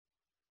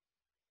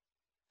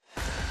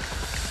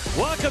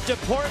Welcome to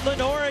Portland,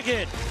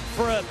 Oregon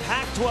for a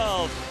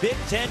Pac-12 Big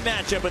Ten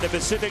matchup in the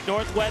Pacific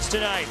Northwest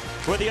tonight,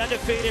 where the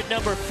undefeated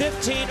number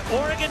 15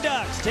 Oregon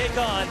Ducks take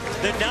on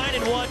the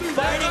 9-1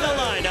 Fighting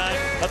Illini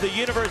of the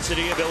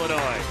University of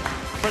Illinois.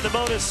 From the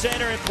Moda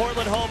Center in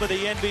Portland, home of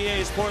the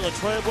NBA's Portland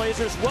Trail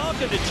Blazers,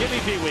 welcome to Jimmy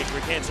V Week for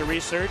Cancer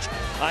Research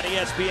on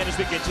ESPN as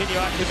we continue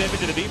our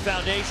commitment to the V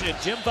Foundation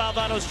and Jim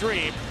Valvano's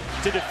dream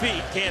to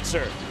defeat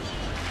cancer.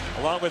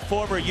 Along with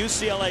former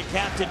UCLA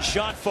captain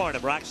Sean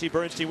Farnham, Roxy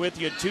Bernstein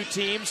with you, and two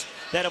teams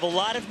that have a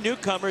lot of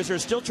newcomers who are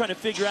still trying to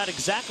figure out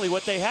exactly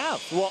what they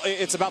have. Well,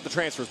 it's about the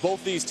transfers.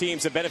 Both these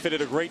teams have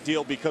benefited a great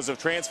deal because of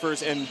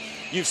transfers, and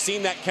you've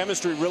seen that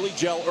chemistry really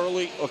gel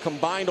early. A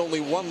combined only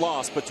one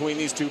loss between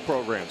these two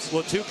programs.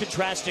 Well, two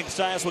contrasting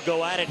styles will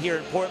go at it here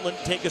in Portland.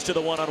 Take us to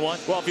the one-on-one.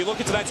 Well, if you look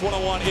at tonight's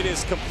one-on-one, it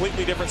is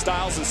completely different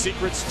styles and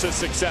secrets to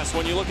success.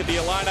 When you look at the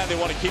Illini, they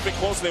want to keep it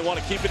close, and they want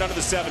to keep it under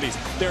the 70s.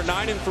 They're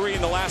 9-3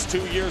 in the last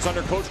 2 years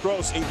under Coach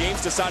Gross in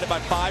games decided by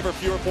 5 or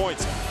fewer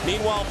points.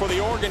 Meanwhile, for the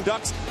Oregon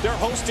Ducks, they're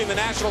hosting the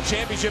national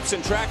championships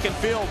in track and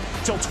field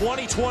till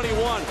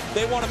 2021.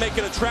 They want to make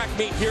it a track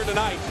meet here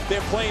tonight.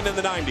 They're playing in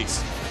the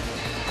 90s.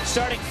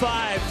 Starting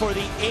five for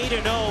the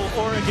 8-0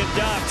 Oregon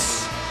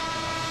Ducks.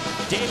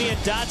 Damian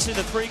Dotson,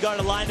 the three-guard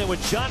alignment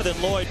with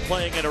Jonathan Lloyd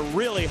playing at a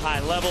really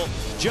high level.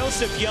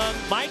 Joseph Young,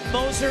 Mike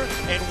Moser,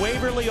 and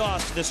Waverly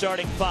Austin, the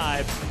starting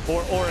five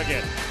for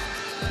Oregon.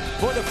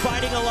 For the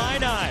Fighting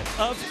Illini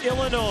of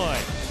Illinois,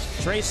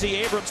 Tracy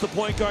Abrams, the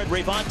point guard,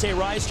 Rayvonte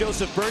Rice,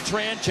 Joseph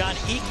Bertrand, John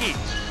Iki,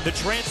 the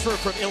transfer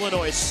from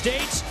Illinois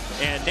State,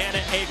 and Nana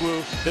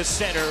Egwu, the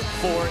center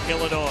for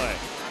Illinois.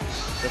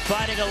 The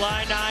Fighting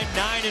Illini,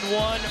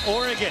 9-1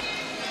 Oregon.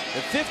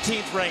 The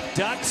 15th ranked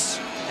Ducks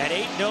at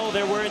 8-0.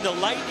 They're wearing the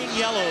lightning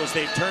yellows,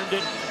 they've termed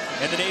it,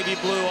 and the navy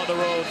blue on the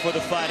road for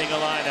the Fighting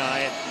Illini.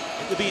 And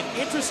it will be an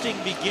interesting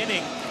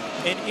beginning,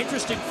 an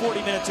interesting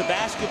 40 minutes of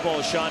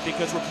basketball, Sean,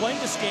 because we're playing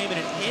this game in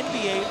an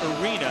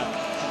NBA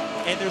arena,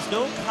 and there's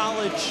no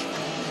college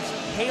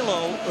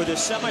halo or the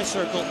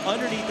semicircle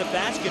underneath the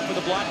basket for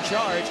the block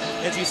charge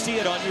as you see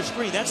it on your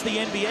screen. That's the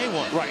NBA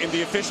one. Right, and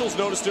the officials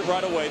noticed it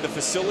right away. The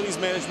facilities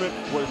management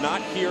were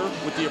not here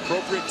with the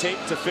appropriate tape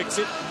to fix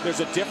it. There's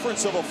a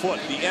difference of a foot.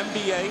 The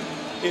NBA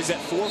is at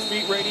 4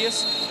 feet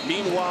radius.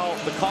 Meanwhile,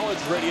 the college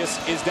radius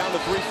is down to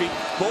 3 feet.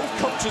 Both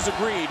coaches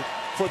agreed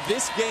for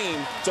this game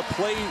to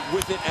play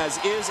with it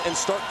as is and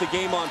start the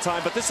game on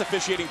time. But this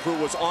officiating crew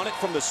was on it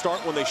from the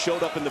start when they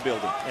showed up in the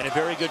building. And a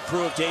very good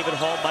crew of David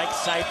Hall, Mike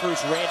Cyphers,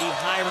 Randy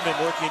Hireman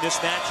working this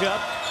matchup.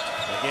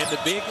 Again,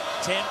 the Big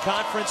Ten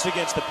Conference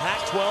against the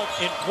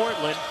Pac-12 in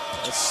Portland,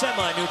 a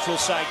semi-neutral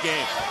side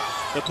game.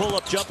 The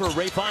pull-up jumper,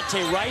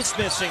 Rayvonte Rice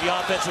missing the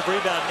offensive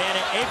rebound.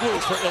 Nana Egwu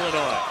for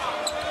Illinois.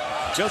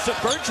 Joseph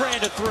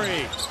Bertrand, a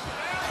three.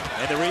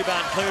 And the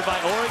rebound cleared by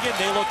Oregon.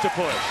 They look to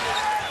push.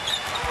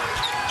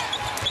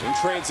 In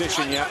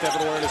transition, you have to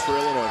have an awareness for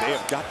Illinois. They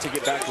have got to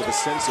get back with a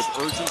sense of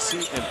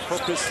urgency and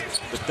purpose.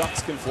 The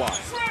Ducks can fly.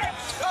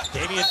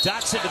 Damian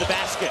Dotson to the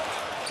basket.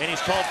 And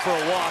he's called for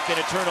a walk and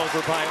a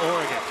turnover by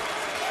Oregon.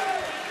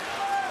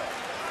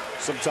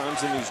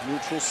 Sometimes in these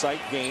neutral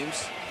site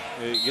games,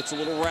 it gets a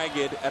little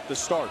ragged at the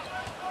start.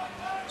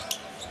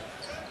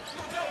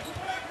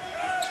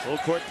 Full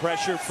court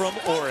pressure from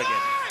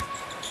Oregon.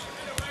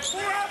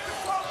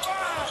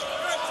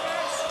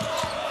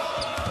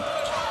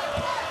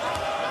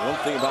 One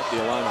thing about the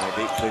Illini,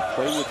 they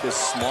play with this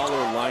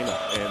smaller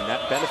lineup, and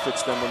that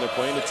benefits them when they're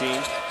playing a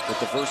team with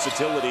the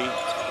versatility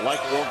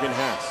like Oregon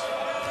has.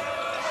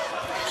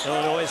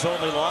 Illinois'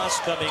 only loss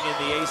coming in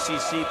the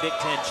ACC Big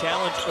Ten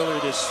Challenge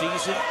earlier this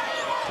season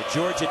to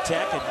Georgia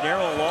Tech, a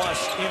narrow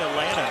loss in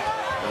Atlanta.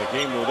 In a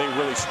game where they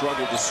really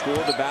struggled to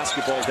score the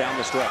basketball down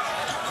the stretch.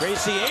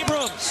 Tracy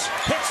Abrams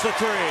hits the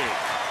three.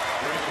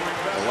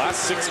 The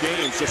last 6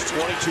 games, just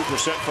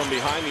 22% from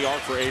behind the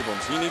arc for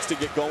Abrams. He needs to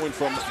get going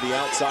from the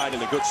outside,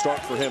 and a good start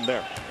for him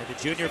there. And the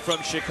junior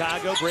from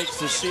Chicago breaks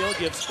the seal,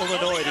 gives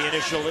Illinois the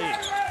initial lead.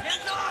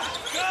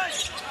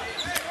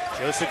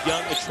 Joseph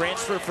Young, the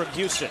transfer from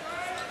Houston.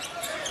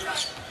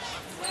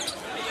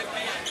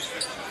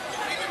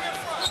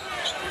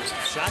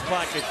 Shot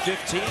clock at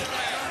 15.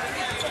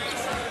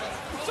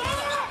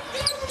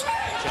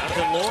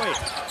 Jonathan Lloyd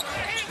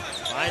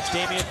finds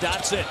Damian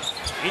Dotson.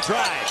 He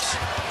drives.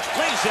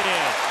 Lays it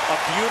in. A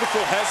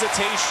beautiful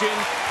hesitation,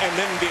 and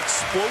then the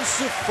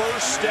explosive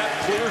first step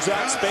clears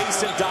out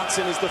space, and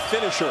Dotson is the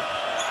finisher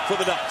for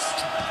the Ducks.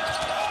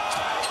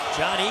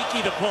 John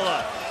Iki to pull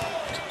up.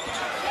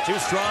 Too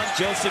strong.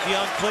 Joseph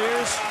Young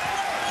clears.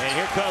 And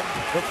here come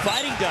the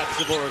Fighting Ducks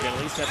of Oregon.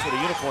 At least that's what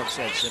the uniform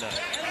says tonight.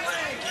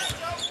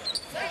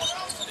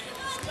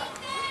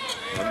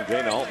 Under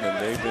Dana Altman,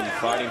 they've been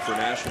fighting for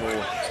national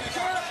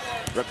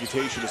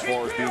reputation as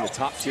far as being the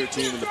top-tier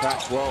team in the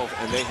Pac-12,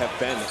 and they have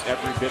been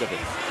every bit of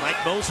it. Mike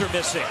Moser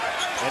missing,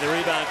 and the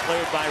rebound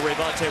cleared by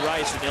Rayvonte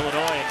Rice in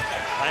Illinois.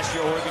 Last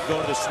year, Oregon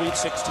going to the Sweet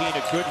 16,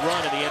 a good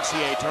run in the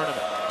NCAA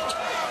tournament.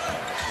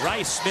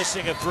 Rice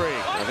missing a three.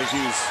 I think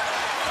he's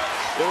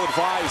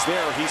ill-advised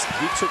there. He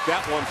took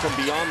that one from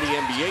beyond the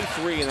NBA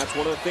three, and that's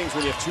one of the things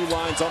when you have two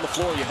lines on the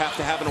floor, you have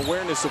to have an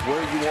awareness of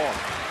where you are.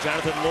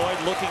 Jonathan Lloyd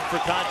looking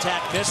for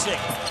contact, missing.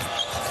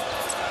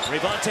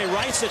 Revonte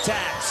Rice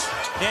attacks.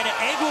 Nana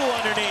Egu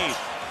underneath.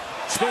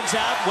 Spins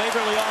out.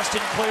 Waverly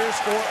Austin clears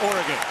for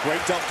Oregon.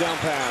 Great dump down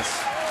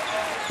pass.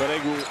 But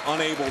Egu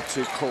unable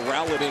to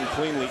corral it in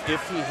cleanly.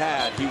 If he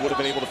had, he would have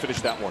been able to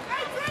finish that one.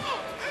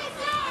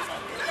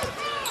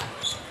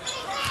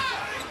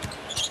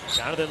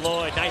 Jonathan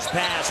Lloyd, nice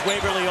pass.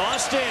 Waverly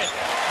Austin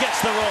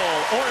gets the roll.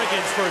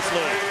 Oregon's first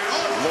lead.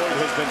 Lloyd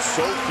has been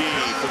so key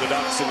for the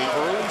Ducks in the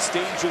early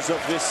stages of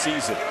this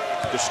season.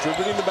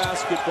 Distributing the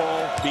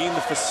basketball, being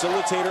the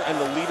facilitator and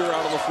the leader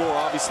out on the floor,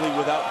 obviously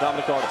without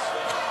Dominic Artis.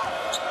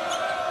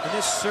 And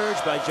this surge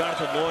by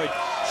Jonathan Lloyd,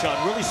 Sean,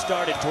 really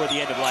started toward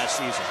the end of last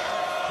season.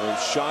 He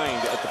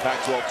shined at the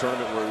Pac-12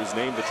 tournament where he was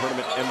named the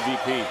tournament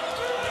MVP.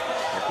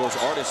 And of course,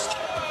 Artis,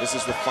 this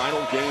is the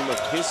final game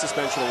of his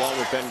suspension along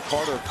with Ben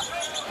Carter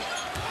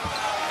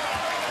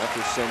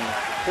after some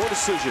poor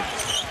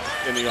decisions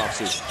in the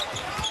offseason.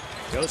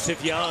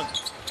 Joseph Young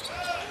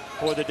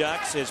for the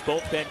Ducks as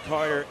both Ben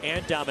Carter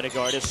and Dominic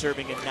Artis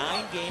serving a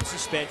 9-game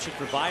suspension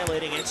for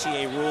violating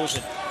NCAA rules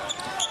and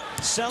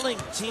selling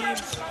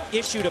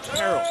team-issued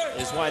apparel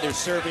is why they're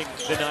serving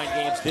the 9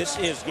 games. This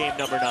is game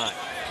number 9.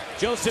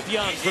 Joseph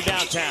Young from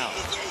downtown.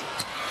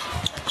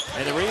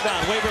 And the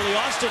rebound, Waverly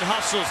Austin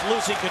hustles,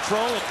 losing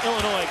control, and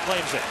Illinois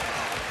claims it.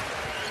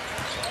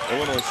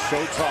 Illinois is so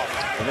tough,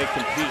 and they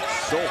compete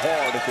so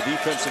hard at the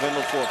defensive end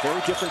of the floor. Very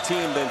different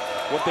team than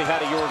what they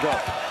had a year ago.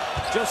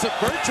 Joseph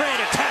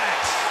Bertrand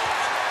attacks.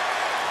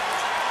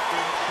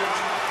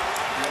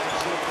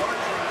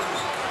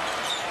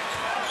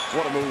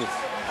 What a move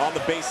on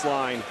the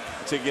baseline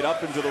to get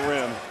up into the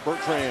rim.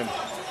 Bertrand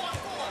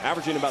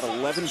averaging about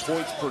 11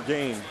 points per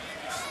game.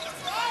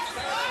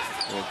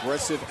 An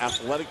aggressive,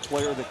 athletic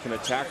player that can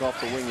attack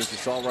off the wing, as you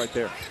saw right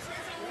there.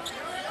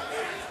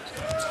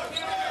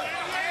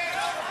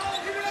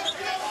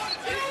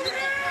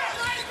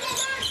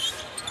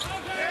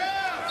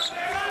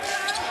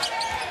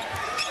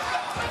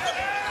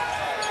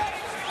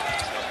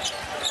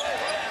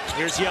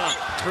 Here's Young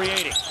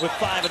creating with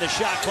 5 in the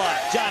shot clock.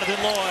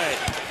 Jonathan Lloyd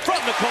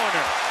from the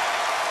corner.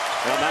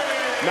 Well,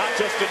 not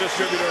just a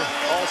distributor,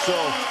 also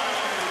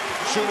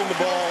shooting the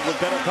ball with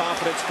better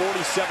confidence.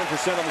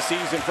 47% on the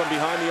season from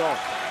behind the arc.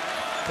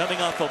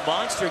 Coming off a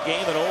monster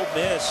game at Ole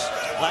Miss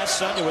last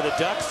Sunday where the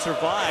Ducks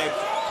survived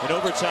an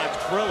overtime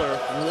thriller,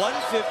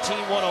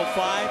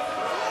 115-105,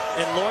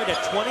 and Lloyd had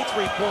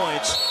 23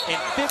 points and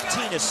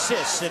 15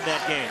 assists in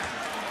that game.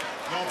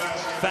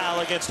 Foul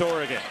against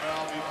Oregon.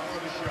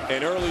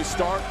 An early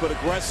start, but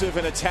aggressive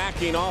and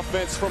attacking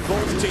offense from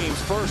both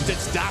teams. First,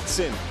 it's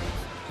Dotson.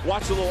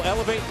 Watch a little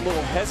elevate, a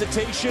little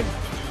hesitation,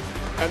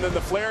 and then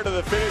the flare to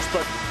the finish.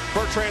 But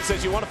Bertrand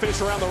says you want to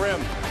finish around the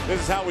rim.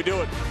 This is how we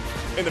do it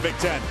in the Big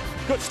Ten.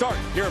 Good start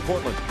here in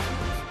Portland.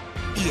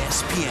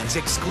 ESPN's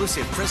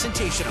exclusive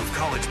presentation of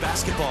college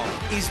basketball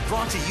is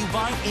brought to you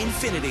by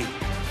Infiniti,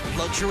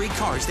 luxury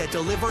cars that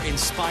deliver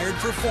inspired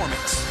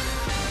performance.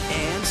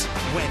 And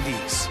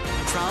Wendy's,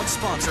 proud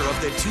sponsor of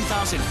the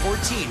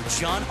 2014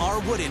 John R.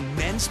 Wooden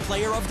Men's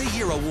Player of the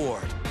Year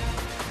Award.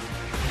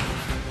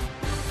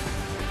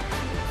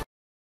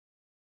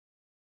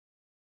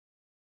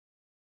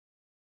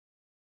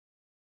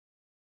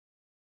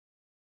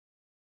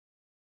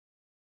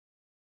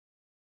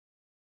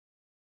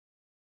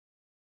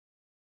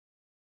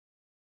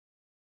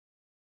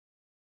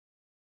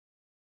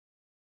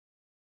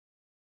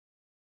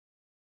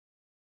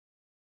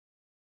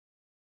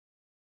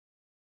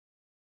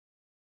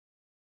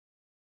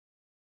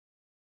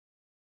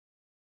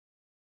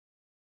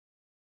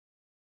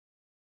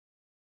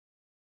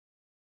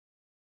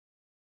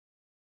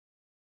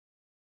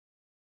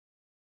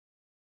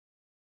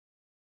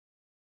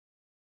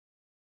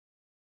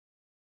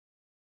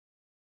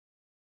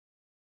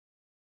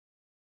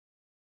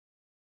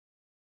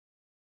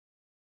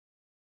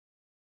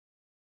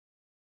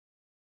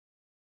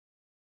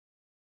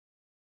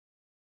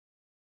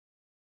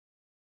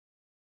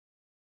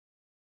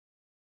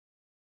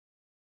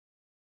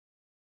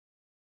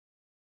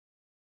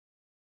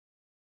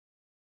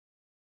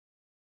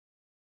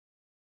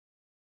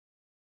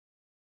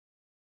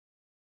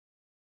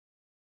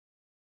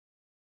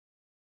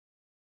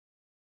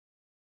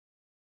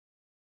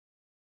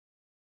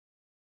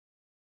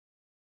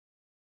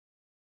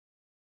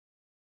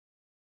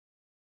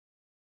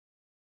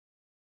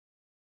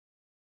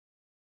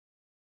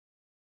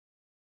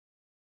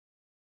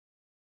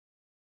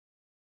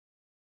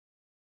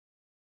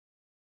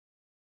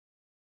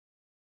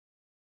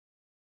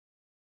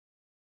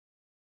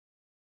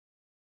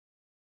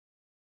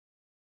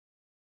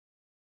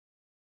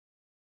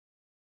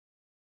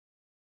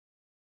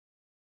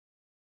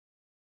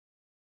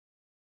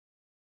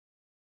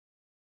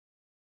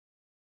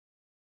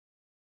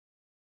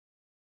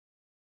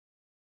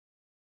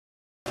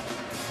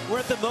 We're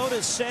at the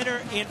Moda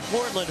Center in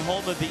Portland,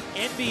 home of the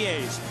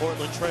NBA's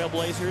Portland Trail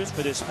Blazers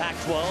for this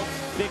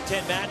Pac-12 Big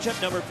Ten matchup.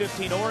 Number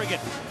 15, Oregon,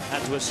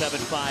 has to a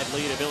 7-5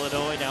 lead of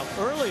Illinois. Now,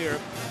 earlier,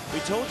 we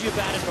told you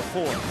about it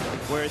before,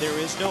 where there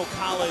is no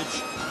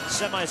college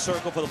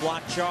semicircle for the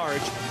block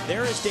charge.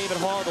 There is David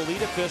Hall, the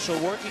lead official,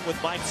 working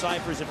with Mike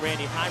Cyphers and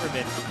Randy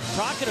Heimerman,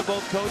 talking to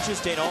both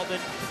coaches, Dane Altman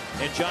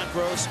and John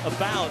Gross,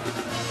 about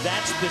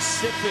that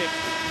specific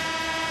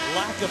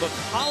lack of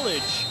a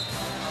college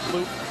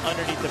loop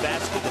underneath the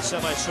basket, the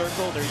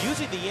semicircle. They're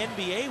using the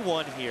NBA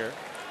one here,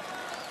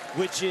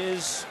 which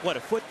is, what, a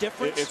foot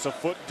difference? It's a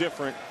foot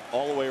different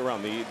all the way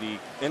around. The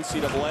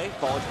NCAA,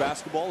 college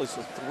basketball, is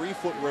a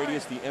 3-foot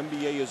radius. The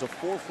NBA is a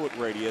 4-foot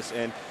radius.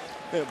 And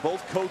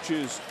both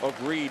coaches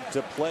agreed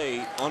to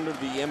play under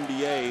the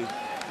NBA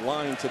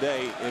line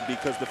today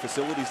because the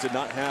facilities did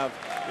not have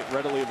it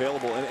readily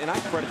available. And I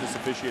credit this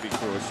officiating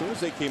crew. As soon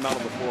as they came out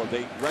on the floor,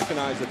 they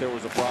recognized that there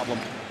was a problem.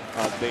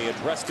 They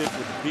addressed it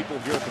with the people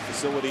here at the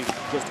facility,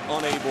 just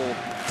unable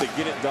to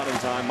get it done in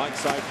time. Mike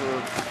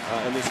Cypher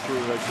and this crew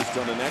has just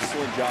done an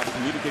excellent job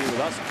communicating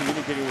with us,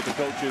 communicating with the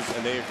coaches,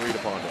 and they agreed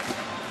upon it.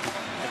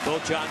 And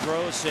both John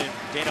Gross and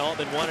Dana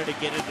Altman wanted to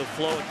get into the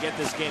flow and get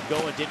this game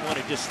going, didn't want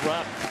to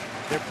disrupt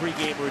their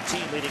pregame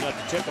routine leading up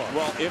to tip-off.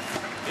 Well, if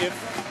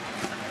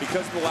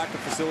because of the lack of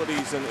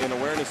facilities and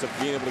awareness of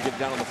being able to get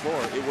down on the floor,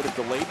 it would have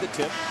delayed the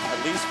tip at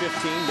least 15,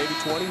 maybe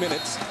 20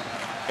 minutes.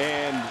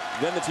 And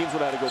then the teams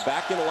would have to go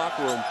back in the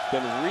locker room,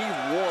 then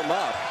re-warm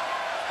up.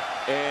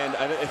 And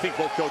I think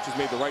both coaches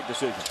made the right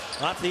decision.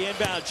 Off the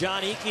inbound,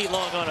 John Eakey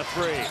long on a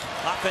three.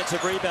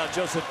 Offensive rebound,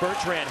 Joseph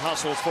Bertrand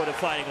hustles for the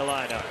Fighting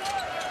Illini.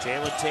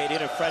 Jalen Tate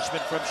in, a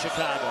freshman from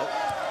Chicago.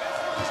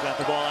 He's got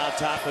the ball out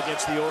top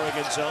against the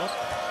Oregon zone.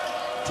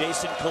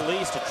 Jason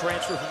Caliste, a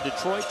transfer from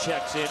Detroit,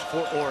 checks in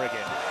for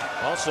Oregon.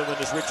 Also in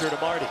is Richard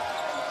Amarty.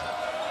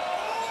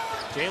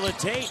 Jalen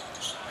Tate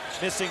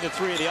missing the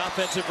three of the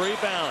offensive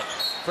rebound.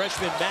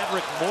 Freshman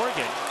Maverick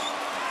Morgan.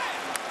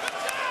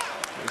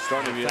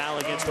 Foul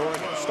against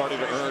Oregon. Starting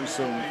to earn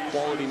some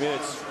quality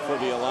minutes for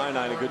the Illini,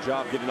 and a good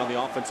job getting on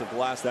the offensive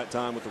glass that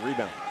time with the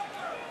rebound.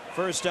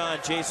 First on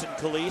Jason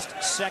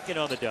Caliste, second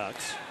on the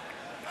Ducks.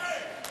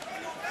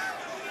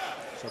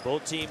 So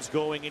both teams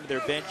going into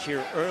their bench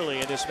here early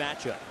in this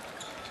matchup.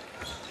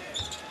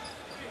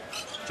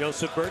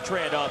 Joseph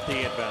Bertrand off the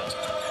inbound.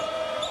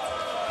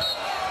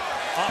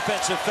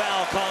 Offensive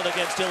foul called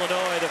against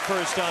Illinois, the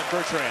first on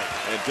Bertrand.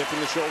 And dipping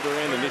the shoulder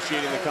in,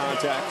 initiating the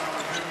contact.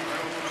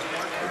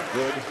 A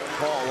good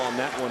call on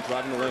that one,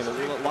 driving the lane.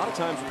 A lot of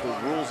times with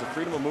the rules of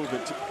freedom of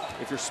movement,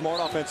 if you're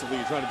smart offensively,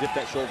 you're trying to dip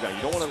that shoulder down.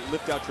 You don't want to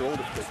lift out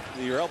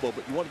your elbow,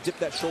 but you want to dip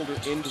that shoulder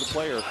into the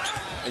player,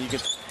 and you can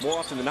more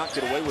often than not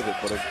get away with it.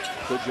 But a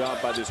good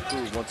job by this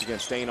crew, once again,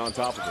 staying on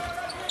top of it.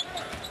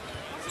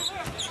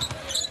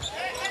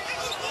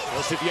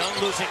 Joseph Young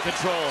losing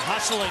control,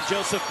 hustling.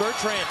 Joseph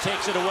Bertrand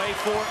takes it away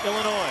for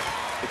Illinois.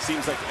 It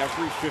seems like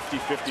every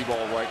 50-50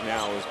 ball right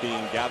now is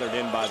being gathered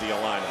in by the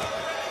Illini.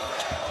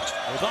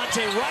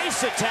 Levante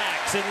Rice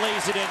attacks and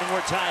lays it in, and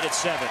we're tied at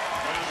 7.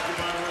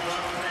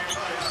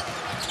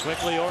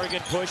 Quickly,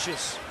 Oregon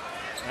pushes.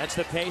 That's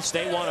the pace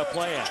they want to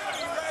play at.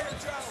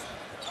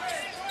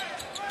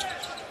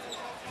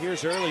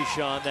 Here's early,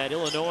 Sean, that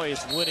Illinois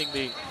is winning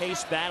the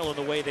pace battle in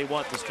the way they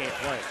want this game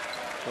played.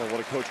 Well, what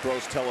did Coach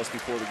Gross tell us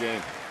before the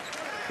game?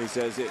 He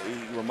says he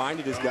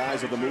reminded his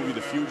guys of the movie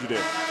The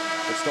Fugitive.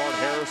 It starred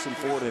Harrison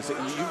Ford. He said,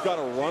 you've got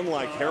to run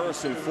like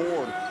Harrison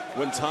Ford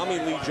when Tommy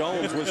Lee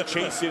Jones was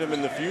chasing him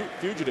in The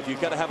Fugitive.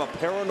 You've got to have a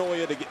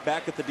paranoia to get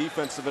back at the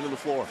defensive end of the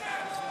floor.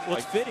 Well,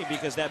 it's fitting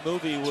because that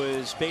movie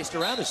was based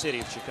around the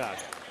city of Chicago.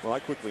 Well, I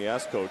quickly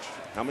asked Coach,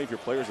 how many of your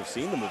players have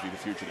seen the movie The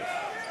Fugitive?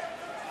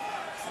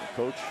 And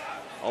Coach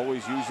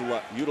always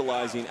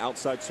utilizing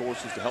outside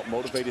sources to help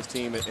motivate his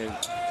team and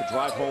to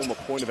drive home a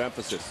point of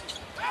emphasis.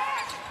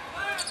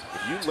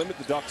 If you limit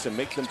the Ducks and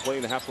make them play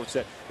in the half-court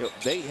set,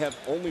 they have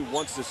only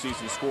once this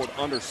season scored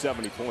under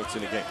 70 points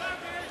in a game.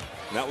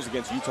 And that was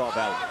against Utah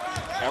Valley.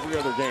 Every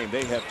other game,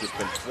 they have just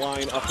been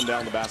flying up and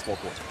down the basketball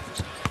court.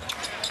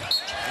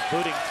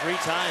 Including 3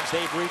 times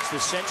they've reached the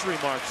century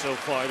mark so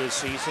far this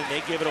season.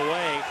 They give it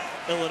away,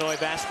 Illinois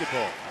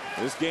basketball.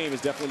 This game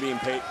is definitely being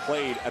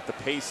played at the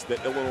pace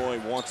that Illinois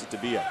wants it to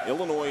be at.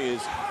 Illinois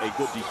is a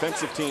good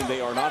defensive team. They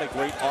are not a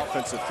great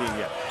offensive team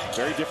yet.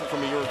 Very different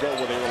from a year ago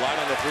where they relied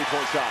on the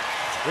three-point shot.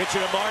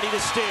 Richard Amarty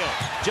to steal.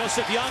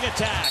 Joseph Young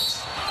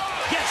attacks.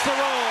 Gets the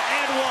roll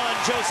and one,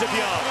 Joseph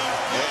Young.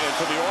 And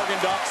for the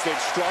Oregon Ducks, they've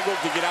struggled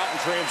to get out in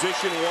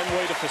transition. One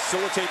way to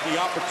facilitate the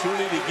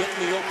opportunity to get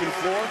in the open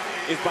floor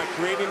is by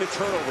creating a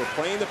turnover,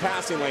 playing the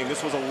passing lane.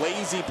 This was a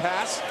lazy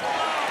pass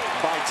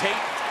by Tate,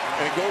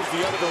 and it goes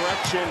the other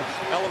direction.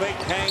 Elevate,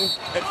 hang,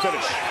 and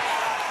finish.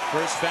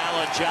 First foul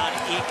on John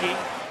Eakey.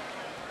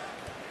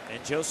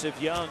 And Joseph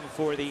Young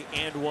for the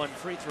and one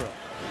free throw.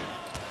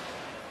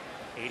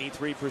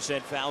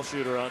 83% foul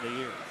shooter on the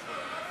year.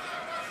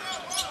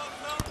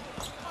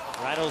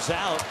 Rattles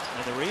out,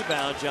 and the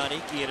rebound, John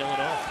Eakey in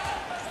Illinois.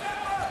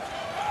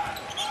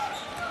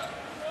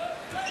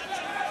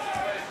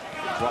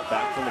 Dropped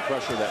back from the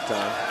pressure that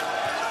time.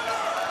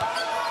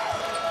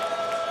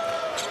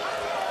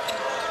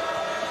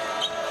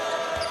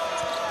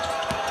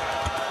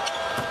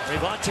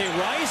 Rayvonte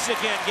Rice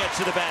again gets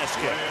to the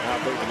basket. How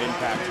big of an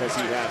impact has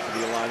he had for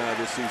the Illini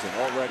this season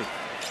already?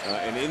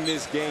 And in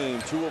this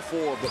game, 2 of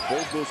 4, but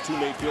both those two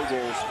made field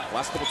goals.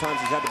 Last couple times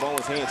he's had the ball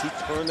in his hands, he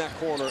turned that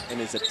corner and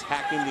is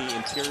attacking the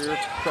interior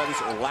crevice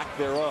or lack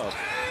thereof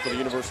for the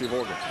University of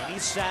Oregon. He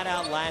sat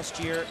out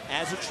last year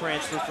as a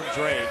transfer from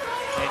Drake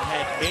and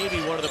had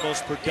maybe one of the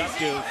most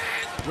productive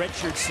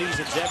redshirt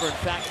seasons ever. In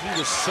fact, he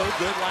was so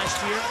good last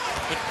year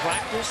in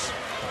practice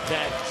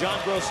that John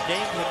Gross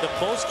named him the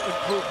most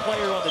improved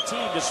player on the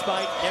team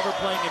despite never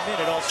playing a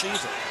minute all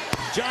season.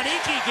 John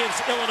Eakey gives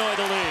Illinois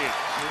the lead.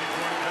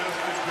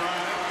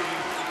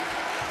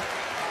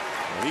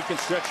 And he can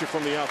stretch you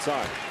from the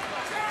outside.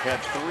 Had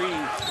 3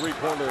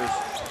 3-pointers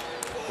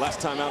last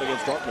time out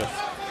against Dartmouth.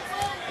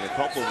 And a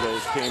couple of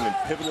those came in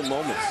pivotal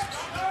moments.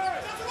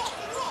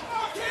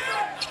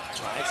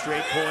 5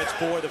 straight points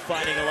for the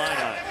Fighting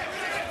Illini.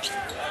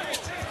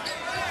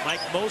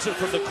 Mike Moser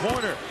from the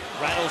corner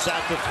rattles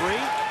out the 3.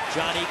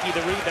 John Eakey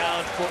the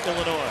rebound for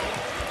Illinois.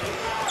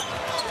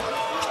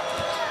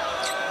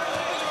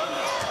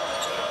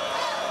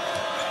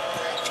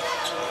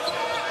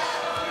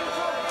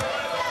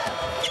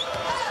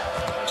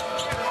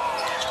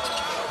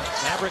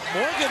 Maverick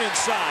Morgan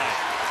inside.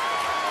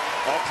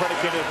 All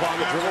predicated upon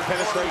the dribble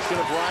penetration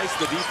of Rice.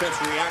 The defense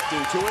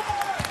reacting to it,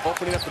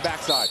 opening up the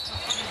backside.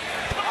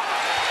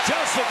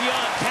 Joseph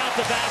Young count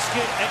the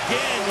basket.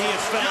 Again, he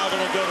is fouled and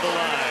will go to the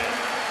line.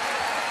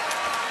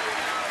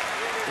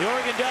 The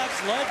Oregon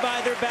Ducks, led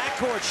by their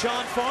backcourt,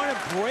 Sean Farnham,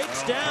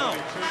 breaks down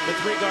the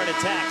 3-guard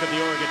attack of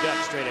the Oregon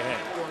Ducks straight ahead.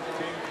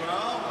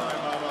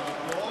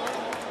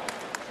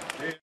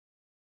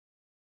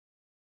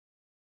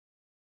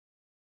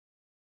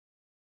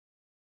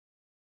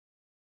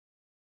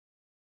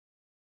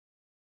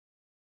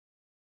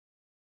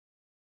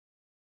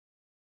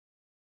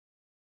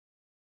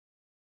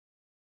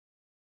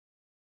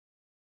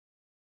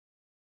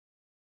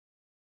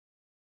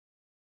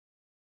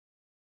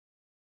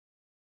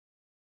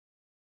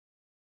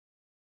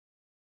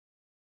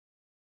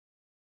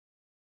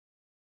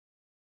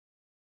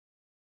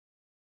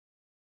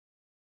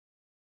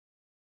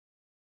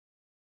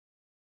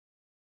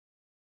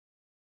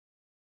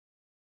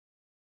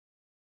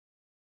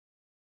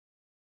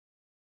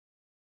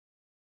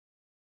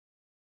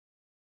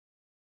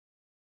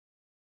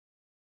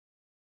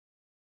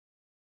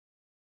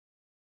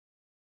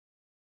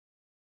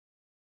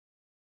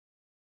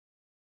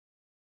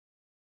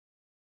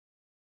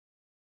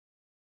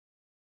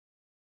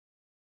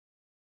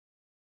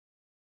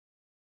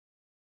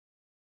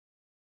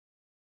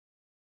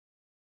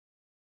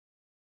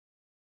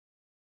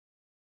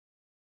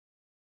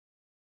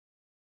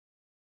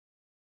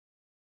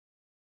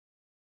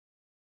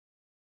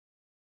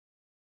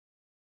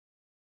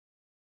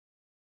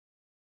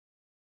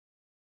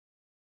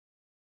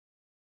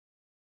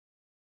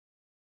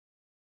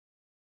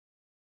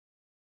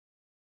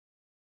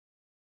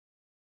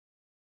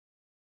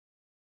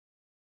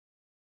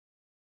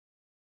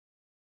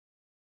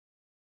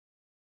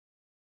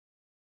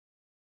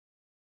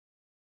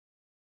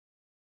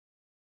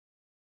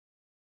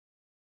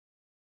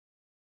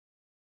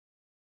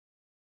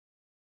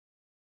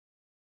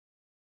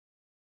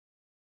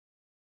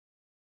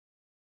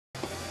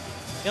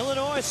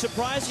 Illinois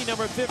surprising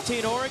number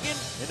 15 Oregon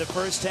in the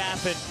first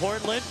half in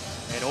Portland.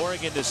 And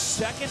Oregon, the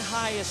second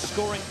highest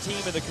scoring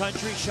team in the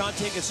country. Sean,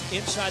 take us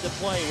inside the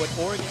play, what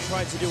Oregon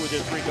tries to do with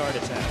their 3-guard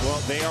attack. Well,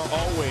 they are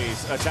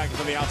always attacking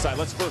from the outside.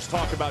 Let's first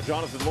talk about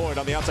Jonathan Lloyd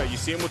on the outside. You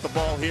see him with the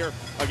ball here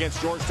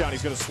against Georgetown.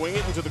 He's going to swing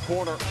it into the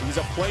corner. He's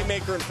a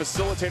playmaker and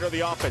facilitator of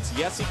the offense.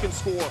 Yes, he can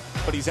score,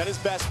 but he's at his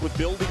best with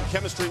building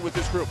chemistry with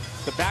this group.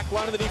 The back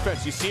line of the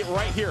defense, you see it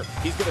right here.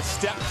 He's going to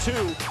step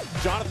to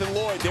Jonathan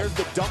Lloyd. There's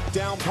the dump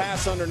down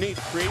pass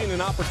underneath, creating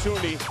an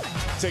opportunity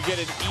to get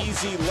an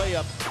easy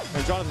layup.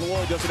 And Jonathan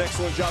Lloyd does an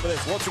excellent job of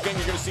this. Once again,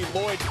 you're going to see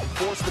Lloyd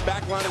force the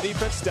back line of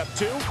defense. Step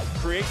 2,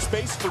 create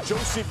space for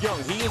Joseph Young.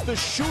 He is the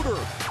shooter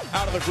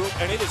out of the group,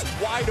 and it is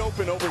wide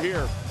open over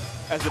here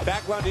as the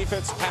back line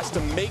defense has to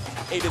make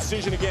a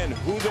decision again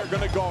who they're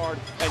going to guard,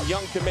 and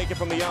Young can make it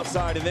from the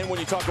outside. And then when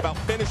you talk about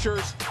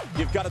finishers,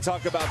 you've got to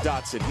talk about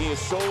Dotson. He is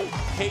so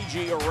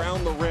cagey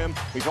around the rim.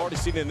 We've already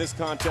seen it in this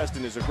contest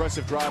in his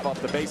aggressive drive off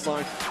the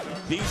baseline.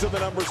 These are the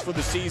numbers for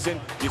the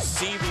season. You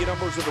see the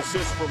numbers of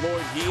assists for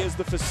Lloyd. He is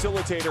the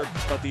facilitator,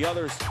 but the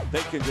others,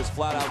 they can just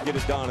flat out get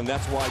it done, and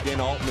that's why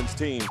Dana Altman's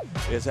team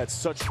has had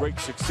such great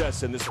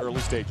success in this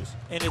early stages.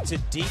 And it's a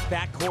deep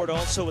backcourt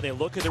also when they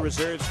look at the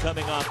reserves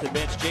coming off the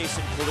bench.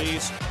 Jason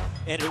Police,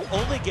 and it'll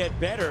only get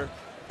better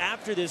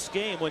after this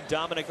game when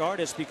Dominic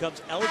Artis becomes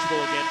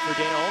eligible again for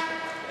Dana Altman.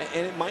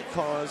 And it might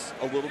cause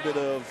a little bit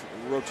of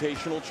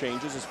rotational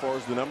changes as far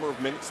as the number of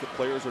minutes that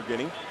players are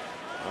getting.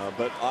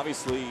 But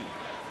obviously,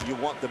 you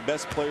want the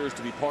best players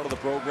to be part of the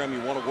program.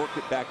 You want to work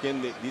it back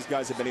in. These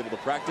guys have been able to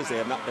practice. They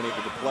have not been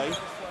able to play.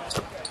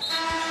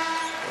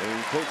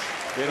 And Coach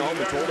Dana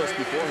Altman told us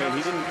beforehand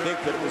he didn't think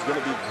that it was going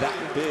to be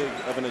that big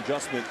of an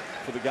adjustment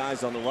for the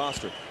guys on the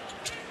roster.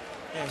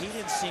 Yeah, he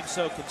didn't seem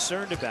so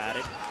concerned about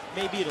it.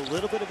 Maybe a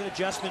little bit of an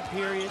adjustment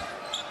period,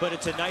 but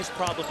it's a nice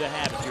problem to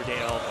have if you're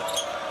Dana Altman.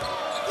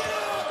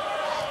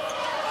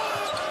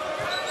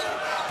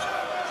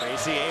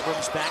 Tracy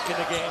Abrams back in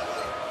the game.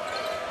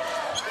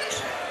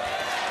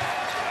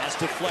 As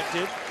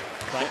deflected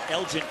by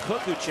Elgin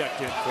Cook, who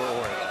checked in for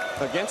Oregon.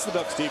 Against the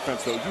Ducks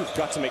defense, though, you've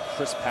got to make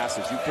crisp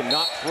passes. You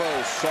cannot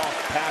throw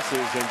soft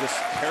passes and just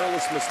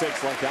careless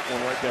mistakes like that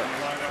one right there.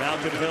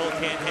 Malcolm Hill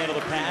can't handle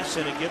the pass,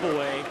 and a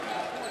giveaway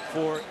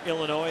for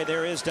Illinois.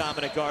 There is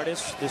Dominic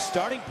Artis, the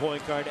starting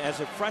point guard as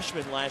a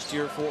freshman last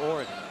year for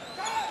Oregon.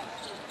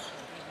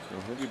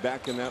 Well, he'll be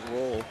back in that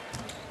role,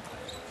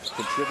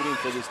 contributing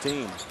for this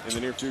team in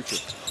the near future.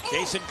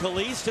 Jason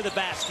Calise to the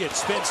basket,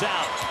 spins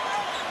out.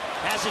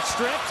 Has it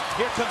stripped.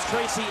 Here comes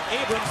Tracy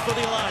Abrams for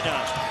the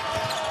Illini.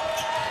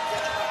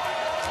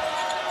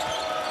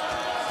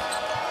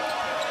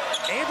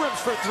 Abrams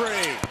for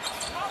three.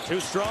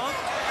 Too strong.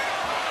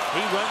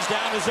 He runs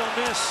down his own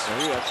miss. And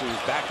he actually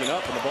was backing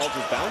up, and the ball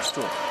just bounced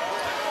to him.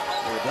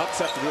 And the Ducks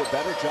have to do a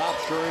better job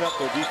shoring up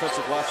their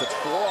defensive glass. That's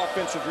 4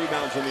 offensive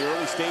rebounds in the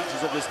early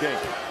stages of this game.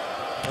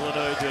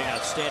 Illinois doing an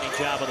outstanding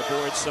job on the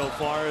board so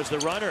far as the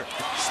runner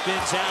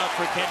spins out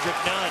for Kendrick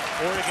Nunn.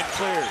 Oregon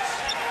clears.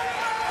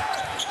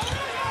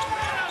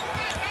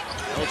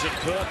 Elgin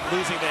Cook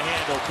losing the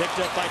handle, picked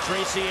up by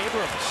Tracy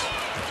Abrams.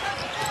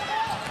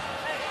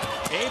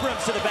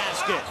 Abrams to the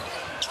basket.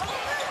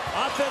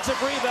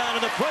 Offensive rebound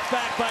and the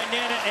putback by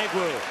Nana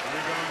Egwu.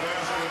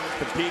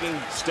 Competing,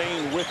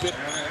 staying with it.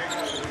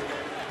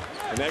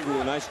 And Egwu,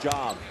 a nice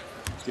job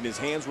getting his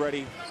hands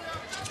ready,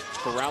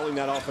 corralling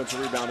that offensive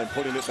rebound and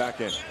putting it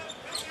back in.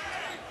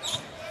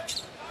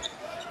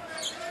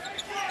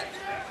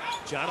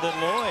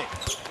 Jonathan Lloyd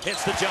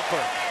hits the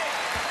jumper.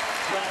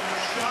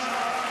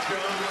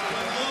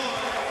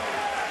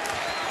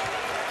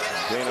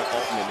 Dana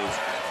Altman is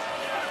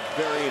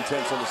very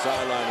intense on the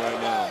sideline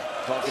right now,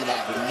 talking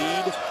about the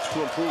need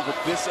to improve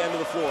at this end of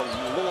the floor.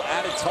 A little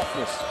added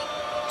toughness.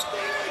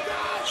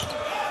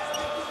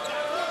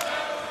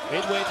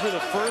 Midway through the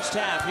first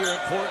half here in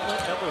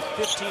Portland, number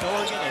 15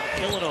 Oregon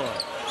and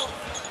Illinois.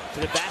 To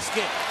the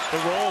basket, the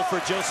roll for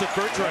Joseph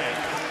Bertrand.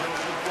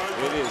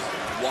 It is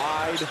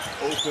wide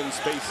open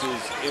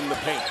spaces in the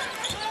paint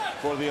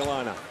for the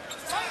Illini.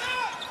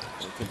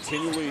 And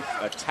continually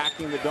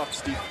attacking the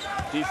Ducks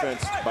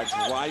defense by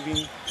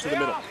driving to the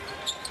middle.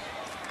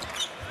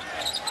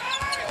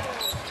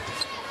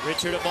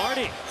 Richard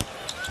Amarty,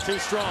 too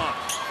strong.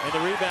 And the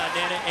rebound,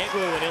 Nana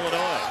Egwu in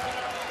Illinois.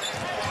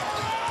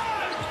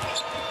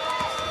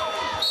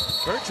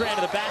 Bertrand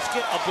to the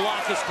basket. A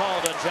block is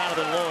called on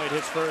Jonathan Lloyd,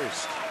 his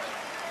first.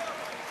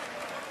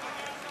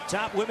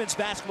 Top women's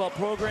basketball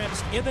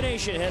programs in the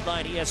nation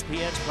headline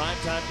ESPN's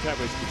primetime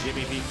coverage of the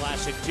Jimmy V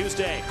Classic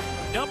Tuesday.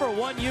 Number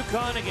 1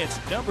 UConn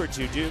against number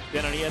 2 Duke.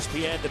 Then on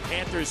ESPN, the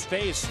Panthers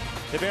face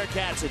the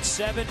Bearcats at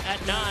 7.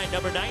 At 9,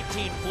 number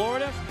 19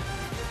 Florida.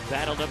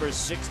 Battle number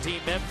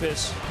 16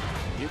 Memphis.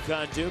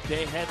 UConn Duke,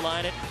 they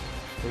headline it.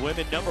 The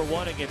women number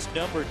 1 against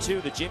number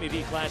 2. The Jimmy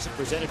V Classic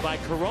presented by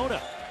Corona.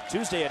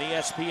 Tuesday on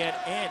ESPN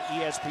and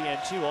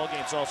ESPN2. All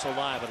games also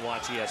live on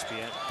Watch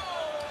ESPN.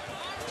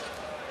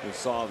 We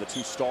saw the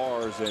 2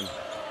 stars, and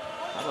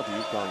how about the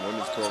UConn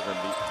women's program?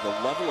 The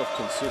level of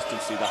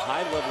consistency, the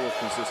high level of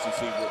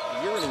consistency,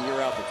 year in and year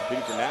out, they're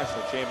competing for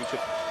national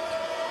championship.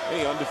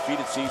 Any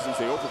undefeated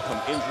seasons, they overcome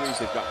injuries.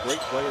 They've got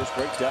great players,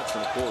 great depth,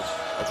 and of course,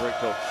 a great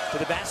coach. To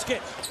the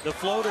basket, the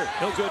floater,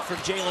 no good from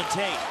Jalen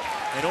Tate,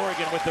 and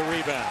Oregon with the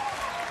rebound.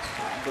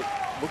 But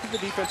look at the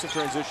defensive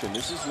transition.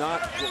 This is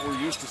not what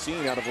we're used to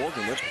seeing out of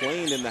Oregon. They're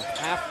playing in the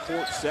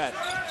half-court set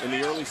in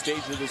the early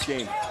stages of this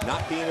game,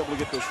 not being able to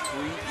get those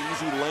free,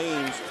 easy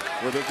lanes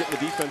where they're getting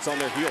the defense on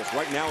their heels.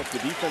 Right now, it's the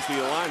defense of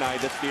the Illini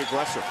that's the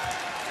aggressor.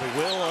 The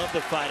will of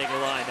the Fighting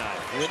Illini,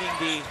 winning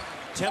the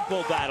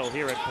tempo battle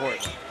here in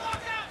Portland.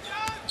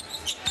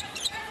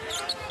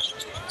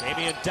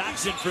 Damian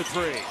Dotson for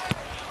 3.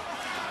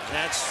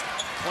 That's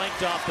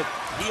flanked off the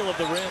heel of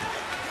the rim.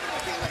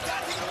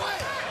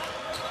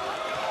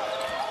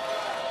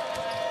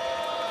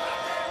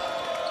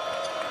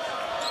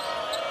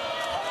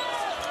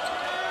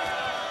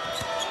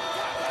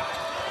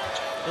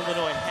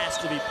 Illinois has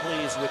to be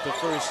pleased with the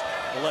first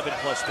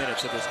 11-plus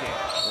minutes of this game.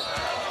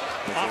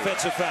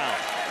 Offensive foul.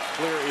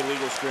 Clear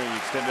illegal screen. You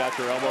extend it out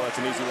your elbow. That's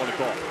an easy one to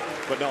call.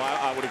 But no,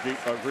 I would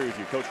agree with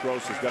you. Coach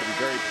Gross has got to be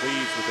very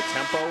pleased with the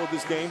tempo of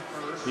this game,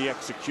 the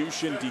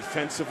execution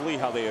defensively,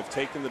 how they have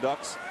taken the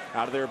Ducks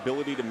out of their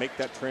ability to make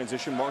that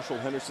transition. Marshall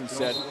Henderson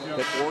said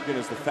that Oregon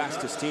is the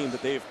fastest team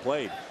that they have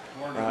played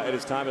at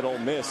his time at Ole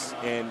Miss,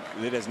 and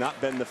it has not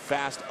been the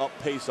fast,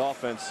 up-pace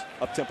offense,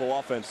 up-tempo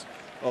offense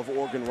of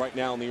Oregon right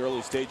now in the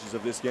early stages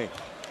of this game.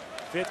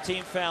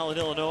 15th foul in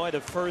Illinois,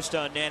 the first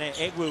on Nana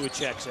Egwu, who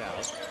checks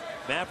out.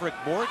 Maverick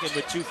Morgan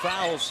with 2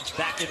 fouls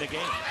back in the game.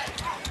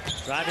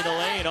 Driving the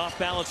lane,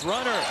 off-balance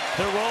runner.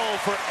 The roll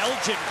for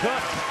Elgin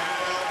Cook.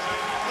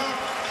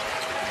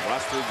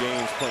 Last 3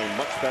 games playing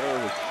much better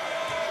with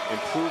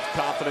improved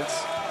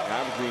confidence,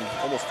 averaging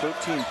almost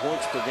 13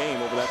 points per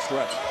game over that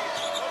stretch.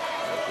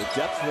 The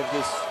depth of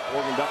this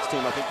Oregon Ducks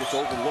team, I think, gets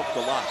overlooked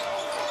a lot.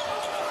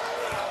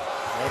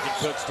 Dalvin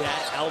Cook's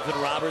dad, Alvin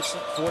Robertson,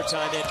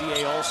 4-time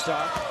NBA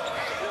All-Star.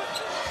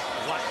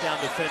 Lockdown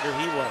defender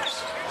he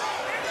was.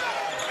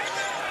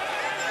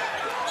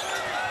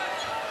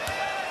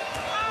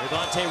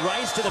 Devontae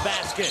Rice to the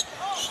basket.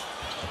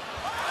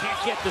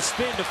 Can't get the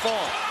spin to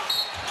fall.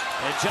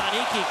 And John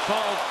Eakey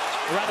called,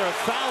 or rather a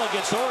foul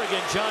against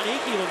Oregon. John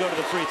Eakey will go to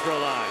the free throw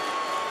line.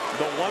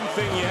 The one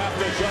thing you have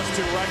to adjust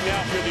to right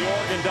now for the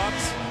Oregon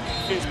Ducks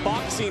is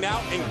boxing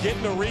out and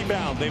getting a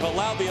rebound. They've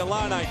allowed the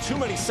Illini too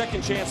many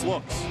second chance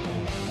looks.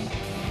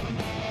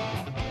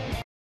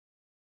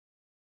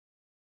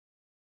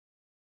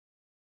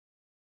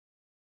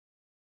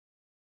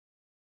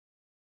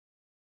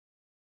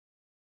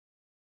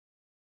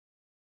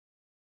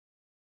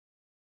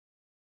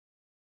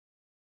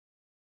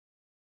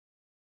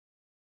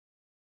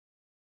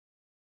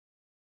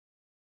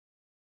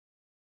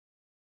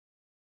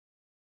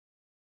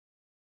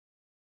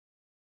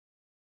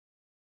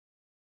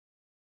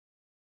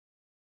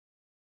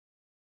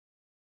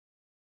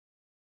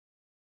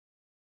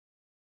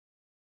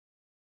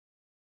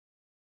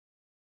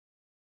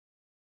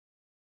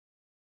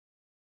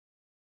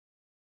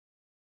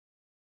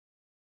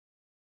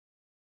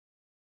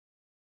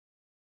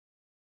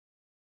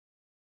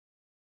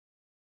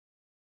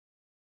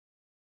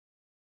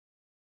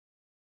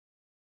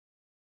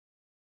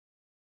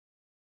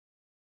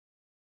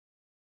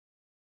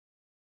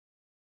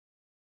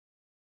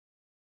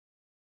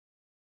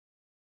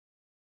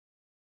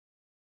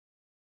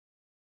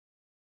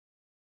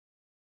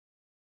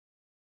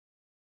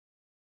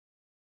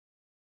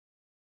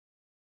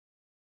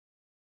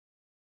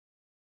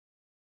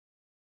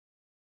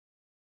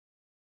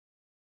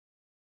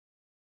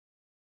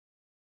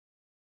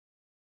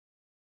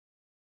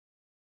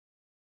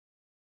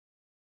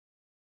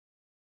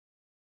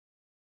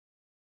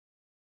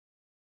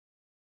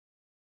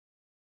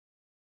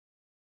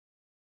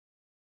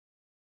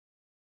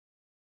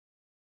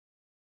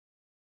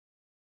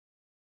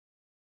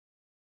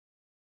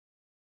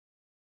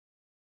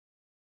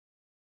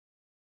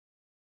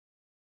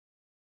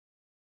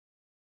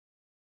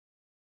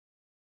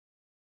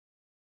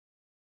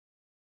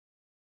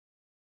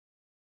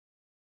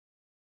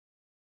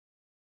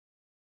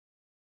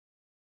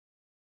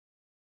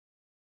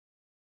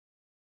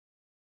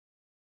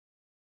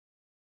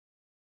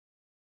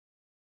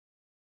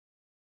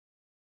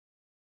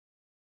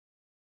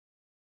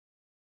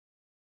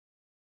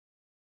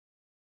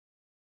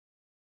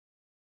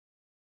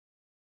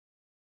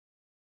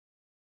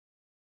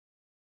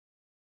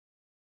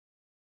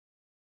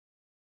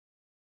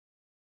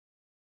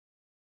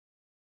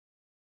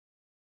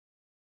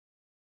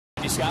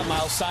 Scott,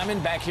 Miles Simon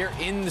back here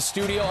in the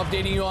studio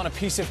updating you on a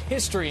piece of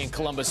history in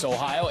Columbus,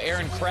 Ohio.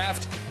 Aaron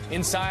Craft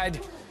inside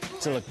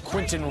to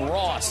Quentin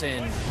Ross,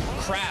 and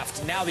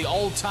Craft now the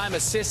all-time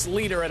assist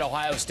leader at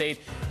Ohio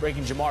State,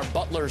 breaking Jamar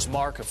Butler's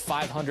mark of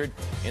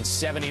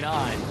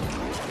 579.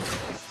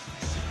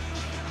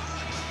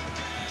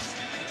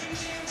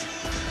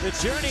 The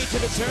journey to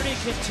the tourney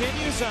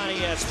continues on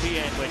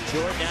ESPN when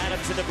Jordan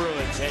Adams and the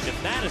Bruins head to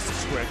Madison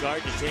Square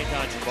Garden to take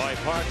on Jabari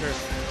Parker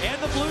and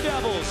the Blue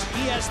Devils.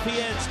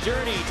 ESPN's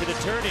journey to the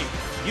tourney.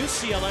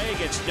 UCLA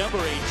against number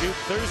 8 Duke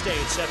Thursday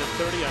at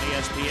 7:30 on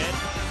ESPN.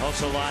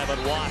 Also live on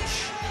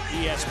Watch.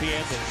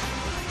 ESPN, the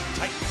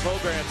Titan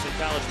programs in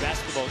college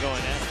basketball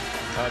going at it.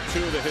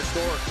 Two of the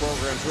historic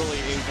programs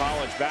really in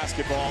college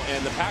basketball,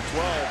 and the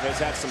Pac-12 has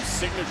had some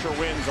signature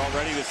wins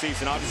already this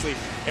season. Obviously,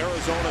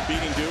 Arizona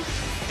beating Duke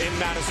in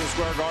Madison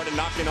Square Garden,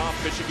 knocking off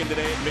Michigan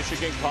today at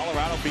Michigan,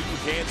 Colorado beating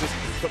Kansas.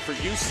 But for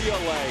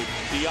UCLA,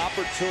 the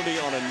opportunity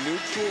on a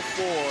neutral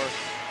floor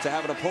to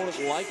have an opponent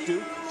like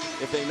Duke,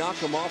 if they knock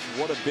them off,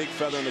 what a big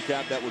feather in the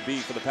cap that would be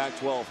for the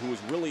Pac-12, who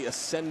is really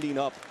ascending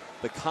up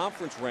the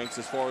conference ranks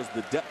as far as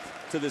the depth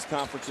to this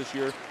conference this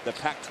year. The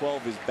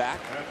Pac-12 is back.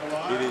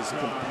 It is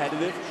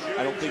competitive.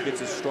 I don't think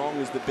it's as strong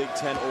as the Big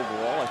Ten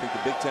overall. I think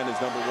the Big Ten is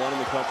 #1 in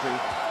the country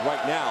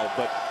right now,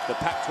 but the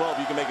Pac-12,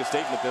 you can make a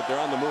statement that they're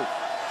on the move.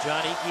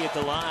 John Eakey at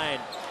the line.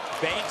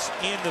 Banks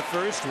in the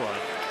first one.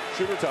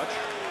 Shooter touch.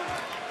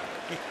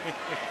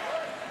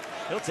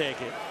 He'll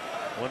take it.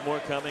 One more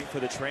coming for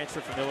the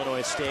transfer from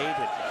Illinois State.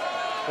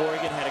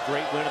 Oregon had a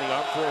great win in the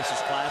Armed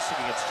Forces Classic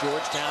against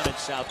Georgetown in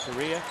South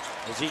Korea.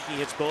 Ezekiel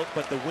hits both,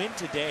 but the win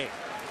today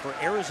for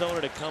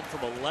Arizona to come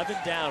from 11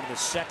 down in the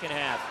second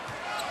half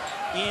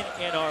in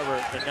Ann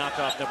Arbor to knock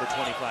off number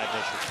 25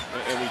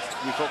 Michigan. And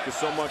we focus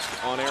so much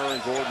on Aaron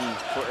Gordon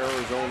for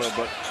Arizona,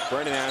 but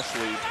Brandon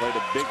Ashley played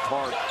a big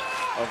part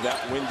of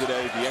that win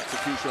today. The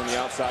execution on the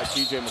outside,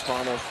 TJ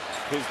McConnell,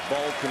 his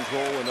ball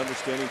control and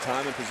understanding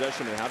time and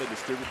possession and how to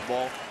distribute the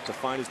ball to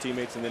find his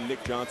teammates. And then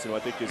Nick Johnson, who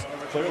I think is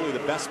clearly the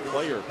best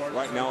player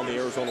right now on the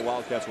Arizona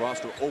Wildcats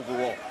roster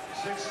overall.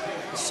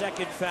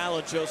 Second foul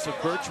on Joseph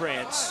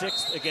Bertrand,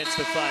 6th against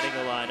the Fighting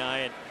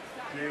Illini.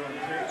 And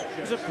I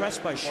was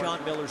impressed by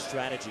Sean Miller's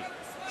strategy.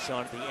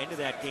 Sean, at the end of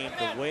that game,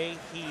 the way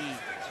he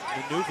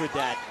maneuvered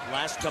that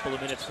last couple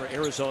of minutes for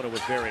Arizona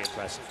was very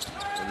impressive.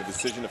 And the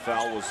decision to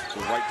foul was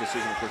the right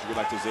decision. Of course, you go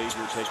back to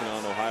Xavier taking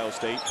on Ohio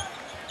State.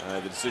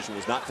 The decision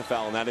was not to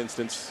foul in that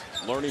instance.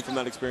 Learning from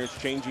that experience,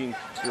 changing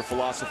your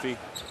philosophy.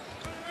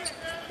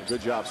 A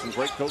good job. Some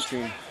great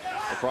coaching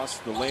across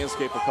the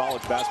landscape of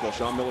college basketball.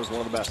 Sean Miller is one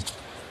of the best.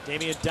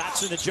 Damian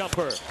Dotson, the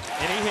jumper,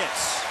 and he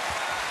hits.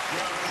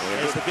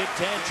 There's the Big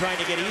Ten trying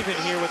to get even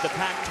here with the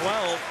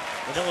Pac-12,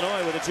 and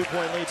Illinois with a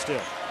 2-point lead still.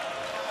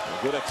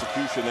 A good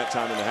execution that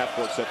time in the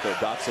half-court set there.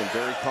 Dotson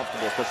very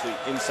comfortable, especially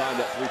inside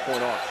that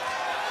three-point arc.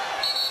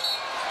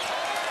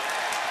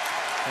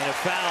 And a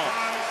foul.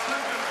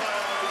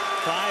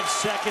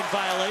 5-second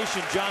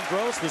violation. John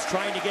Gross was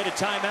trying to get a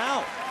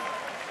timeout.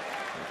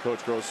 And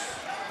Coach Gross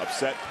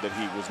upset that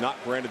he was not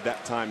granted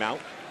that timeout.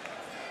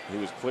 He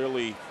was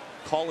clearly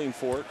calling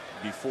for it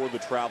before the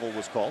travel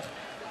was called.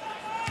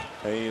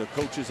 And, you know,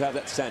 coaches have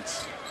that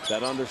sense,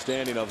 that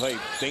understanding of, hey,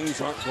 things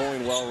aren't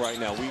going well right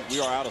now. We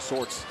are out of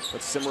sorts.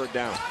 Let's simmer it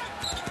down.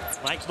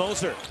 Mike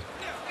Moser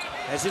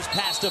has his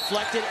pass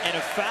deflected and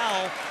a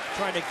foul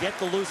trying to get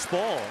the loose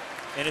ball.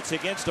 And it's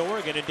against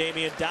Oregon and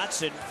Damian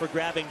Dotson for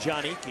grabbing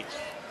John Eakey.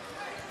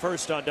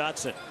 First on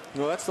Dotson.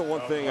 You know, that's the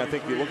one thing I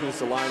think you look at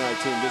this Illini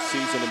team this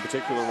season in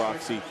particular,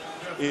 Roxy,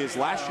 is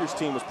last year's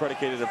team was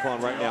predicated upon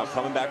right now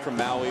coming back from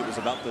Maui. It was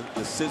about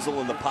the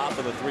sizzle and the pop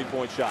of the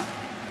three-point shot.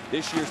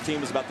 This year's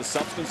team is about the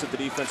substance of the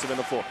defensive end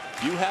of the floor.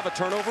 You have a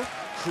turnover,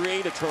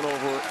 create a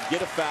turnover,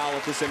 get a foul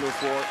at this end of the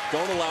floor.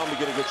 Don't allow them to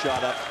get a good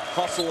shot up.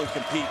 Hustle and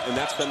compete, and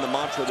that's been the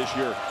mantra this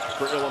year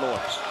for Illinois.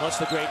 Plus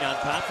the great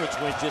non-conference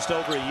win just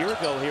over a year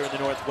ago here in the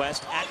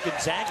Northwest at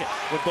Gonzaga,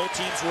 when both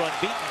teams were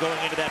unbeaten going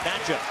into that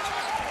matchup.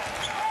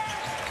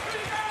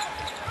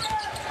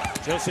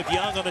 Joseph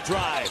Young on the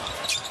drive.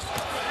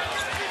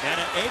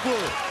 Anna Egwu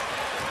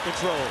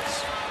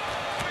controls.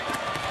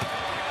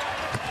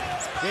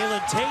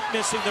 Jalen Tate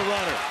missing the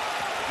runner.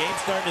 The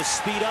game's starting to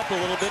speed up a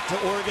little bit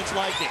to Oregon's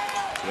liking.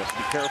 You have to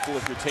be careful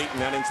if you're Tate in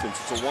that instance.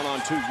 It's a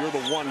one-on-two. You're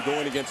the one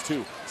going against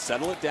two.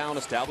 Settle it down,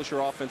 establish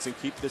your offense,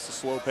 and keep this a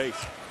slow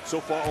pace.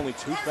 So far, only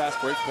 2 fast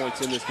break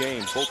points in this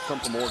game. Both come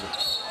from Oregon.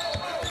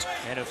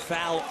 And a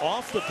foul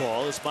off the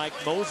ball is Mike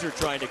Moser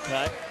trying to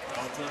cut.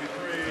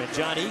 And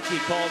John Eakey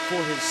called for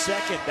his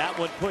second. That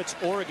one puts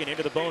Oregon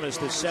into the bonus,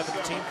 the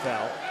 17th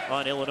foul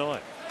on Illinois.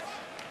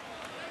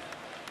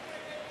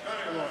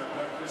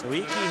 So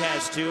Eakey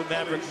has 2,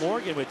 Maverick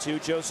Morgan with 2,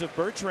 Joseph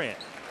Bertrand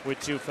with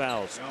 2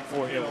 fouls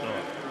for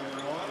Illinois.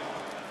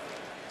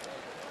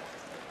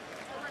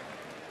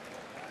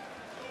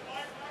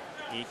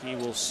 Eakey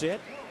will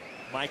sit.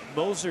 Mike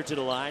Moser to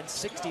the line,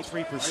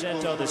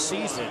 63% on the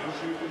season.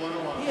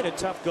 He had a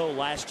tough go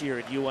last year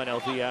at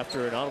UNLV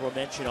after an honorable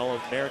mention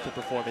All-American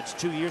performance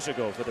 2 years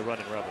ago for the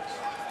Running Rebels.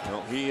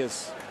 Well, he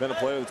has been a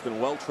player that's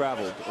been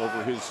well-traveled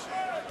over his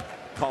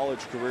college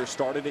career.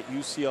 Started at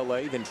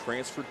UCLA, then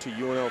transferred to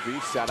UNLV,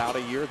 sat out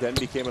a year, then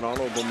became an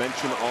honorable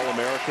mention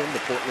All-American, the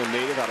Portland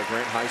native out of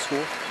Grant High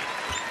School.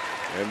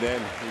 And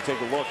then you take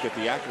a look at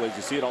the accolades.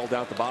 You see it all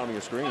down at the bottom of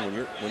your screen.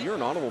 When you're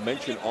an honorable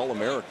mention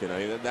All-American, I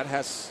mean, that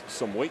has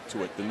some weight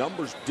to it. The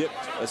numbers dipped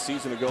a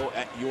season ago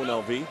at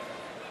UNLV,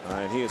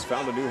 and he has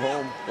found a new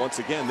home once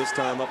again. This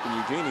time up in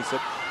Eugene. He said,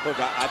 "Look,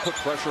 I put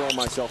pressure on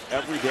myself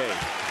every day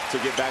to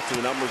get back to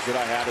the numbers that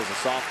I had as a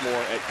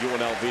sophomore at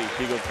UNLV."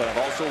 He goes, "But I've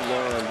also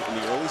learned in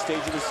the early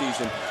stage of the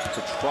season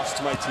to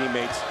trust my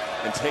teammates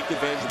and take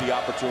advantage of the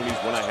opportunities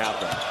when I have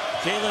them."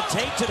 Jalen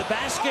Tate to the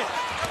basket,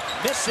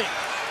 missing.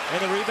 And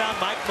the rebound,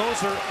 Mike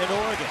Moser in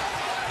Oregon.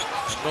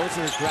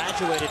 Moser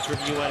graduated from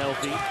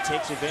UNLV,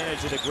 takes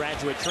advantage of the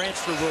graduate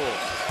transfer rule.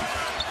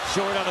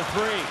 Short on a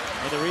 3,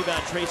 and the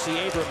rebound, Tracy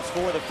Abrams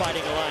for the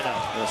Fighting Illini.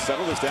 Now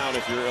settle this down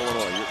if you're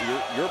Illinois.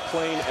 You're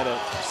playing at a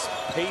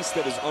pace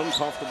that is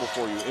uncomfortable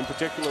for you, in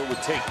particular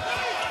with Tate.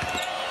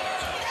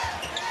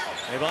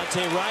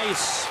 Devontae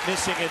Rice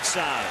missing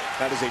inside.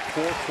 That is a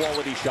poor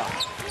quality shot.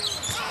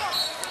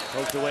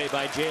 Poked away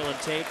by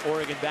Jalen Tate.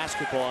 Oregon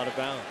basketball out of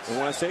bounds. And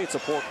when I say it's a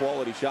poor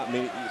quality shot, I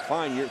mean,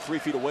 fine, you're 3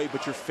 feet away,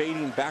 but you're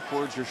fading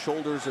backwards. Your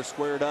shoulders are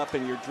squared up,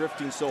 and you're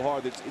drifting so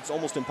hard that it's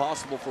almost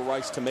impossible for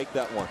Rice to make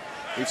that one.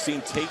 We've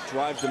seen Tate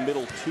drive the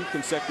middle 2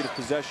 consecutive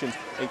possessions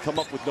and come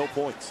up with no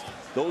points.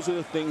 Those are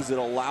the things that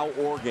allow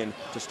Oregon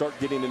to start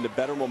getting into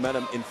better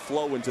momentum and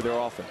flow into their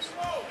offense.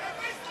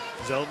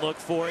 Zone look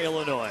for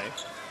Illinois.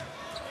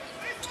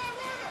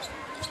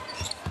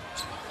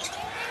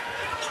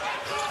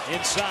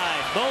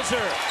 Inside,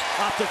 Moser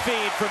off the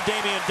feed from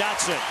Damian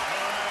Dotson.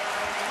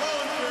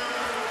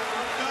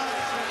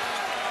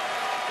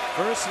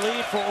 First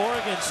lead for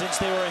Oregon since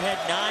they were ahead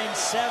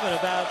 9-7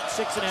 about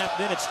 6.5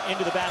 minutes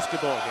into the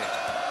basketball game.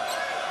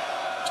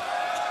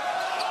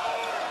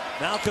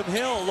 Malcolm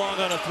Hill long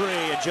on a 3,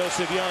 and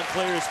Joseph Young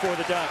clears for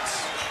the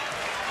Ducks.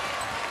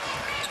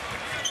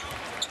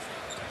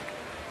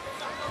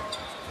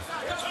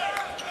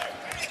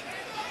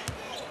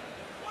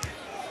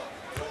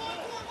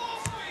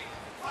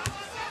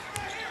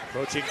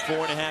 Approaching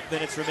 4.5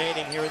 minutes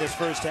remaining here in this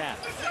first half.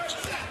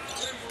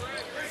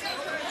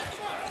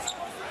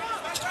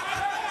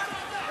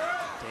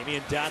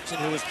 Damian Dotson,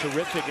 who was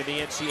terrific in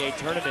the NCAA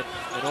tournament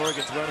in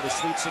Oregon's run of the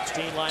Sweet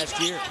 16 last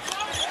year.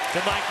 To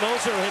Mike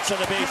Moser, hits on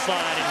the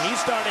baseline, and he's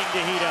starting to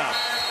heat up.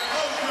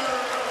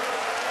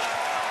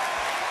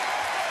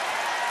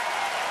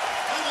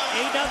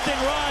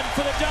 run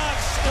for the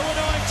Ducks.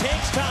 Illinois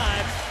takes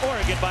time.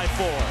 Oregon by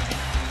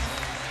 4.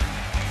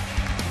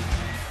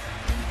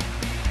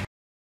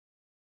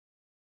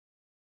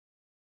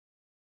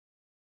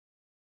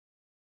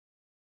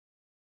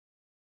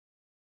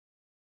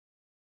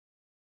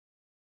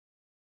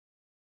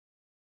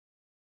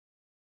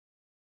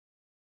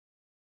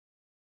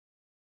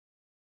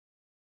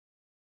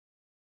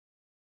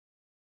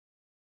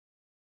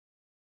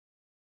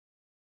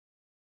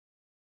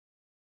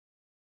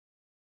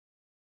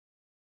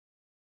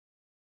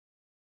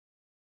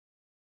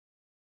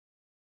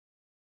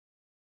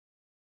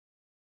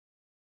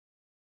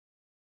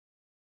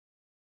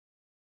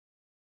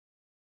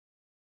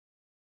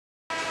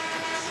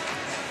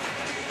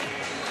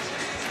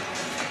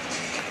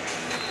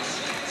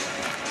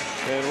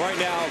 And right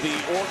now,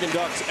 the Oregon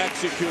Ducks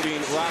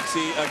executing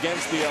Roxy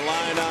against the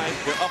Illini.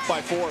 They're up by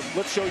 4.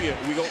 Let's show you.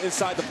 We go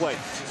inside the play.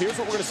 Here's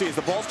what we're going to see as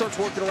the ball starts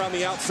working around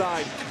the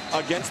outside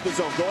against the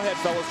zone. Go ahead,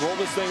 fellas. Roll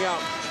this thing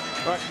out.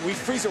 All right, we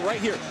freeze it right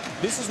here.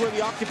 This is where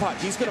the occupy.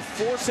 He's going to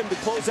force him to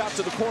close out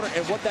to the corner,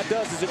 and what that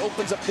does is it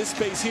opens up this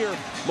space here.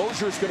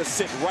 Mosier is going to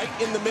sit right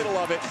in the middle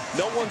of it.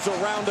 No one's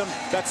around him.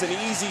 That's an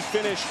easy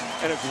finish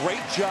and a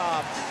great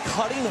job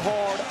cutting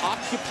hard,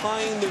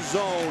 occupying the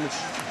zone,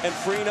 and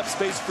freeing up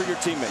space for your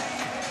teammate.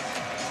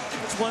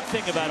 That's one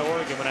thing about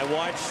Oregon when I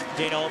watch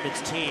Dana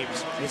Altman's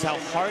teams is how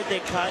hard they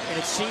cut, and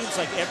it seems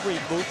like every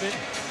movement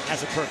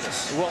has a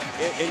purpose. Well,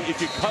 and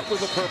if you cut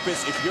with a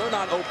purpose, if you're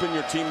not open,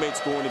 your teammate's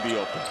going to be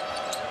open.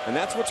 And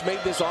that's what's made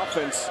this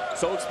offense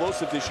so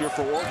explosive this year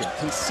for Oregon.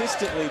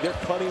 Consistently, they're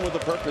cutting with a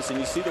purpose, and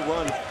you see the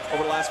run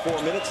over the last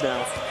 4 minutes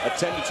now. A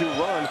 10-2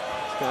 run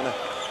kind of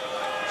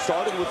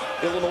started with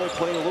Illinois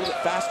playing a little bit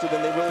faster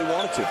than they really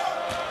wanted to.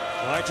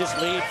 Largest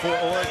lead for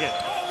Oregon.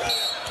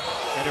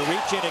 And a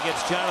reach in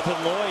against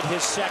Jonathan Lloyd,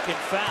 his second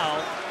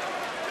foul.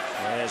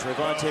 As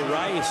Ravonte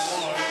Rice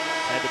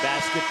had the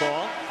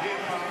basketball.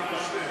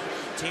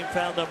 Team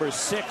foul number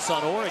 6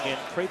 on Oregon.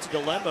 Creates a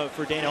dilemma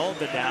for Dana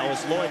Altman now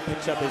as Lloyd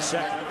picks up his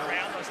second.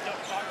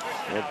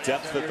 Well,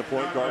 depth at the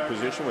point guard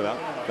position without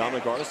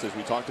Dominic Artis, as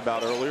we talked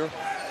about earlier.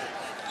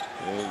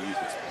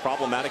 It's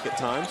problematic at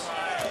times.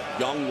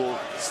 Young will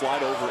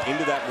slide over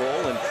into that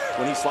role, and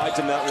when he slides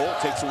in that role, it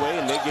takes away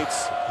and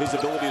negates his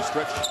ability to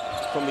stretch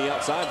from the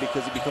outside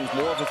because he becomes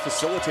more of a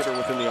facilitator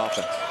within the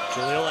offense.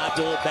 Jaleel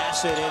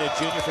Abdul-Bassett in, a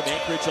junior from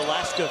Anchorage,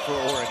 Alaska for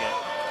Oregon.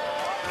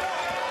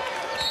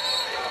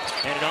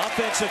 And an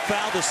offensive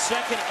foul, the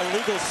second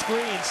illegal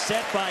screen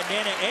set by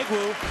Nana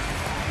Egwu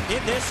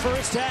in this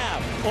first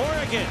half.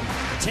 Oregon,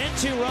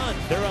 10-2 run.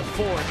 They're up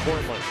 4 in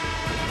Portland.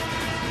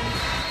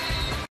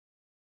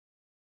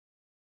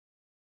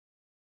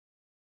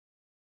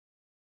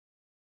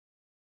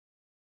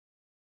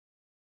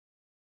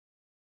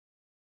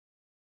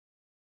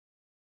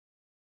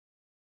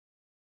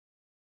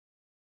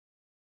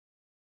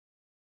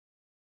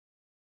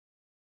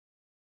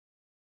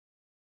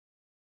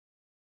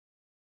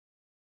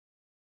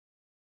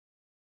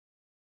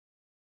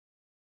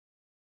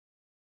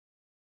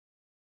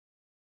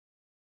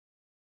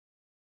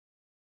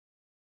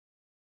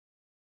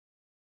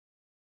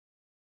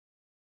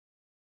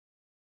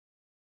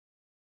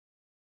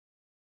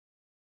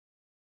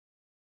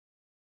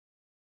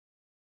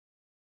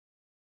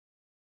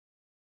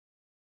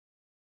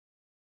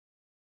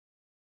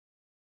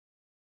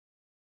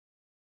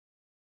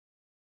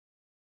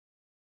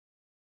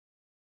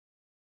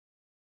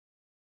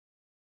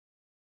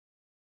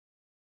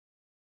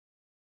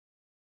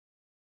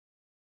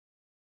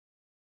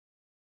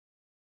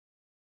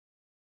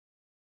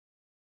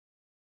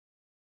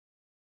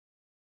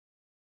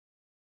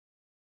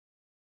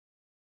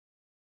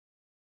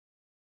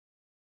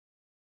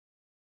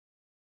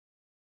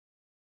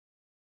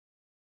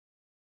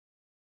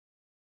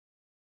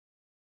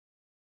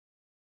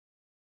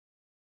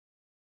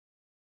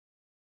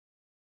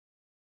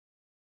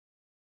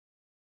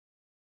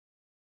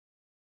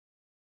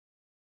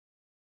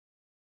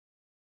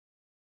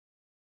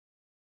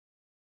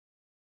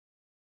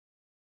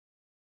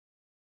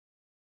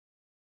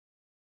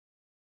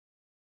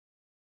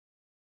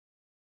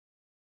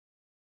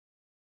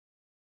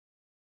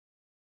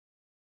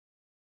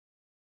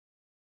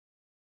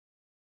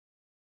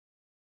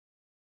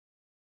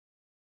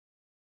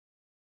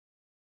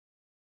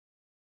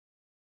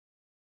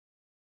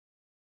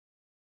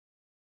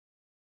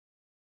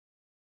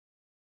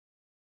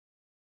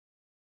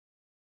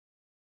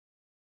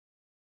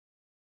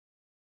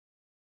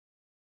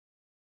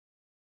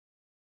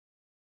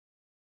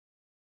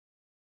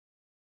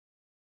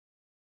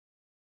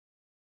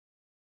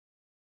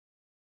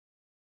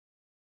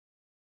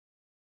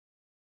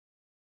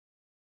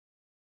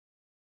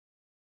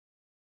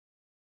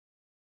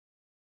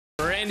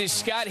 Randy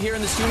Scott here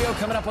in the studio,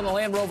 coming up on the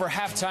Land Rover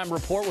Halftime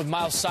Report with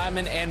Miles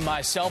Simon and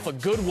myself. A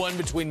good one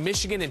between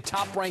Michigan and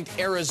top-ranked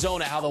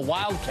Arizona, how the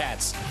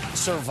Wildcats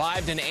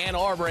survived in Ann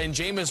Arbor. And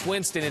Jameis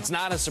Winston, it's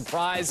not a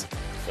surprise,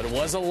 but it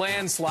was a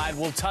landslide.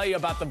 We'll tell you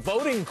about the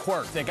voting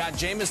quirk that got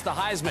Jameis the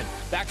Heisman.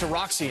 Back to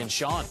Roxy and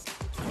Sean.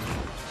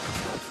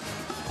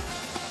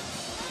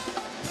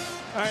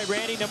 All right,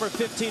 Randy, number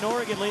 15,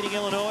 Oregon leading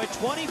Illinois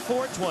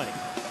 24-20.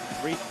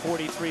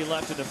 3:43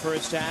 left in the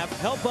first half.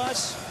 Help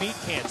us beat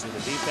cancer. The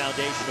V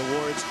Foundation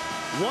awards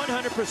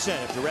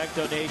 100% of direct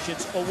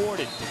donations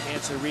awarded to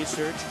cancer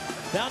research.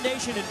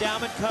 Foundation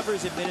endowment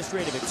covers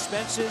administrative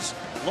expenses.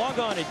 Log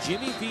on to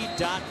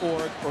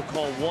jimmyv.org or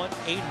call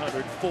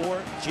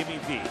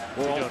 1-800-4-JIMMY-V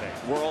to donate.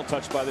 We're all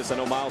touched by this. I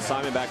know Miles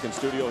Simon back in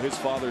studio. His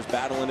father's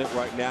battling it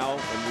right now,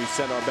 and we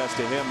send our best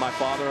to him. My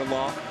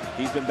father-in-law,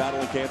 he's been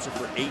battling cancer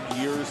for 8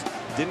 years.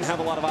 Didn't have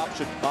a lot of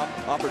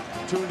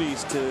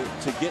opportunities to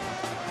get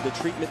the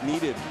treatment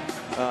needed.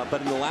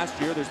 But in the last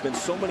year, there's been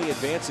so many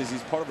advances.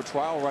 He's part of a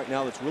trial right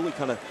now that's really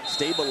kind of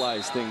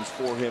stabilized things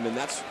for him, and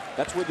that's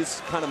where this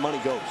kind of money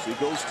goes. It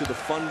goes to the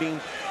funding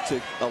to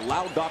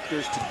allow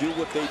doctors to do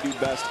what they do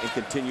best and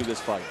continue this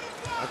fight.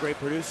 Our great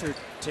producer,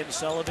 Tim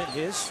Sullivan,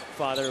 his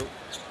father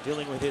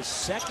dealing with his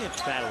second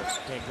battle of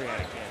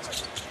pancreatic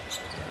cancer.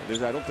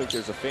 I don't think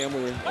there's a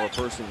family or a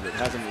person that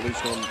hasn't at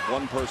least known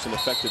one person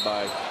affected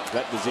by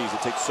that disease.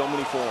 It takes so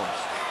many forms.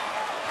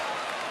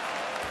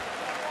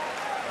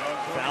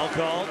 Foul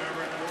called.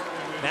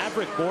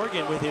 Maverick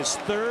Morgan with his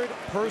third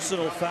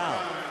personal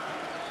foul.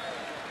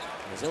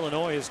 As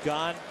Illinois has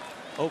gone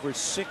over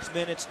 6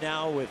 minutes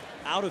now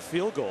without a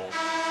field goal.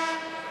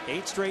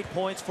 8 straight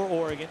points for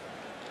Oregon.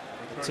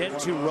 They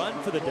intend to run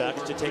for the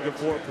Ducks to take a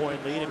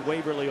 4-point lead, and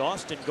Waverly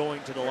Austin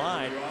going to the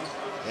line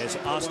as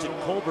Austin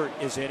Colbert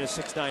is in, a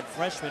 6'9"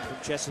 freshman from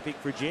Chesapeake,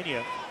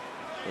 Virginia.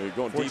 Well, you're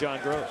going for John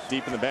Gross.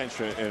 Deep in the bench,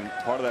 and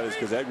part of that is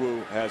because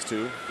Egwu has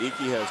 2,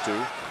 Iki has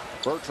 2,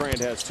 Bertrand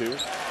has 2,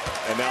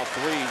 and now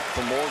 3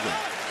 from Morgan.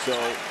 So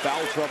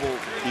foul trouble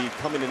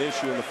becoming an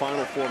issue in the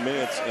final 4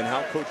 minutes, and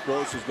how Coach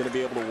Gross is going to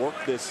be able to work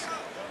this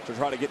to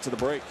try to get to the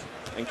break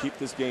and keep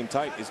this game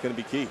tight is going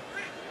to be key.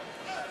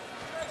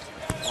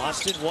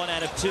 Austin 1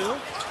 out of 2.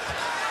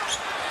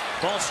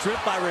 Ball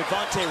stripped by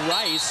Revante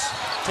Rice.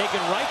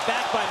 Taken right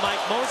back by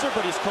Mike Moser,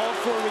 but he's called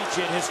for a reach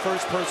in, his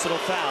first personal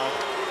foul.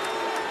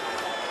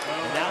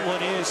 And that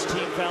one is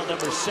team foul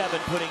number 7,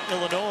 putting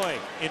Illinois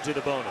into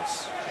the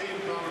bonus.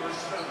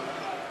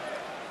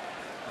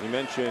 You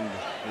mentioned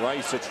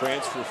Rice, a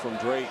transfer from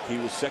Drake. He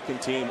was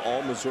second team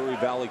All Missouri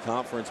Valley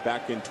Conference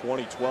back in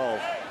 2012.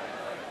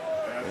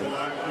 And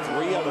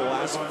 3 out of the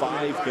last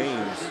 5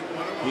 games,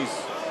 he's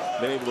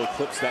been able to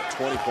eclipse that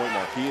 20-point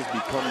mark. He has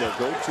become their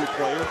go-to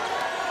player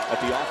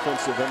at the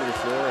offensive end of the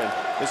floor, and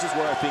this is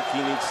where I think he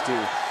needs to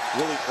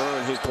really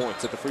earn his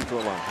points at the free throw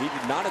line. He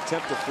did not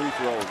attempt a free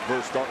throw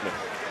versus Dartmouth,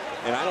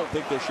 and I don't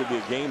think there should be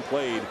a game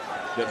played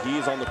that he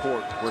is on the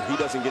court where he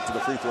doesn't get to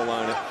the free throw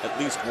line at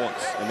least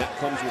once, and that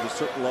comes with a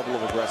certain level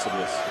of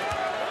aggressiveness.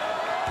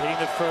 Hitting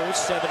the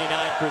first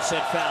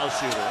 79% foul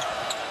shooter.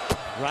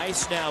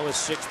 Rice now with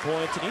 6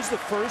 points, and he's the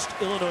first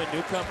Illinois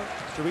newcomer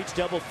to reach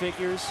double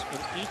figures in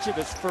each of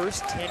his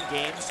first 10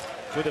 games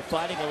for the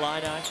Fighting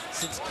Illini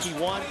since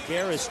Kewan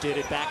Garris did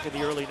it back in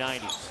the early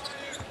 90s.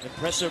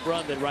 Impressive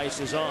run that Rice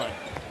is on,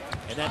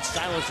 and that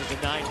silences a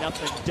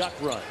 9-0 Duck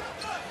run.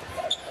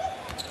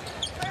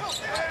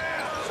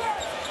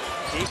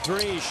 Deep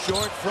three,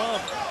 short from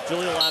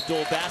Jaleel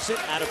Abdul-Bassett,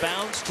 out of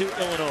bounds to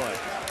Illinois.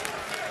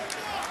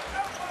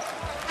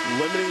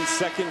 Limiting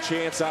second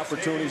chance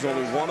opportunities,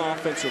 only 1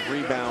 offensive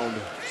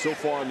rebound so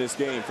far in this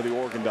game for the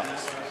Oregon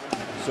Ducks.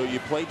 So you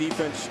play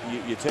defense,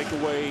 you take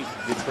away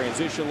the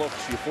transition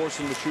looks, you force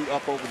them to shoot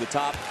up over the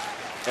top,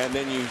 and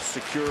then you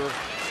secure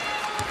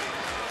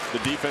the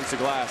defensive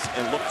glass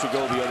and look to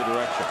go the other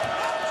direction.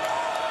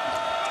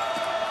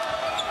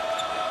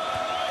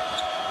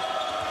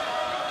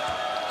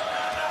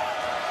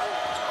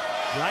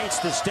 Rice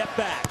the step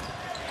back.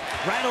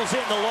 Rattles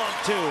in the long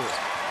 2.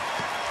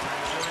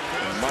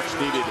 Much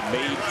needed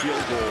made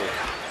field goal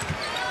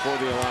for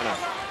the Illini.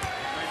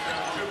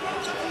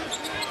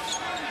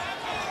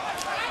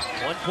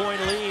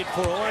 1-point lead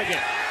for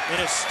Oregon in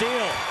a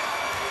steal.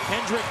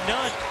 Kendrick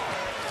Nunn.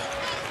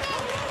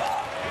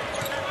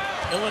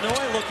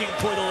 Illinois looking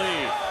for the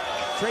lead.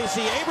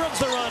 Tracy Abrams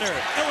the runner.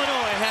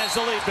 Illinois has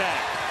the lead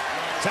back.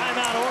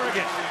 Timeout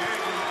Oregon.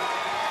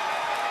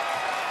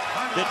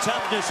 The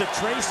toughness of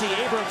Tracy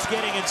Abrams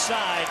getting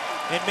inside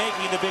and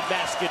making the big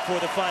basket for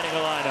the Fighting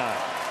Illini.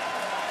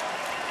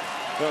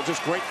 Well,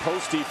 just great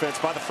post defense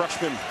by the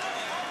freshman,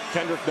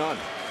 Kendrick Nunn.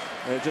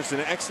 Just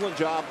an excellent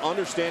job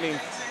understanding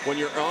when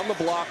you're on the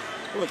block,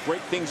 one of the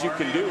great things you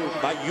can do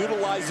by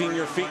utilizing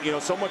your feet. You know,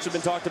 so much has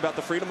been talked about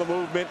the freedom of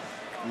movement,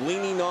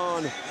 leaning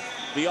on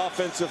the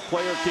offensive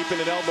player, keeping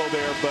an elbow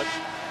there. But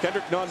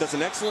Kendrick Nunn does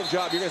an excellent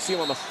job. You're going to see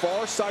him on the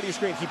far side of your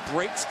screen. He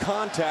breaks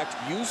contact,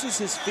 uses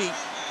his feet,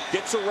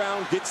 gets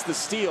around, gets the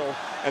steal,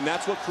 and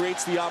that's what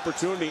creates the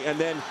opportunity. And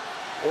then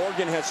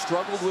Oregon has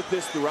struggled with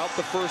this throughout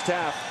the first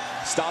half,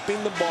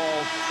 stopping the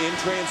ball in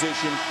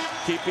transition,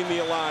 keeping the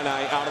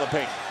Illini out of the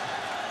paint.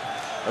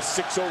 A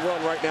 6-0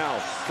 run right now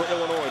for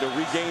Illinois to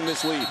regain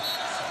this lead.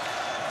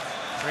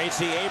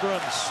 Tracy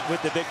Abrams with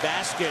the big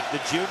basket,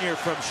 the junior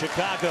from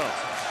Chicago.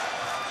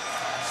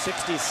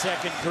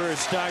 62nd career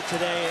start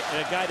today,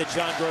 and a guy that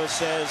John Gross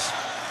says,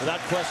 without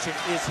question,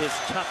 is his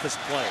toughest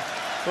player.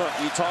 Well,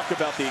 you talk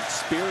about the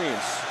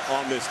experience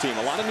on this team.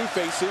 A lot of new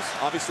faces,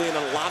 obviously in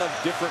a lot of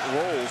different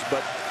roles,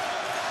 but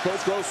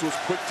Coach Gross was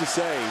quick to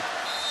say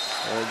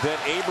that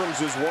Abrams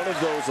is one of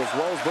those, as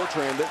well as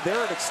Bertrand, that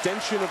they're an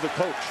extension of the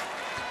coach.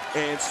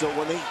 And so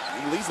when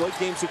in these late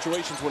game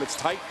situations, when it's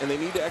tight and they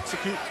need to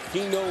execute,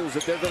 he knows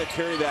that they're going to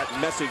carry that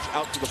message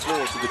out to the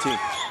floor to the team.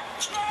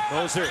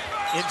 Moser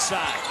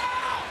inside.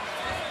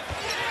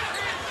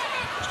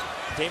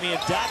 Damian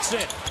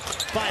Dotson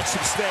finds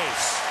some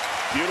space.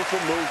 Beautiful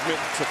movement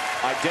to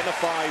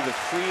identify the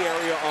free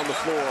area on the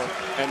floor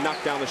and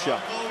knock down the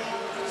shot.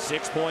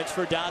 6 points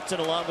for Dotson,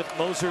 along with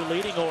Moser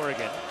leading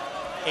Oregon.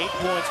 8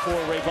 points for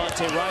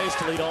Rayvonte Rice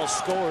to lead all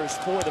scorers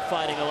for the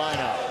Fighting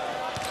Illini.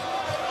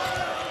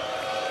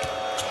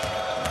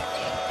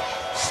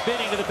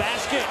 Spinning to the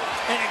basket,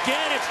 and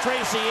again it's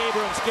Tracy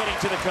Abrams getting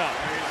to the cup.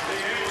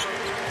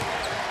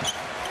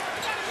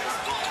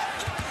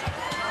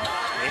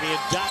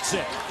 Damian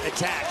Dotson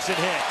attacks and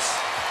hits.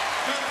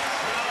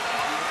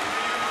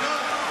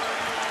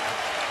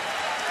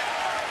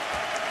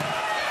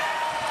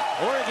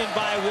 Oregon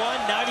by 1,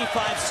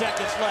 95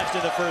 seconds left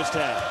in the first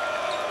half.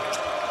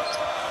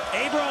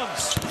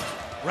 Abrams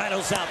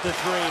rattles out the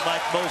three.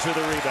 Mike Moser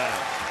the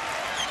rebound.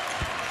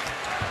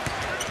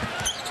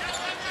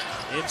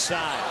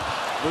 Inside,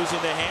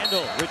 losing the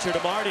handle, Richard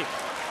Amarty.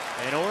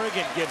 And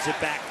Oregon gives it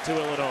back to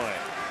Illinois.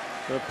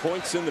 The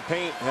points in the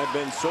paint have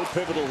been so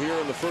pivotal here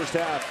in the first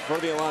half for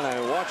the Illini.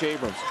 And watch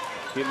Abrams.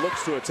 He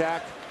looks to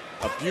attack.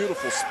 A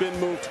beautiful spin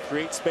move to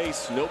create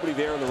space. Nobody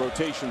there in the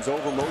rotations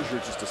over Moser,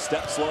 just a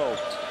step slow.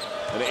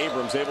 And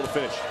Abrams able to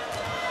finish.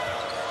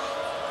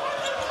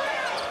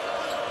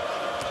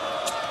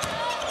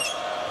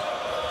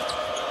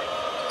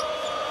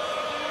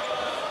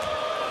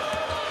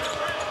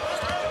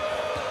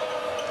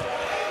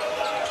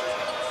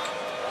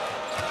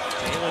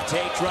 Jalen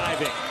Tate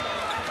driving.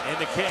 And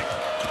the kick.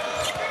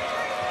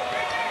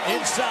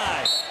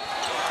 Inside.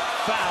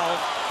 Foul.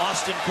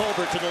 Austin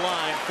Colbert to the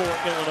line for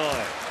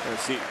Illinois. And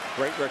see,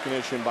 great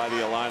recognition by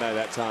the Illini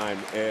that time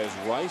as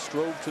Rice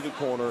drove to the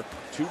corner.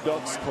 Two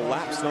Ducks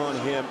collapsed on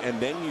him,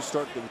 and then you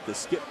start the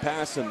skip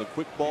pass and the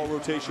quick ball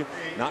rotation,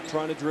 not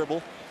trying to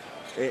dribble.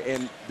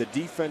 And the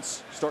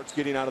defense starts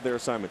getting out of their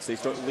assignments. They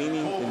start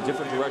leaning in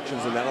different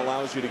directions, and that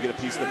allows you to get a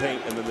piece of the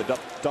paint and then the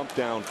dump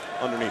down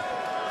underneath.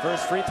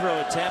 First free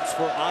throw attempts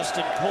for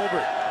Austin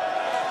Colbert.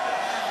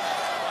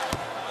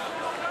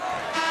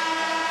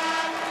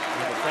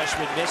 And the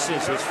freshman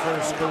misses his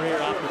first career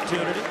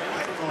opportunity.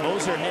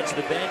 Moser heads to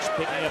the bench,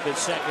 picking up his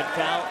second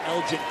foul.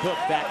 Elgin Cook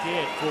back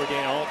in for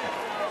Dana Altman.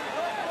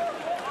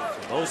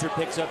 Moser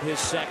picks up his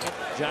second.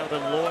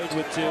 Jonathan Lloyd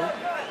with 2.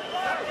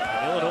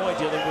 And Illinois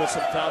dealing with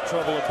some foul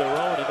trouble of their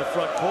own in the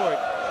front court,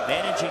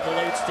 managing the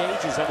late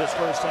stages of this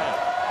first half.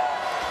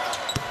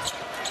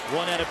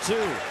 1 out of 2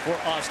 for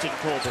Austin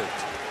Colbert.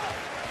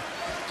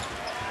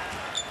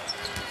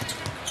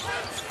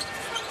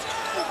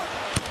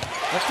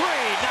 The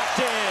three knocked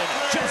in.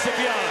 Joseph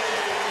Young.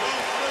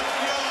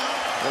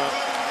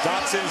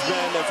 Dotson's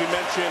been, as we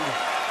mentioned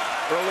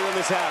earlier in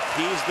this half,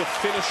 he's the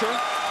finisher.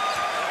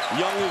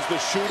 Young is the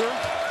shooter,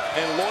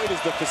 and Lloyd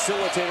is the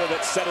facilitator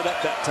that set it up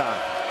that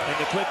time. And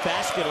the quick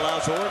basket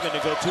allows Oregon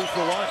to go 2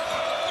 for 1.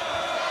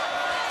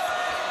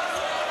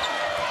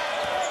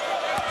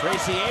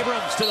 Tracy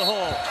Abrams to the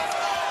hole.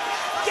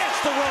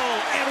 Gets the roll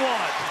and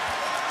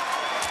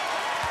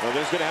 1. Well,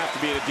 there's going to have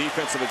to be a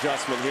defensive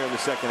adjustment here in the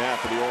second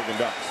half for the Oregon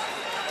Ducks.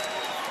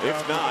 If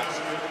not,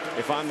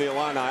 if I'm the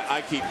Illini,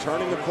 I keep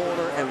turning the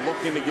corner and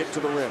looking to get to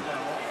the rim.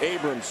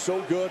 Abrams,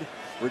 so good,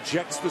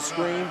 rejects the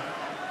screen,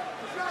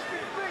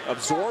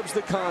 absorbs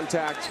the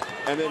contact,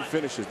 and then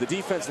finishes. The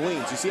defense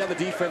leans. You see how the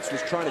defense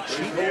was trying to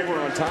cheat over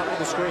on top of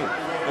the screen.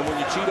 And when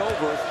you cheat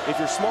over, if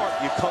you're smart,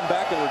 you come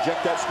back and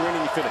reject that screen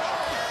and you finish.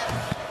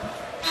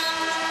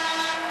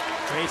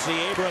 Tracy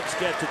Abrams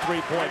gets the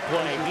three-point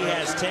play. He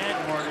has 10.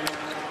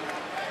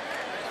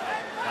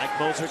 Mike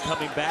Moser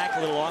coming back. A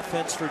little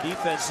offense for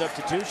defense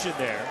substitution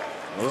there.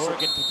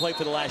 Oregon can play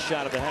for the last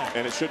shot of the half.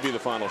 And it should be the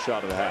final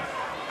shot of the half.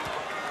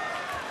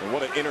 And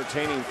what an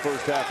entertaining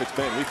first half it's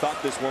been. We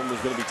thought this one was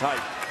going to be tight.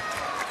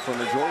 For the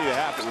majority of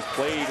the half, it was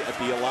played at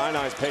the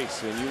Illini's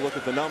pace. And you look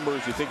at the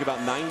numbers, you think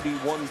about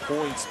 91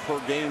 points per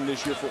game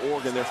this year for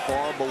Oregon. They're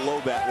far below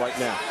that right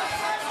now.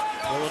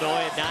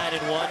 Illinois at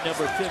 9-1,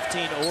 number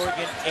 15,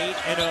 Oregon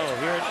 8-0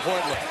 here in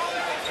Portland.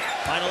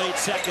 Final 8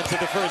 seconds of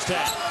the first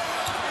half.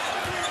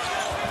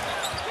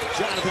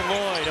 Jonathan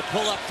Lloyd, a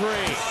pull-up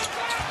three.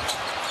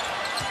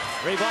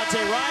 Rayvonte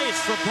Rice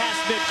from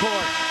past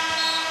midcourt.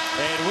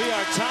 And we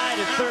are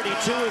tied at 32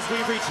 as we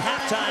reach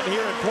halftime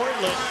here in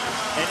Portland.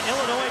 And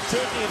Illinois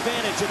taking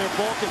advantage of their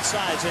bulk and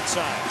size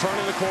inside.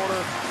 Turning the corner,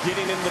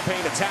 getting into the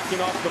paint,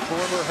 attacking off the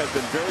perimeter has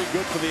been very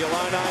good for the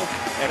Illini.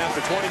 And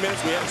after 20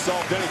 minutes, we haven't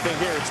solved anything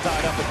here. It's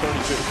tied up at 32.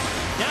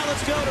 Now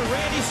let's go to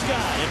Randy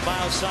Scott and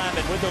Miles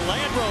Simon with the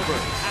Land Rover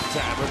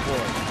halftime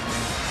report.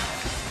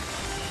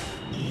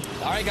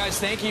 All right, guys,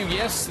 thank you.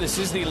 Yes, this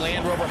is the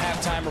Land Rover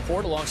halftime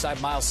report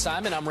alongside Miles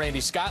Simon. I'm Randy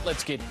Scott.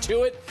 Let's get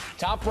to it.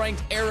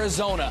 Top-ranked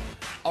Arizona,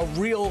 a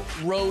real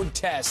road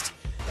test.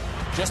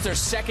 Just their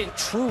second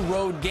true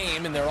road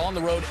game, and they're on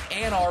the road.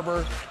 Ann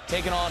Arbor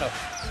taking on a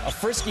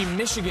frisky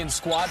Michigan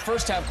squad.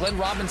 First half, Glenn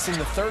Robinson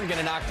III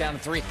getting knocked down to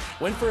 3.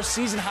 Went for a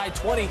season-high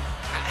 20.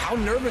 How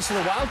nervous are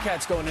the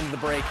Wildcats going into the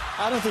break?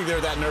 I don't think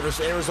they're that nervous.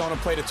 Arizona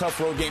played a tough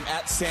road game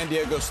at San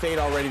Diego State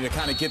already to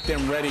kind of get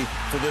them ready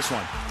for this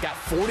one. Got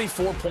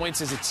 44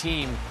 points as a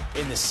team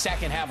in the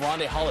second half.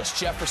 Rondé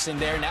Hollis-Jefferson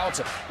there. Now it's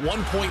a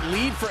 1-point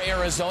lead for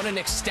Arizona.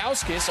 Nick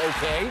Stauskas,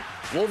 okay.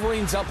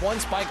 Wolverines up 1.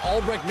 Spike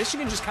Albrecht.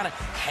 Michigan just kind of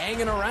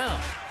hanging around.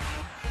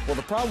 Well,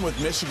 the problem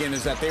with Michigan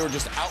is that they were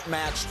just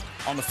outmatched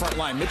on the front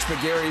line. Mitch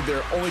McGarry,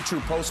 their only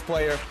true post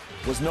player,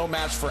 was no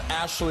match for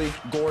Ashley,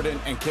 Gordon,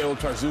 and Caleb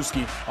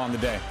Tarzewski on the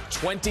day.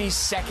 20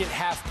 second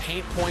half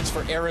paint points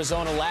for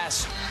Arizona.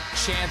 Last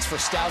chance for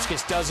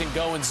Stauskas doesn't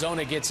go, and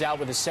Zona gets out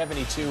with a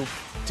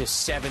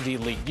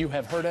 72-70 lead. You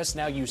have heard us,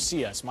 now you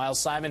see us. Miles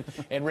Simon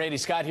and Randy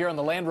Scott here on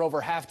the Land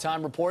Rover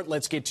Halftime Report.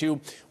 Let's get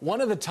to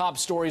one of the top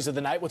stories of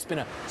the night. What's been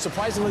a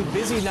surprisingly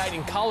busy night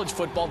in college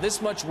football.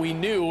 This much we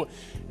knew.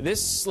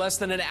 This less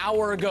than an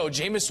hour ago,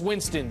 Jameis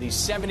Winston, the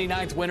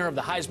 79th winner of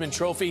the Heisman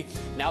Trophy,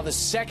 now the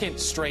second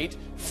straight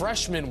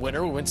freshman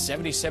winner. We went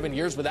 77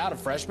 years without a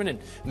freshman, and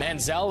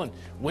Manziel and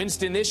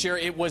Winston this year.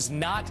 It was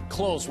not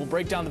close. We'll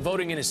break down the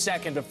voting in a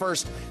second, but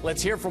first,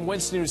 let's hear from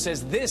Winston, who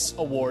says this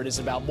award is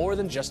about more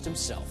than just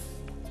himself.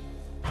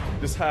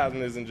 This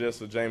Heisman isn't just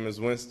for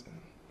Jameis Winston.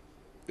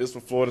 It's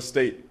for Florida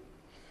State.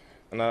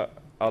 And I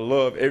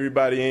love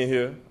everybody in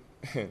here.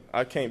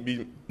 I can't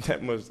be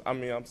that much. I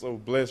mean, I'm so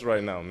blessed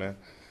right now, man.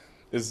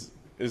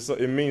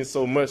 It means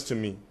so much to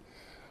me.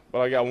 But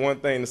I got one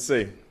thing to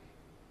say.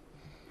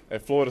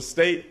 At Florida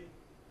State,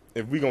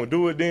 if we're going to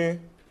do it then,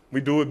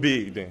 we do it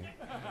big then.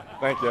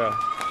 Thank y'all.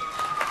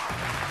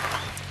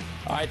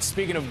 All right,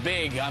 speaking of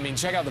big, I mean,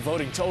 check out the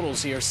voting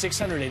totals here.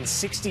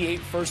 668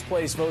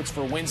 first-place votes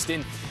for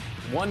Winston,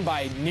 won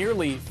by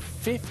nearly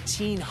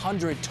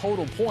 1,500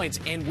 total points.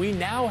 And we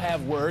now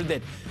have word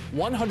that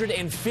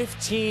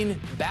 115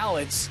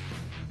 ballots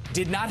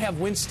did not have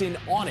Winston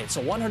on it.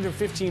 So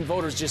 115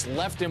 voters just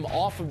left him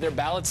off of their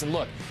ballots. And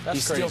look,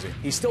 That's crazy.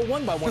 He still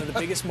won by one of the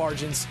biggest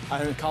margins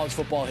in college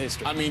football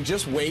history. I mean,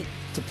 just wait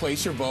to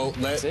place your vote.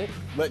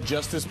 Let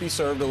justice be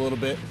served a little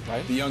bit.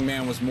 Right. The young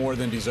man was more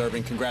than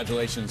deserving.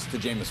 Congratulations to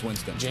Jameis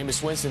Winston.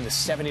 Jameis Winston, the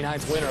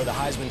 79th winner of the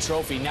Heisman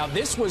Trophy. Now,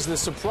 this was the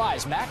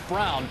surprise. Mack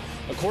Brown,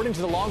 according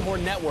to the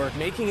Longhorn Network,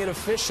 making it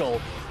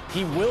official,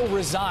 he will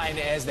resign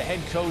as the head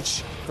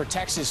coach for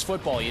Texas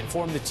football. He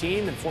informed the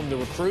team, informed the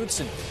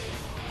recruits, and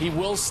he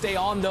will stay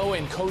on, though,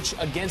 and coach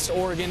against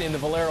Oregon in the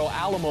Valero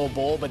Alamo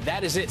Bowl. But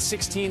that is it.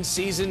 16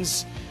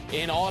 seasons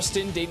in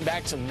Austin, dating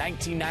back to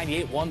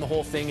 1998. Won the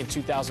whole thing in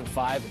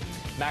 2005.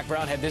 Mack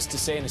Brown had this to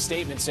say in a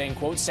statement saying,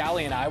 quote,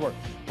 "Sally and I were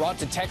brought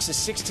to Texas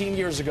 16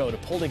 years ago to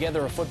pull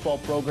together a football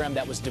program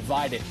that was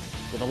divided.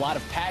 With a lot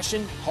of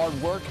passion, hard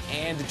work,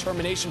 and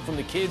determination from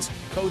the kids,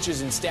 coaches,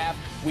 and staff,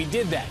 we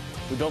did that.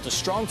 We built a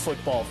strong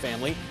football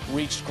family,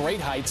 reached great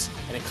heights,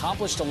 and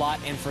accomplished a lot.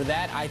 And for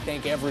that, I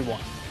thank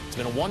everyone. It's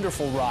been a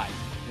wonderful ride.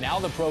 Now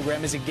the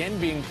program is again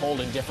being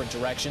pulled in different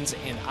directions,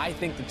 and I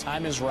think the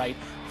time is right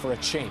for a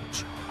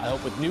change. I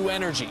hope with new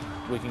energy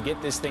we can get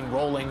this thing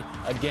rolling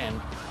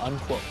again,"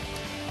 unquote.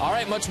 All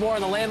right, much more on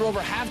the Land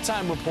Rover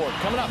Halftime Report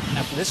coming up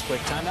after this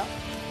quick timeout.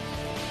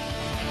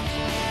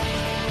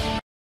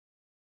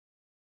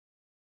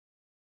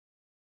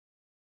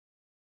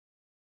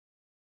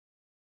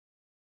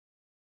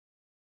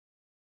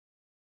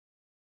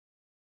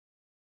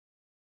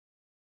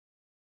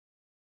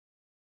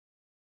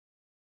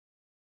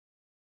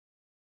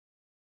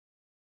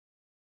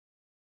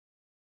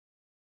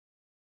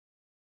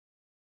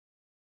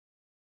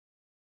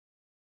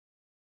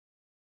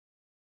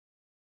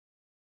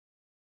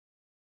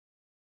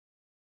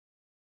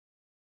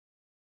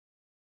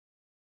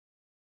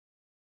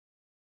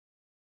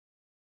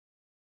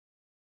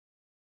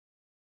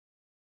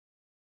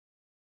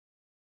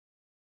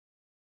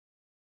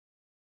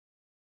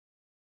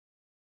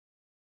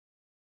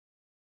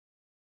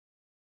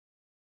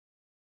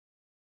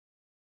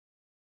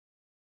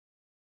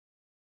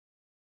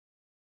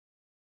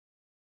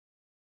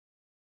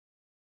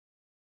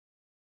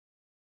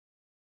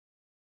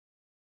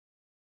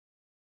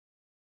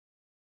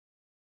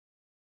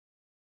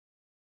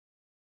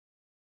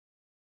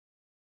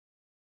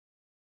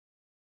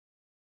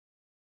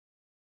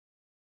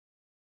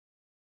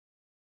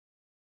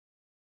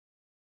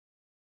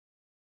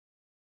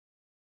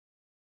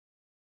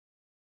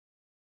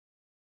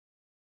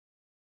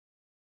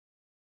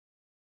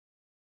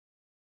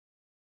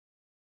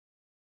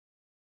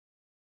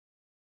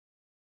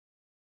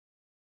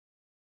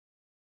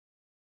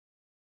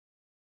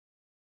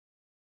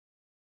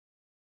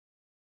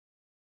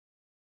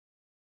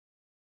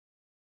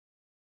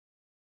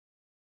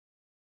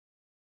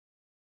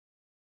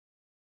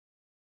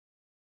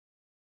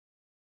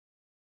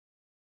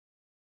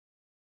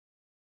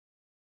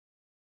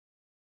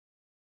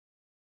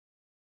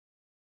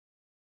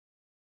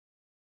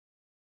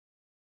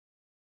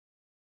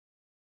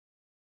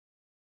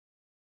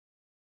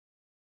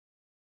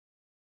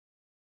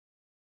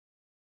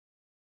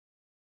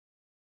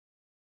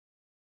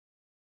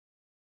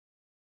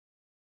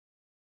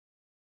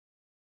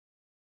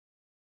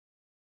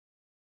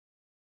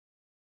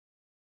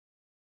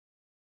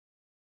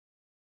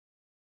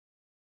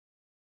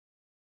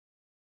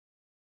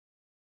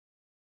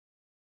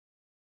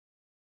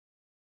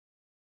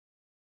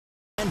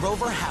 Land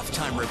Rover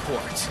halftime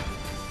report.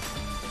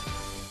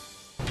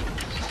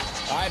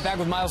 All right, back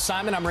with Miles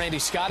Simon. I'm Randy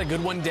Scott. A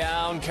good one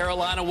down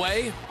Carolina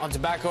way on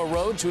Tobacco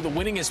Road. Two of the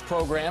winningest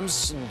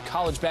programs in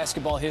college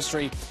basketball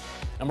history.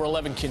 Number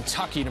 11,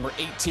 Kentucky. Number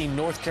 18,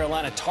 North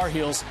Carolina Tar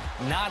Heels.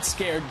 Not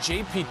scared.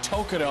 J.P.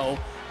 Tokoto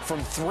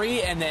from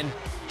three and then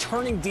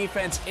turning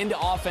defense into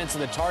offense,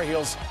 and the Tar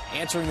Heels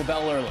answering the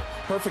bell early.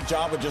 Perfect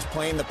job of just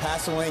playing the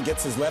passing lane,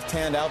 gets his left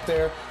hand out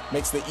there,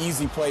 makes the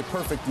easy play,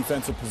 perfect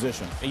defensive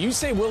position. And you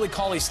say Willie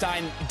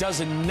Cauley-Stein does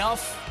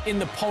enough in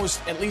the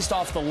post, at least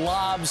off the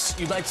lobs.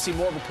 You'd like to see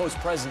more of a post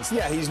presence.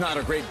 Yeah, he's not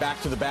a great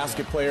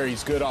back-to-the-basket player.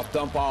 He's good off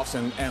dump-offs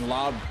and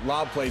lob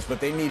plays, but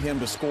they need him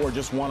to score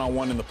just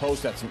one-on-one in the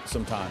post at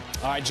some time.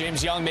 All right,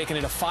 James Young making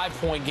it a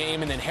 5-point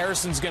game, and then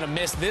Harrison's going to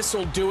miss. This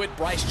will do it.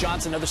 Bryce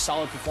Johnson, another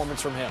solid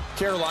performance from him.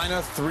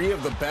 Carolina, 3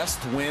 of the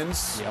best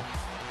wins. Yep.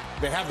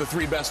 They have the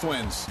 3 best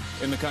wins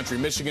in the country: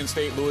 Michigan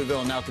State, Louisville,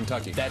 and now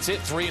Kentucky. That's it,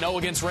 3-0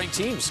 against ranked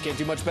teams. Can't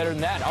do much better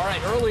than that. All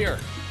right, earlier,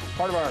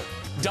 part of our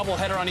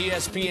doubleheader on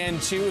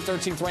ESPN2,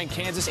 13th ranked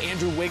Kansas.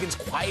 Andrew Wiggins,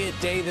 quiet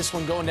day, this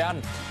one going down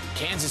in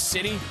Kansas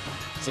City.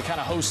 They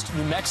kind of host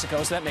New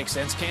Mexico, so that makes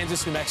sense.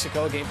 Kansas, New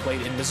Mexico, a game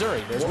played in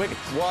Missouri. There's Wiggins.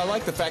 Well, I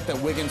like the fact that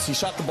Wiggins, he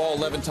shot the ball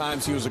 11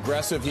 times. He was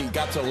aggressive. He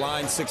got to the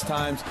line 6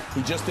 times.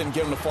 He just didn't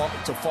get him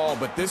to fall.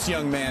 But this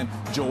young man,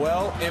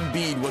 Joel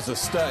Embiid, was a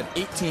stud.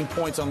 18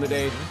 points on the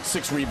day,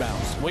 6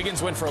 rebounds.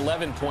 Wiggins went for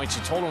 11 points.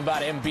 You told him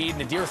about Embiid.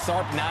 Nadir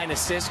Tharp, 9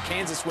 assists.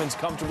 Kansas wins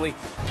comfortably.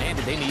 Man,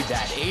 did they need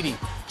that.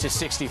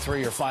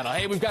 80-63 your final.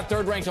 Hey, we've got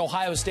third-ranked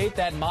Ohio State,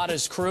 that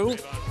Mata's crew,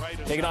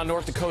 taking on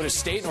North Dakota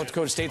State. North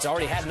Dakota State's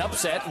already had an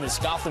upset in this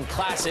Gotham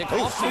Classic.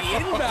 Off the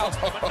inbound.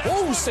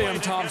 Oh, Sam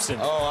Thompson.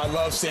 Oh, I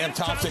love Sam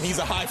Thompson. He's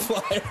a high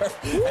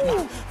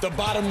flyer. The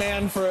bottom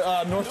man for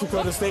North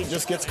Dakota State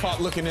just gets caught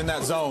looking in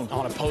that zone.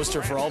 On a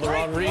poster for all the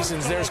wrong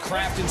reasons. There's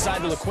Kraft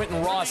inside to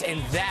LaQuinton Ross,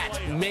 and that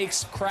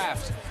makes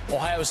Kraft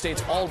Ohio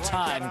State's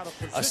all-time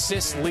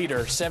assist leader,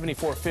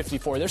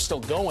 74-54. They're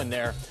still going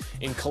there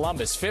in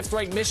Columbus.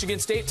 5th-ranked Michigan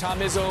State. Tom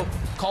Izzo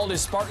called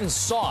his Spartans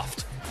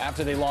soft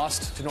after they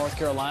lost to North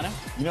Carolina.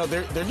 You know,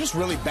 they're just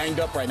really banged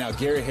up right now.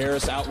 Gary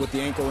Harris out with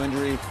the ankle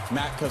injury,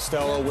 Matt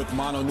Costello with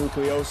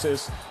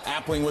mononucleosis,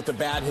 Appling with the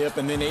bad hip,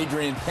 and then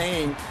Adrian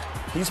Payne,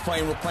 he's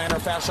playing with plantar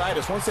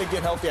fasciitis. Once they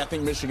get healthy, I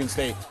think Michigan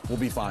State will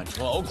be fine.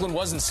 Well, Oakland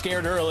wasn't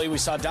scared early. We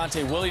saw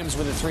Dante Williams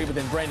with a 3, but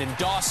then Brandon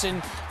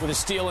Dawson with a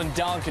steal and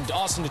dunk, and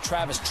Dawson to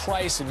Travis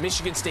Trice, and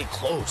Michigan Stay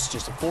close.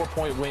 Just a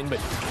 4-point win, but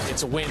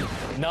it's a win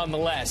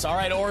nonetheless. All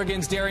right,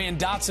 Oregon's Darian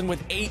Dotson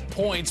with 8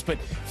 points, but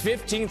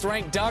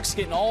 15th-ranked Ducks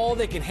getting all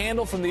they can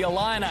handle from the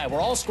Illini.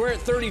 We're all square at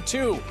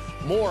 32.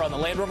 More on the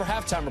Land Rover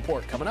Halftime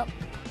Report coming up.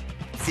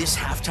 This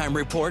halftime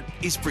report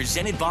is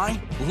presented by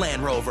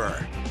Land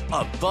Rover.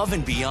 Above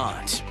and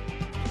beyond.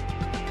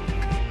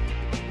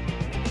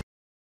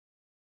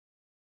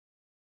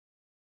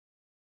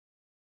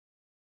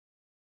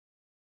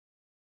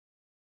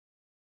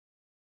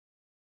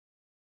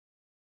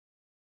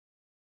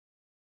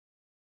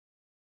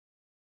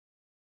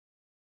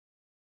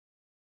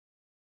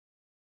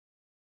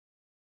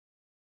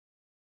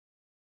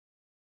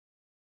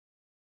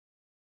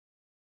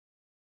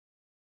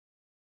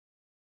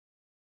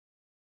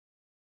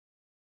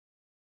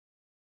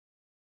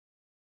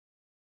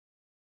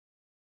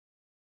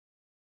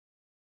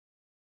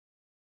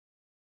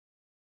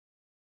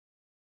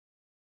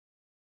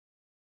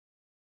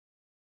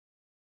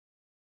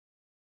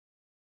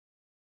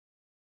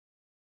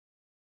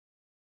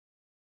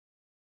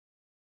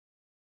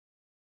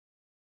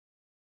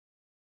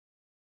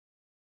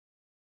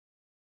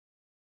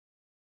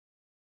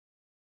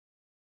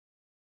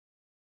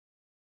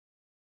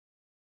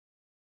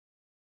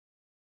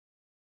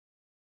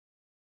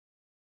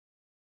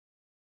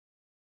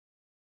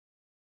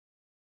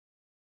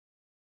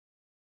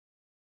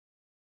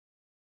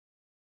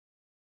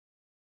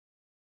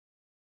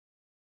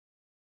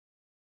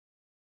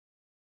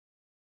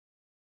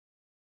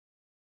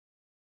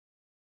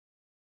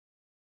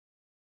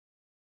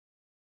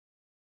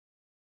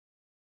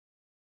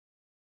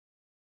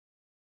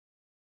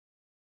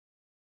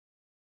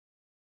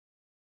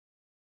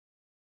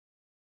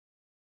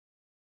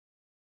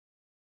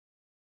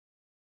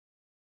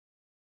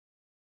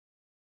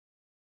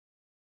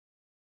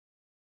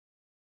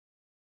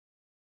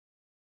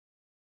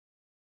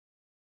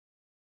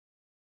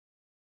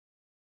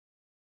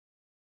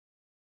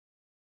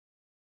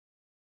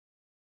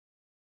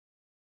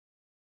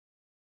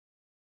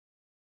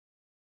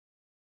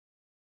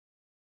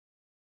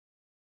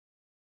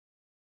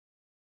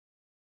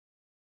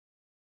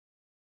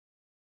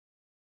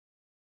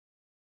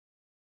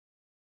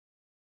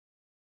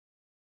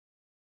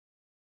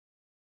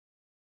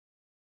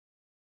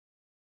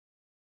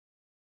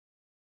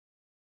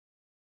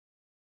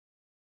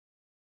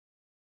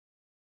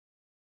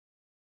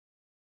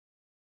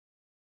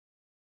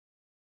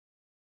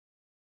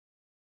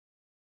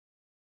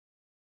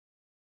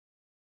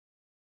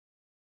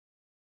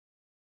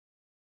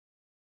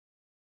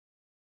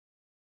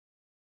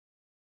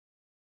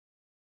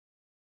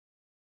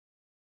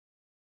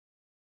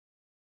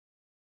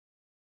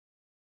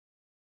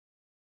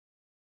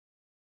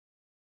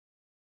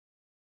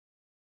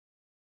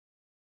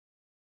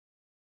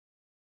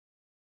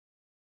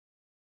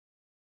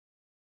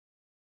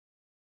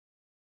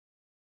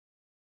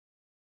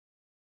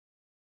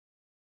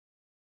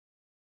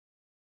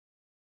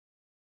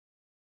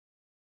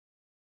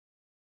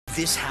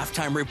 This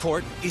halftime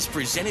report is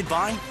presented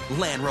by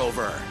Land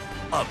Rover.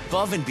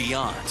 Above and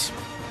beyond.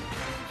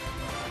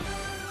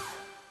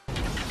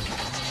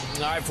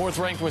 All right,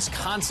 fourth-ranked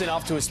Wisconsin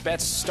off to its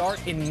best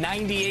start in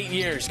 98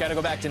 years. Got to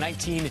go back to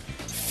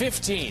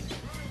 1915.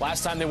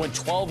 Last time they went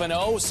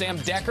 12-0. Sam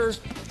Decker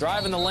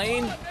driving the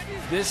lane.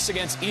 This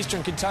against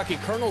Eastern Kentucky.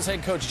 Colonel's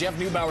head coach Jeff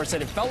Neubauer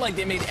said it felt like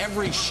they made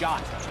every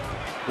shot.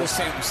 Well,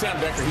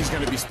 Sam Decker, he's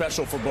going to be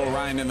special for Bo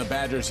Ryan and the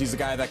Badgers. He's the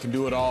guy that can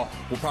do it all.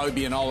 Will probably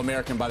be an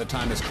All-American by the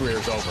time his career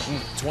is over.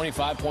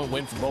 25-point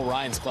win for Bo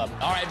Ryan's club.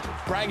 All right,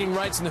 bragging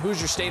rights in the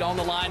Hoosier State on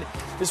the line.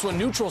 This one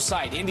neutral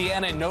site.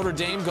 Indiana and Notre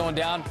Dame going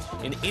down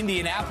in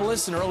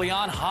Indianapolis. And early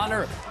on,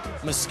 Hunter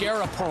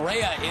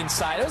Mascara-Perea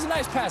inside. It was a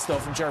nice pass, though,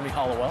 from Jeremy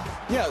Hollowell.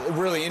 Yeah,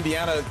 really,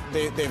 Indiana,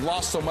 they've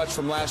lost so much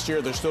from last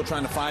year. They're still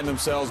trying to find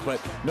themselves.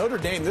 But Notre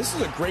Dame, this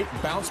is a great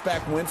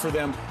bounce-back win for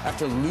them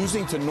after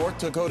losing to North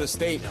Dakota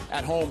State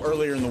at home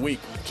earlier in the week.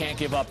 Can't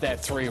give up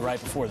that three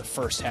right before the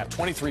first half.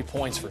 23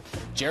 points for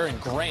Jaron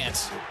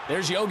Grant.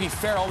 There's Yogi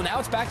Ferrell. Now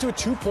it's back to a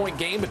 2-point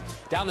game, but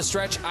down the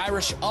stretch,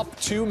 Irish up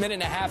 2 minute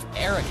and a half.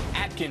 Eric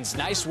Atkins,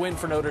 nice win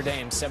for Notre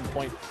Dame,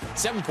 7-point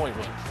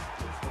win.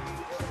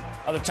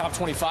 Other top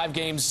 25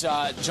 games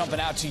jumping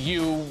out to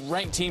you.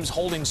 Ranked teams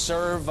holding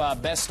serve.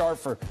 Best start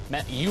for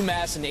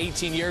UMass in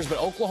 18 years, but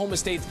Oklahoma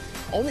State's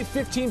only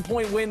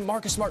 15-point win.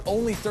 Marcus Smart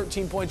only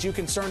 13 points. You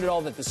concerned at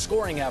all that the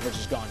scoring average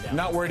has gone down?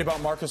 Not worried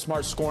about Marcus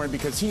Smart scoring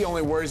because he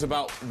only worries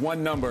about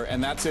one number,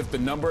 and that's if the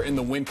number in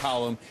the win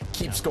column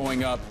keeps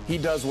going up. He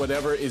does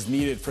whatever is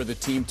needed for the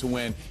team to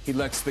win. He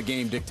lets the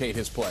game dictate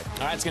his play.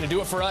 All right, it's going to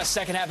do it for us.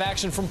 Second half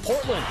action from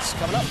Portland is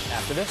coming up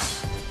after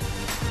this.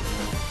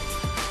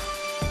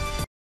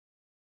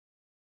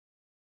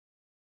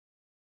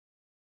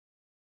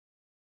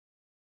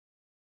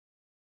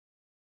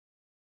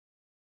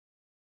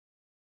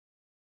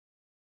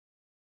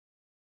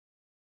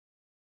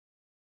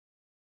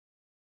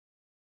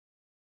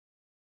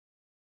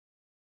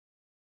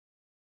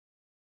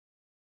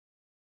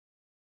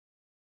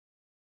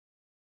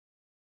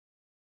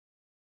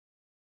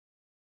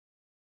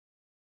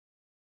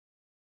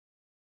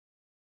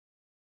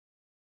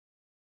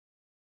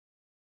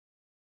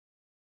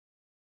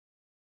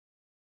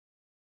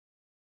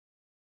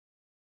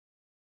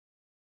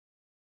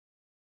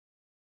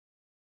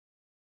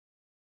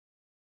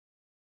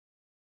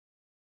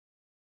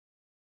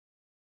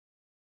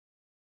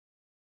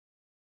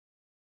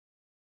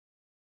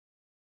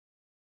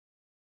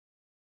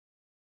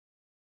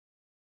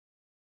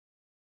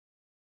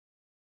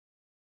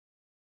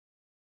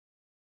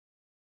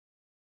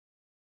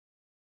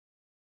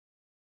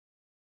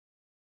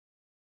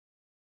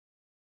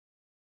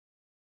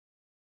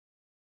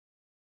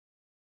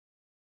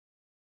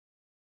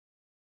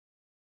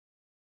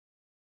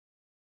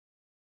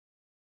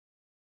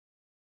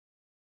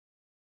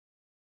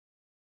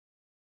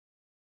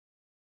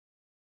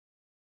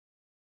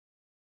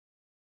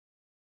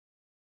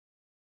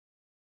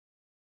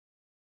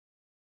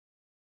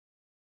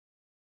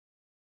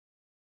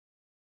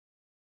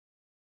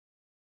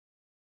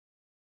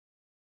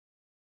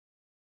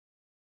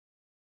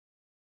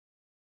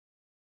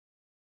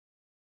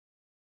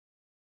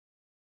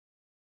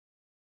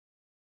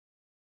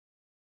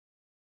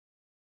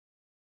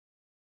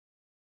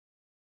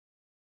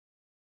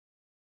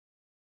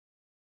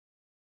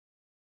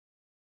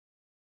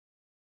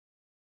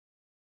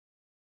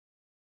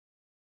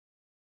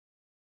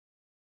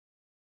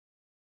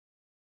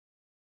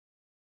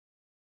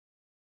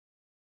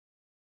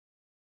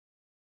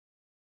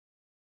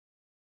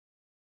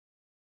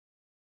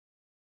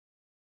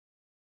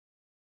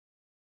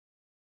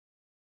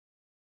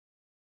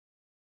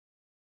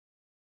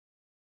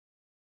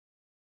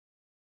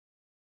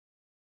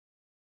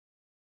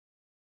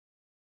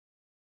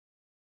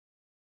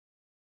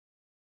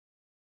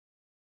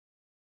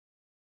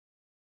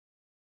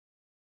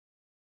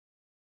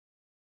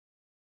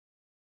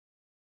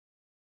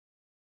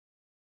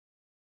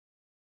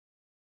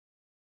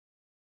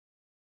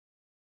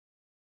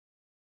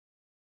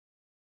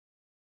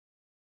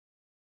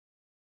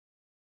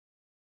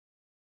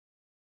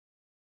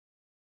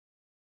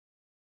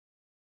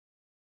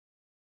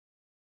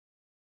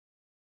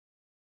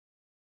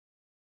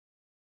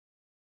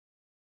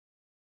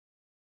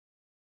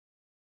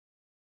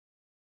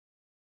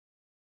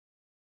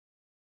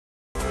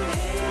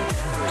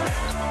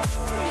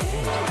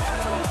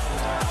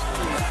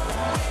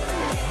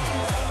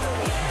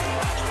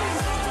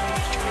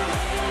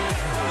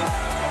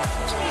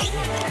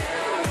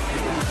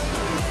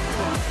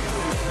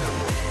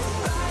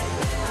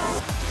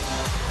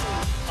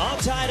 All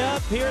tied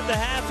up here at the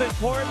half in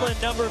Portland.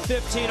 Number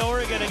 15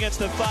 Oregon against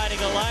the Fighting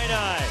Illini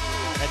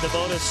at the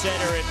Moda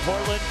Center in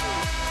Portland.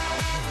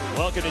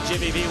 Welcome to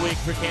Jimmy V Week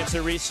for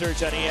Cancer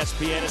Research on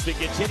ESPN as we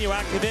continue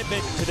our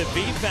commitment to the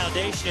V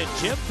Foundation and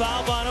Jim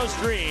Valvano's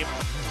dream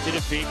to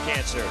defeat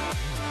cancer.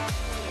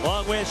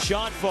 Along with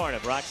Sean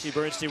Farnham, Roxy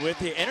Bernstein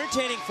with you.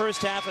 Entertaining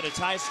first half and a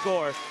tie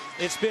score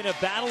It's been a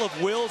battle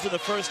of wills in the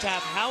first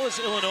half. How is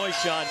Illinois,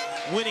 Sean,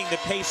 winning the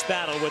pace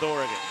battle with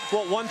Oregon?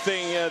 Well, one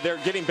thing, they're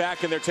getting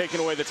back and they're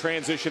taking away the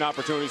transition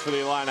opportunities for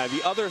the Illini.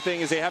 The other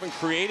thing is they haven't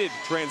created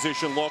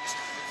transition looks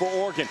for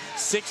Oregon.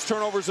 6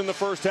 turnovers in the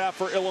first half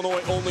for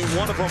Illinois, only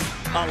one of them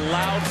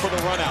allowed for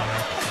the run out.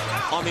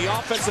 On the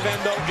offensive end,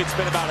 though, it's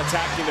been about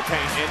attacking the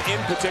paint, and in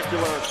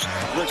particular,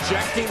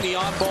 rejecting the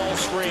on-ball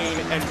screen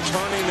and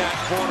turning that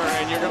corner.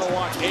 And you're going to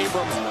watch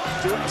Abrams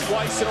do it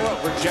twice in a row.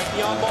 Reject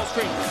the on-ball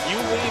screen. You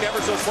lean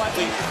ever so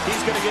slightly, he's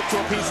going to get to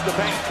a piece of the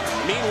paint.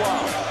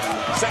 Meanwhile,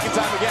 second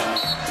time again,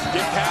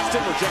 get past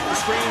him, reject the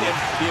screen, and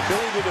the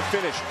ability to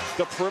finish.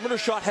 The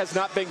perimeter shot has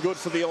not been good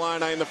for the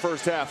Illini in the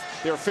first half.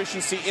 Their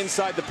efficiency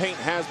inside the paint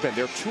has been.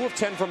 They're 2 of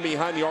 10 from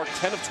behind the arc,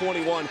 10 of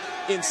 21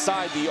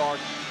 inside the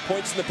arc.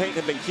 Points in the paint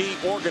have been key.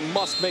 Oregon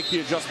must make the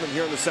adjustment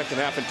here in the second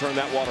half and turn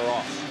that water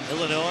off.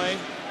 Illinois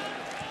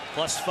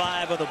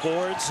 +5 on the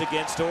boards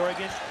against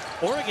Oregon.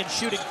 Oregon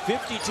shooting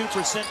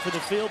 52% from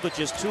the field, but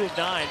just 2 of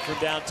 9 from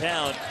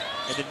downtown.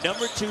 And the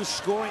number 2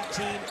 scoring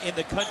team in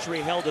the country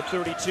held to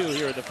 32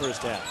 here in the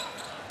first half.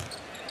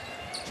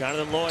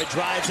 Jonathan Lloyd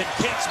drives and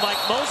kicks. Mike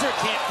Moser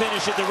can't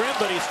finish at the rim,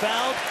 but he's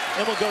fouled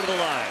and will go to the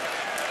line.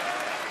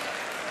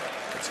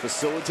 It's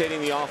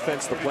facilitating the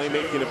offense, the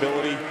playmaking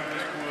ability.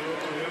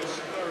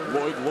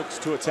 Lloyd looks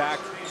to attack.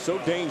 So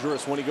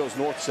dangerous when he goes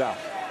north-south.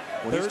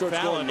 When he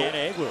starts going north,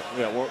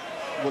 yeah,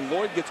 when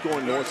Lloyd gets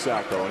going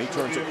north-south, though, and he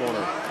turns a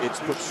corner, it's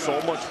put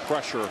so much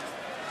pressure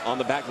on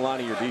the back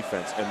line of your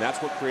defense, and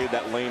that's what created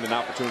that lane and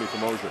opportunity for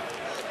Moser.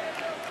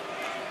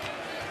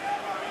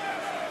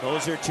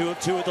 Moser 2 of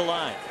 2 at the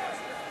line.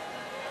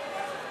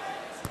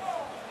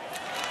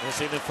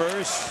 Missing the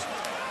first.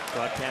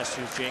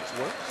 Broadcaster's jinx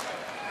works.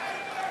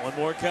 One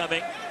more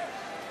coming.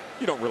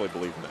 You don't really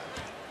believe in that.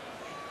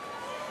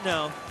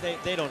 No,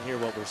 they don't hear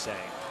what we're saying.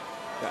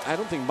 I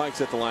don't think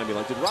Mike's at the line be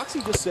like, did Roxy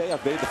just say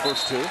I've made the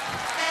first 2?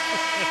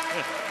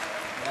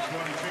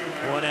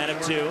 1 out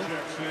of 2.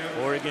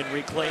 Oregon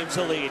reclaims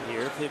the lead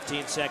here.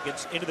 15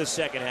 seconds into the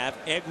second half.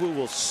 Egwu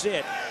will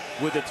sit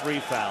with the 3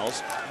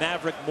 fouls.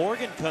 Maverick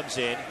Morgan comes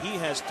in. He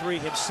has 3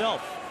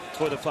 himself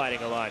for the Fighting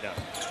Illini.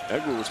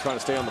 Egwu was trying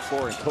to stay on the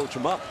floor and coach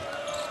him up.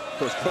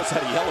 Coach had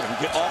to yell at him,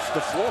 get off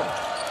the floor.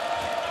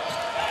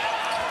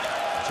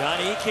 John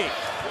Ike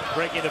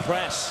breaking the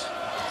press.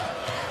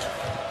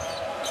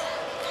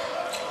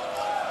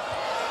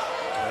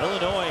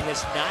 Illinois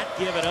has not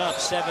given up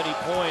 70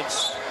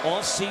 points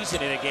all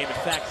season in a game.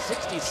 In fact,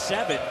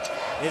 67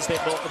 is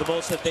the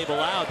most that they've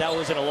allowed. That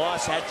was in a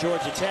loss at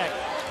Georgia Tech.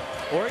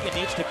 Oregon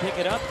needs to pick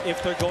it up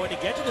if they're going to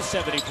get to the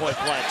 70-point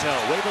plateau.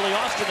 Waverly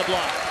Austin the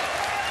block.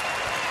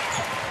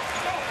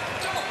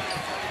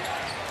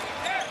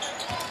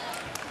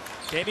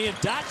 Damian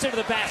Dotson to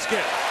the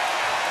basket.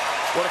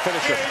 What a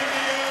finisher.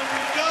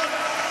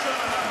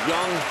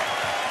 Young.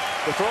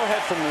 The throw ahead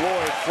from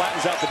Lloyd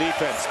flattens out the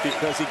defense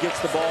because he gets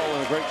the ball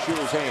in a great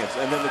shooter's hands.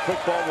 And then the quick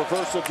ball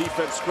reversal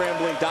defense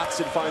scrambling.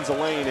 Dotson finds a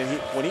lane, and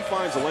when he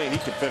finds a lane, he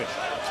can finish.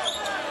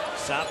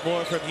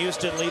 Sophomore from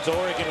Houston leads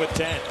Oregon with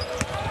 10.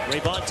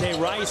 Rayvonte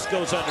Rice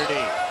goes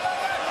underneath.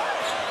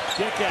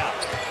 Kick out.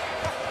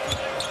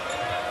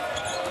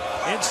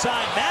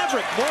 Inside,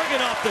 Maverick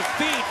Morgan off the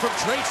feet from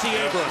Tracy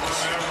Abrams.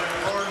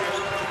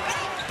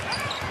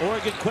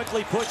 Oregon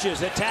quickly pushes,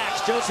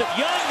 attacks. Joseph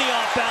Young, the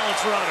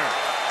off-balance runner.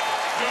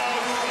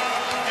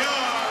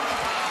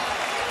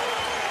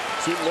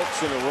 2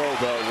 looks in a row,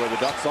 though, where the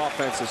Ducks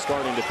offense is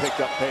starting to pick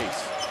up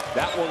pace.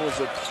 That one was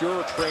a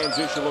pure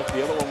transition look.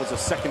 The other one was a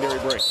secondary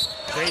break.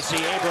 Tracy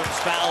Abrams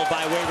fouled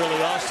by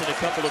Waverly Austin. A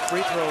couple of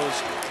free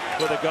throws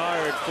for the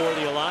guard for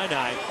the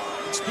Illini.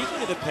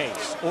 Speaking of the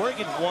pace,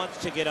 Oregon wants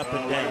to get up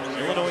and down.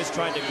 Illinois is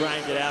trying to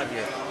grind it out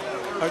here.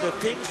 Are there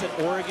things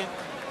that Oregon,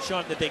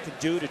 Sean, that they can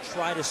do to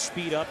try to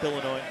speed up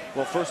Illinois?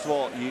 Well, first of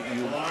all, you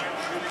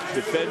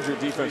defend your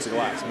defensive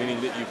glass, meaning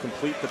that you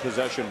complete the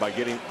possession by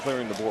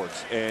clearing the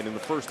boards. And in the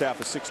first half,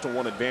 a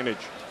 6-1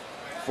 advantage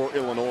for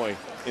Illinois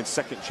in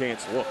second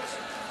chance looks.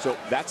 So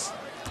that's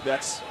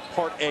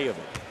part A of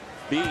it.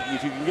 B,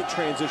 if you can get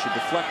transition,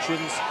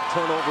 deflections,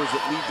 turnovers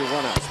that lead to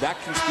runouts, that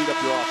can speed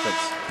up your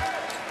offense.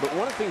 But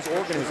one of the things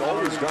Oregon has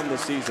always done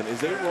this season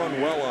is they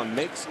run well on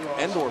makes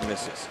and or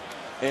misses.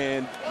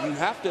 And you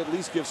have to at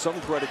least give some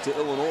credit to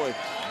Illinois.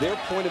 Their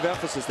point of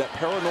emphasis, that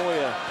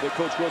paranoia that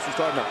Coach Gross was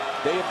talking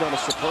about, they have done a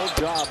superb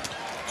job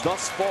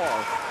thus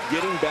far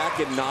getting back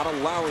and not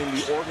allowing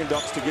the Oregon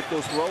Ducks to get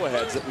those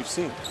throw-aheads that we've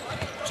seen.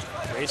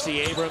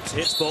 Tracy Abrams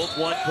hits both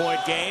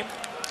one-point game,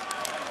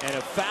 and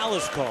a foul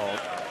is called.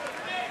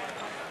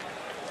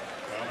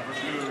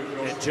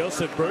 And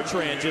Joseph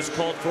Bertrand just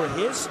called for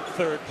his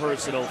 3rd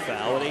personal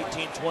foul at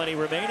 18:20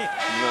 remaining.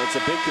 You know, it's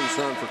a big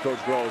concern for Coach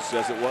Gross,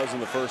 as it was in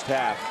the first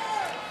half.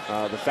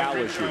 The foul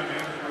issue.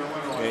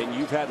 And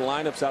you've had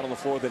lineups out on the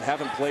floor that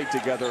haven't played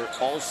together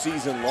all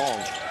season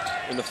long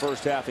in the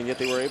first half, and yet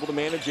they were able to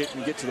manage it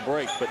and get to the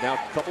break. But now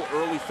a couple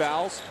early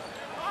fouls.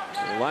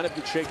 The lineup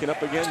gets shaken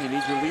up again. You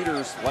need your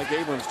leaders like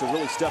Abrams to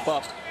really step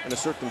up and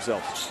assert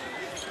themselves.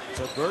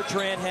 So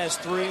Bertrand has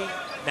 3.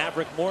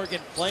 Maverick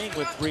Morgan playing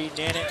with 3.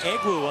 Nana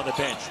Egwu on the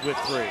bench with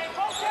 3.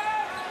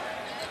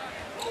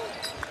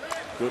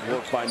 Good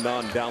work by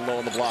Nunn down low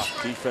on the block.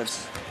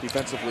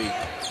 Defensively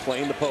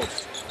playing the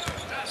post.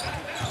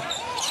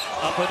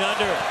 Up and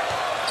under.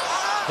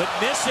 But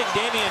missing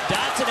Damian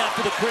Dotson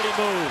after the pretty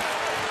move.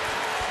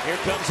 Here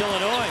comes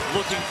Illinois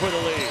looking for the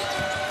lead.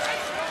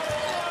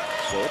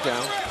 Slow it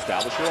down.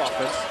 Establish your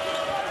offense.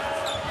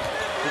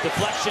 The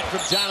deflection from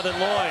Jonathan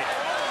Lloyd.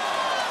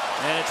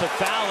 And it's a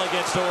foul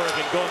against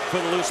Oregon going for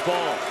the loose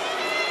ball.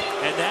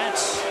 And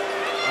that's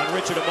on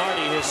Richard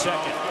Amarty, his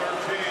second.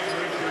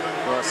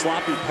 Or a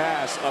sloppy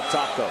pass up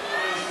top, though.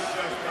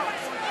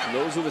 And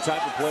those are the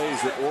type of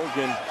plays that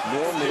Oregon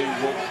normally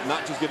will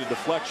not just get a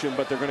deflection,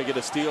 but they're going to get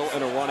a steal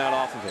and a run out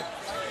off of it.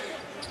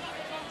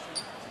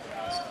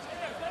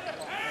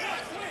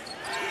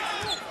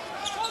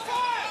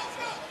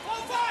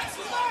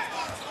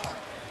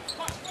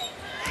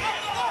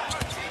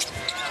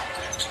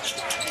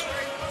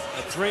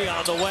 A three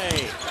on the way.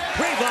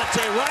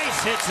 Rivante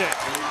Rice hits it.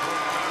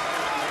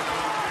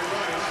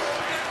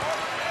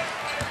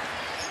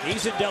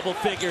 He's in double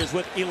figures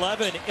with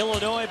 11.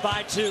 Illinois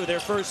by 2, their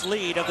first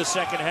lead of the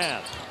second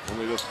half.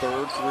 Only the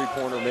third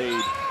three-pointer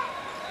made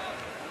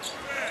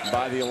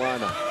by the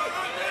Illini.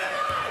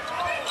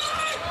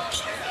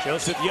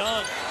 Joseph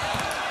Young.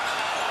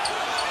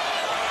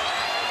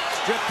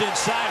 Stripped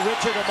inside.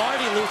 Richard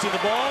Amarty losing the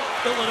ball.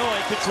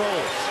 Illinois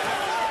controls.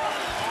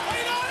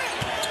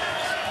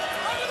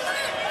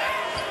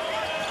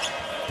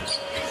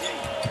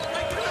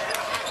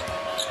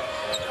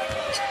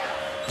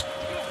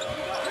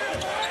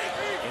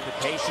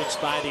 Patience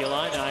by the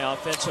Illini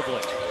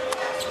offensively.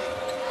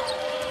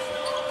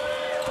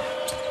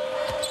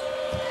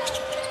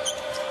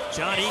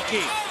 John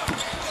Eakey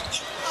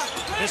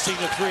missing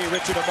the three.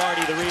 Richard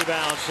Amarty the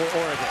rebound for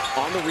Oregon.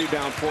 On the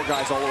rebound, 4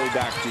 guys all the way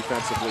back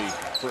defensively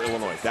for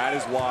Illinois. That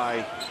is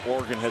why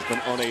Oregon has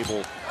been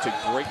unable to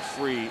break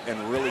free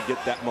and really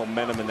get that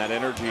momentum and that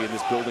energy in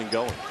this building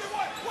going.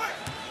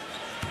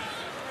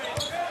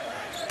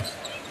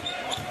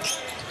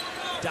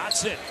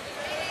 Dotson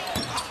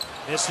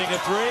missing a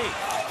three.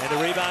 And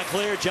the rebound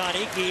clear, John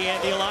Eakey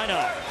and the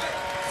Illini.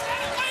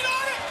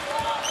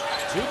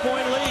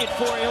 2-point lead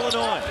for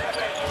Illinois.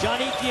 John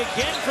Eakey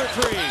again for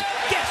three.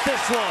 Gets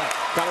this one.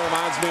 Kind of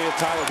reminds me of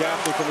Tyler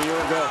Gaffney from a year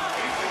ago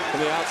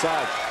from the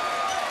outside.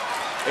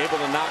 Able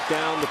to knock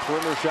down the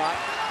perimeter shot.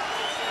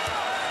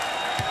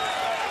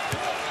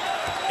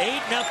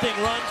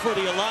 8-0 run for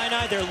the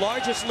Illini, their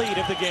largest lead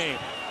of the game.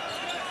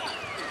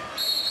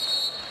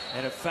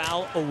 And a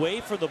foul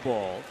away from the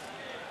ball.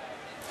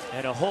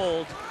 And a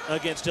hold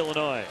against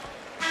Illinois.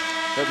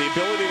 The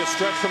ability to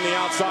stretch from the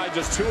outside,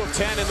 just 2 of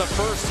 10 in the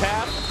first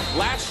half.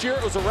 Last year,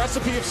 it was a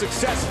recipe of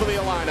success for the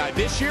Illini.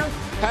 This year,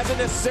 hasn't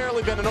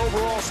necessarily been an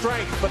overall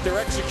strength, but they're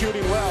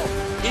executing well.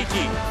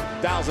 Eakey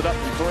dials it up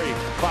from 3,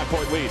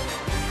 5-point lead.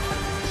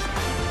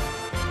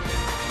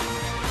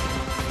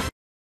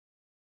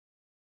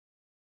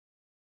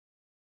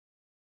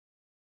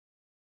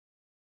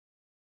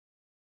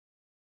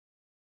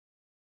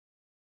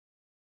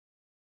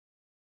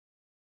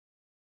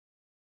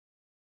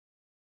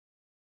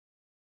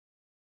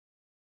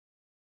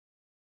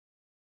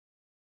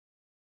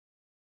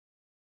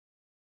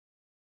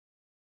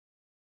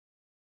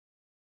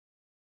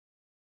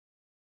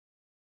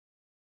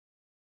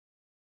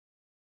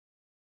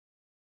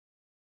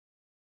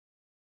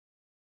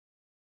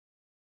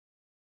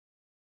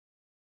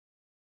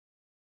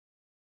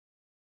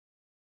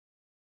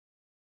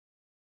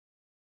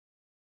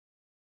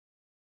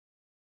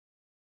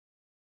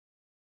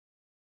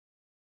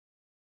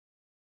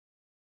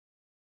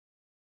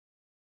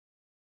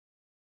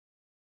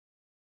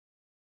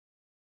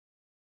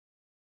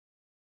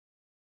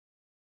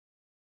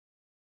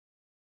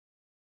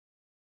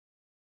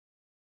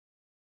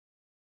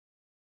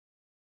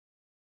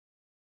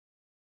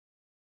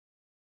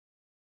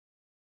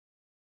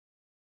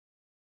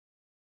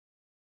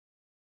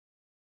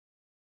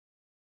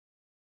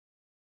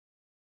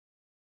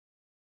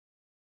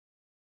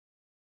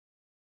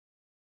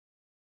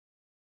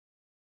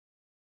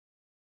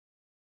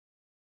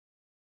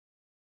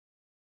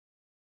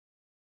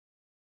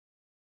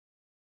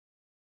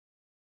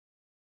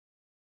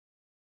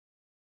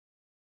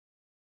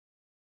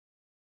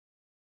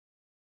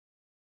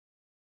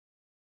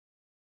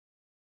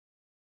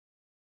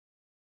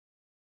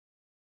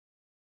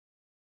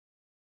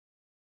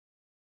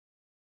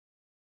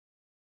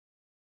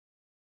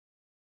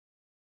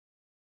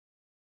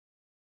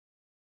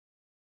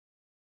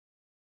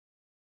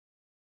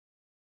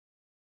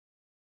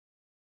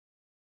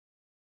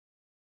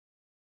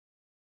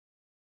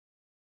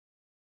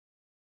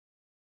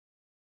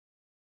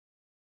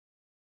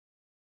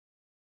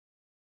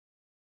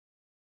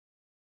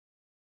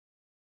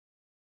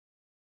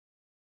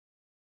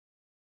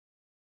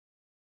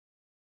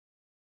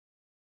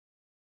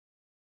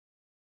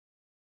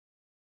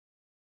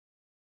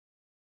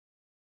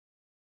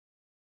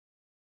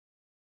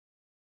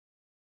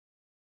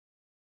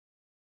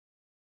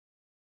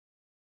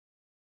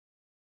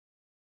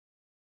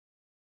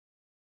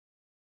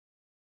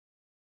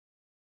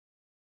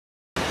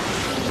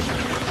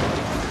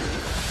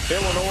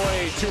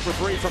 2 for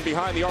 3 from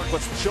behind the arc.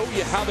 Let's show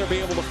you how they'll be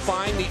able to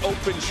find the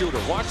open shooter.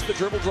 Watch the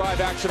dribble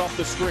drive action off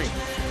the screen.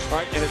 All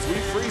right, and as we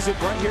freeze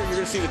it right here, you're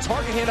going to see the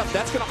target hand up.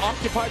 That's going to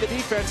occupy the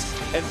defense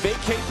and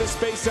vacate the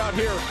space out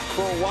here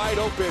for a wide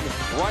open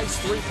Rice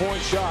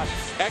three-point shot.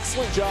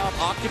 Excellent job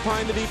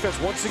occupying the defense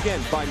once again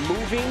by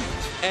moving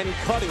and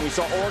cutting. We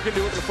saw Oregon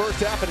do it in the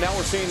first half, and now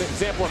we're seeing an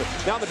example of it.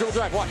 Now the dribble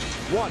drive, watch.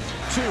 1,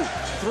 2,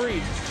 3,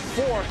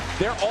 4.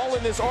 They're all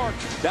in this arc.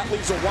 That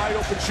leaves a wide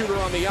open shooter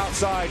on the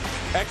outside.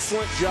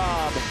 Excellent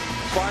job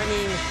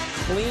finding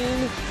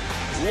clean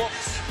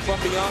looks from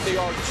beyond the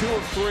arc. 2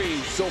 of 3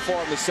 so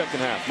far in the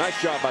second half. Nice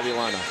job by the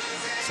Illini.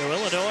 So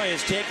Illinois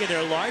has taken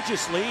their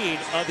largest lead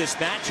of this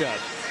matchup.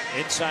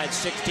 Inside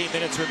 16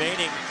 minutes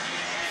remaining.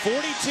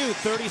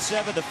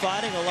 42-37, the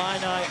Fighting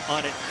Illini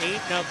on an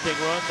 8-0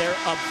 run. They're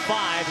up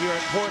 5 here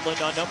in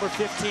Portland on number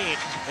 15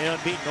 and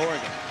unbeaten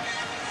Oregon.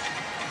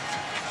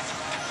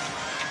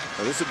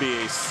 Now this would be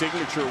a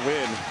signature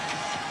win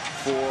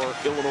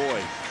for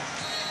Illinois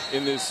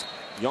in this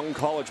young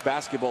college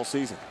basketball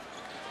season.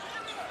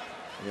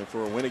 And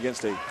for a win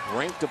against a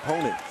ranked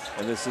opponent.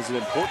 And this is an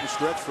important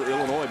stretch for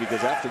Illinois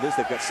because after this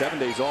they've got 7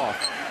 days off.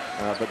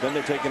 But then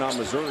they're taking on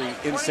Missouri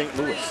in St.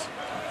 Louis.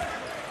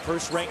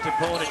 First ranked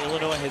opponent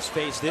Illinois has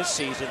faced this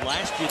season.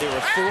 Last year they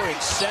were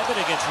 4-7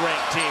 against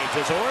ranked teams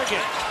as Oregon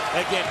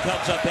again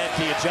comes up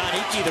empty and John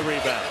Eakey the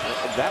rebound.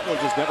 That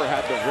one just never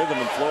had the rhythm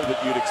and flow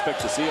that you'd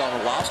expect to see on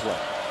a lob play.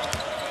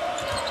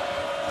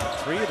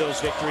 3 of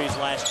those victories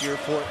last year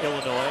for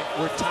Illinois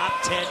were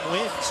top 10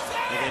 wins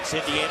against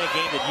Indiana,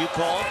 game that you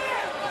called,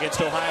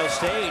 against Ohio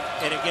State,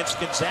 and against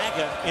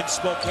Gonzaga in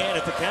Spokane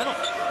at the Kennel.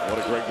 What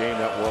a great game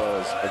that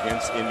was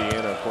against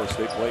Indiana. Of course,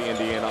 they play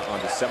Indiana on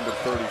December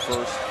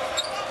 31st.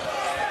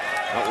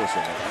 That was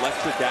an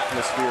electric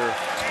atmosphere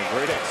and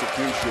great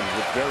execution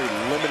with very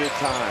limited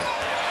time.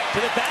 To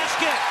the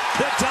basket,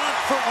 the dunk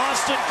for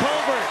Austin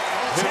Colbert.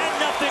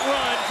 10-0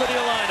 run for the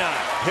Illini.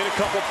 Hit a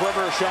couple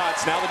perimeter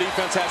shots. Now the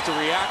defense has to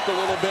react a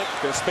little bit.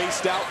 They're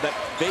spaced out. That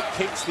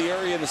vacates the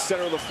area in the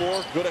center of the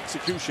floor. Good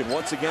execution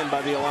once again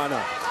by the Illini.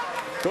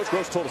 Coach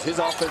Gross told us his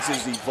offense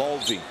is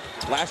evolving.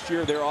 Last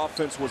year their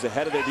offense was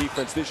ahead of their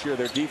defense. This year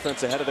their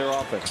defense ahead of their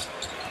offense.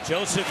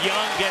 Joseph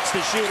Young gets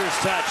the shooter's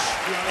touch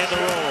and the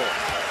roll.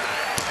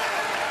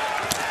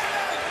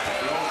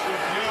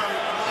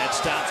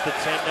 Stops the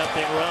 10-0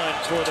 run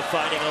for the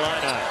Fighting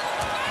Illini.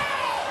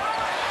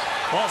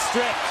 Ball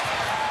stripped.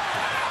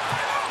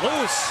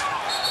 Loose.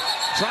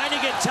 Trying to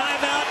get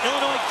timeout.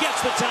 Illinois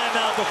gets the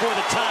timeout before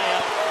the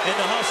tie-up and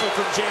the hustle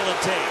from Jalen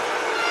Tate.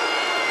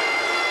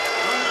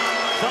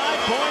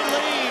 5-point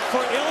lead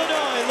for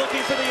Illinois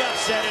looking for the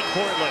upset in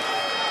Portland.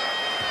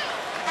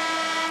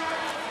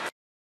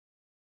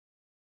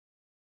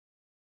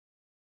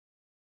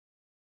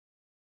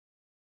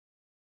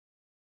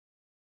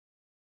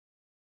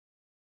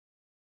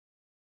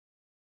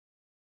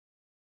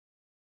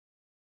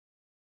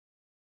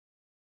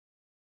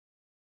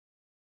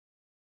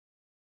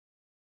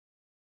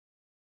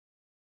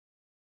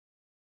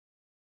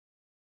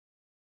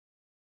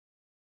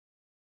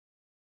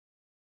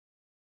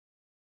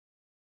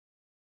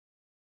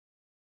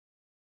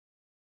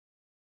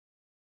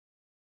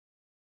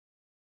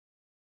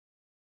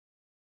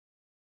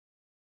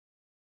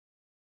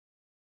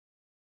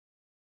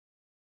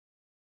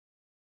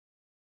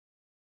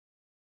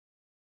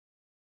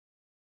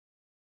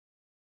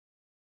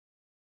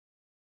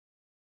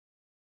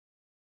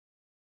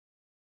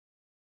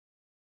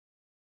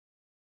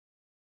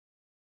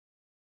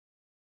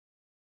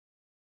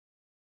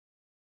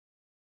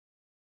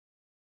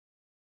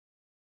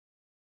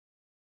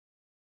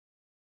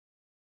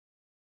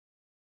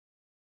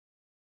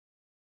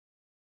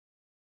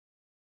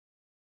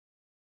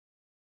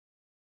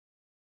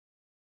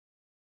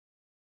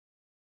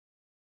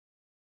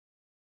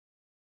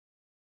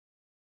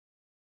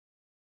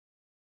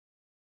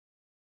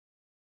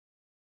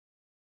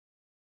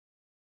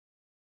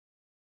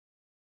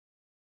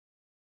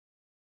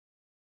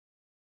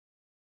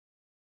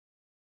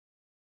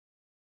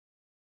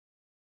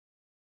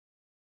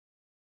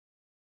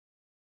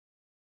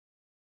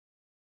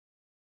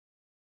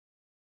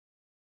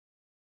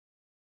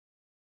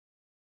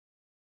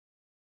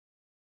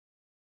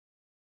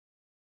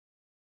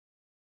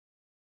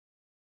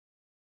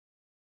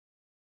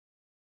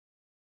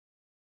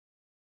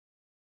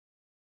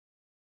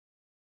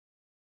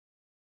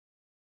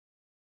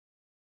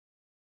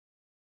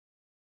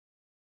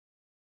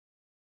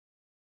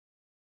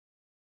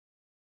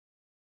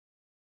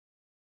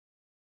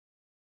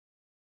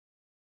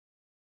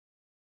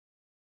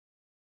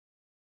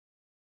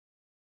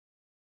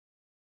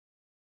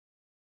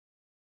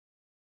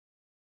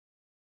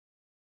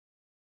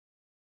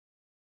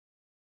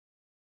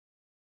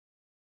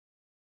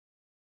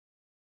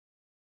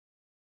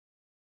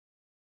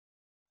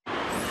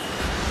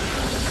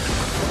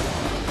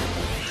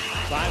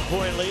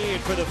 Five-point lead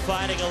for the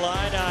Fighting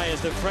Illini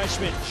as the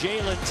freshman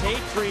Jalen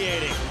Tate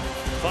creating.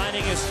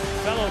 Finding his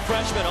fellow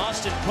freshman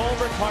Austin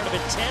Colbert, part of a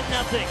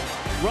 10-0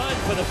 run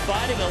for the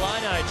Fighting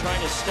Illini, trying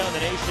to stun the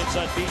nation's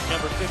unbeaten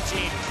number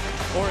 15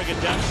 Oregon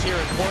Ducks here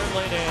in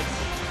Portland, and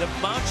the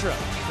mantra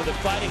for the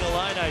Fighting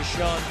Illini,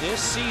 Sean,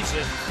 this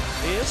season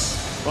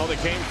is? Well, they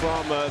came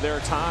from their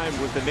time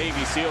with the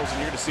Navy SEALs, and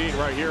you're going to see it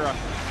right here.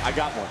 I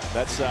got one.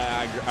 That's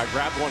I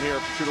grabbed one here.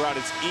 Shoot around.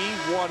 It's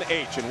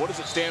E1H, and what does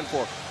it stand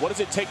for? What does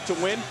it take to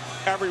win?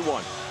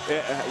 Everyone.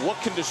 What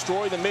can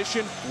destroy the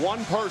mission?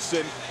 One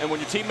person, and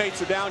when your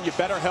teammates are down, you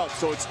better help.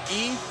 So it's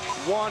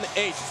E1H.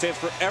 It stands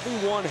for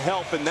everyone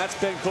help, and that's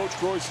been Coach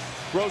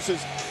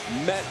Gross's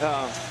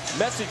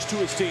message to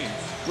his team,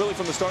 really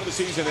from the start of the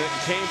season. And it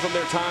came from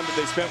their time that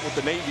they spent with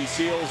the Navy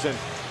SEALs. And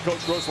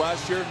Coach Gross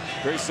last year,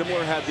 very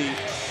similar, had the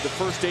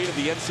first date of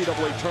the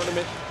NCAA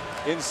tournament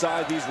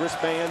inside these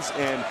wristbands,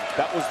 and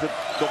that was the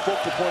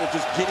focal point of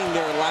just getting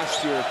there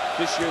last year.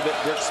 This year that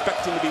they're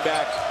expecting to be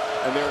back,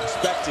 and they're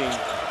expecting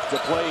to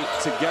play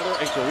together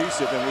and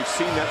cohesive, and we've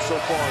seen that so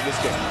far in this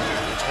game.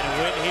 And a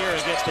win here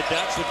against the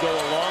Ducks would go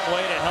a long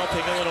way to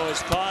helping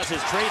Illinois' cause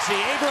as Tracy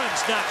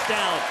Abrams knocks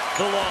down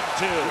the long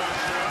two.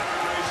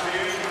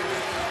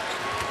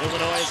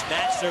 Illinois has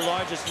matched their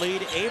largest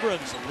lead.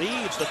 Abrams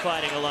leads the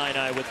Fighting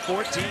Illini with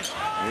 14.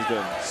 He's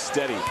been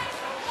steady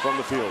from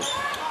the field.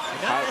 And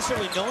not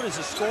necessarily known as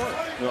a scorer.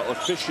 Well,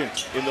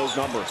 efficient in those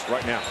numbers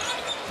right now.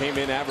 Came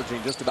in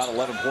averaging just about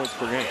 11 points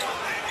per game.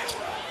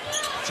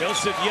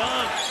 Joseph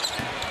Young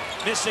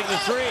missing the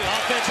three.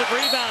 Offensive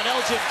rebound.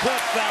 Elgin Cook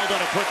fouled on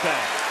a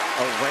putback.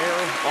 A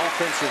rare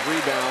offensive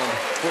rebound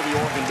for the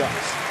Oregon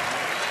Ducks.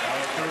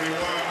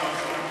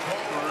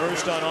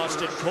 First on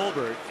Austin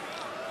Colbert.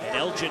 And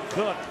Elgin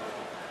Cook,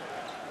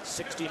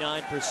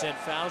 69%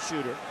 foul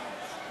shooter.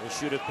 Will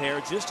shoot a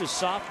pair just a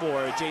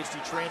sophomore, a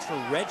JC transfer,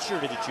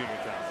 redshirted at junior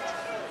college.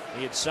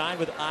 He had signed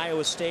with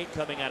Iowa State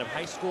coming out of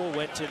high school,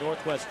 went to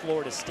Northwest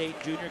Florida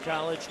State Junior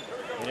College,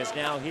 and is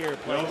now here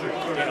playing in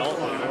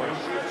Albany,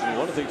 Oregon.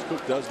 One of the things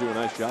Cook does do a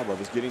nice job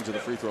of is getting to the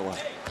free throw line.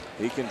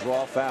 He can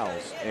draw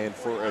fouls, and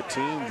for a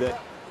team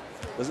that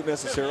doesn't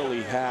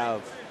necessarily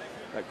have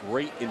that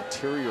great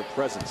interior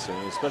presence,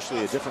 and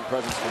especially a different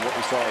presence from what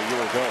we saw a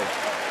year ago.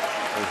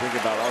 We're thinking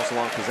about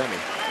Arsalan Kazemi.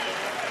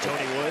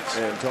 Tony Woods.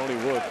 And Tony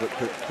Woods, but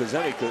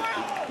Kazemi,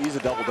 he's a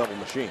double-double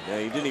machine.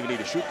 He didn't even need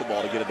to shoot the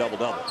ball to get a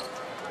double-double.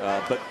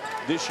 But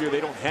this year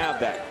they don't have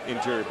that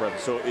interior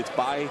presence. So it's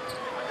by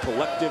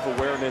collective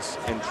awareness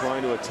and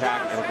trying to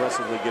attack and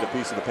aggressively get a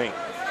piece of the paint.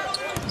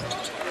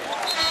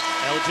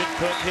 Elgin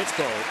Cook hits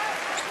both.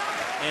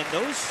 And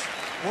those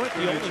weren't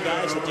the only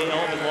guys that Dana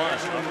Altman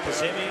lost.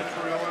 Kazemi,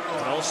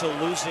 and also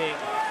losing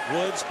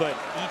Woods, but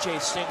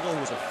E.J. Singler, who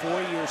was a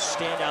 4-year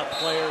standout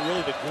player,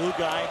 really the glue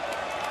guy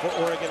for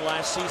Oregon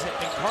last season,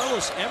 and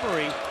Carlos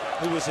Emery,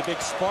 who was a big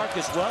spark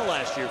as well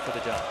last year for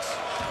the Ducks.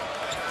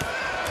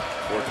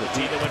 The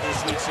team that went to the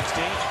Sweet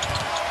 16.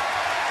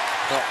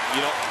 Well,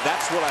 you know,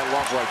 that's what I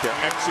love right there.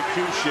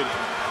 Execution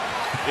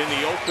in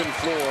the open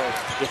floor.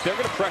 If they're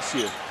going to press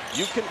you,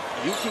 you can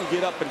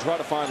get up and try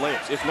to find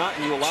layups. If not,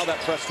 and you allow that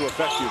press to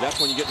affect you, that's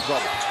when you get in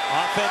trouble.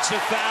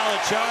 Offensive foul, a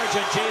charge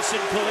on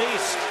Jason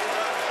Caliste.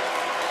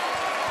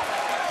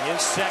 His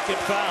second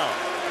foul.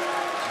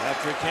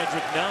 After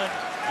Kendrick Nunn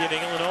giving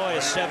Illinois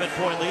a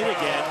 7-point lead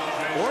again.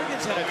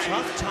 Oregon's had a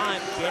tough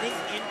time getting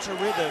into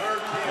rhythm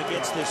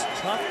against this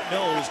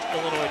tough-nosed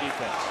Illinois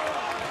defense.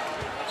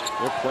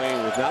 They're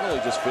playing with not only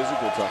just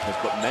physical toughness,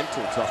 but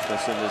mental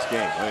toughness in this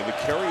game. I mean, the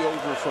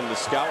carryover from the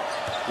scout,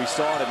 we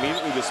saw it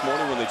immediately this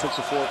morning when they took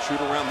the floor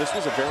shoot around. This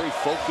was a very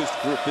focused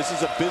group. This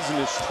is a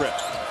business trip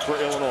for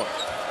Illinois.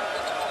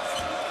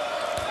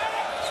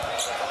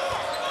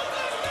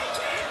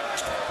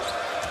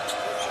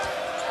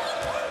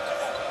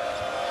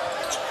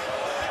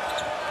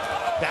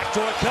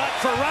 Backdoor cut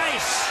for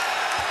Rice.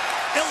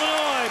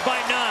 Illinois by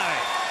 9.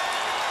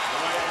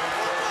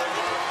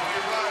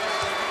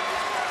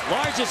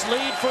 Largest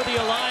lead for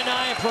the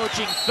Illini,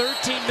 approaching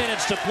 13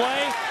 minutes to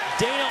play.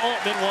 Dana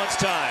Altman wants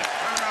time.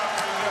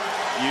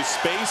 You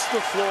space the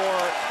floor.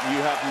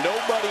 You have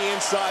nobody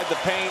inside the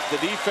paint. The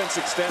defense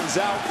extends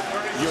out.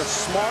 You're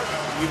smart.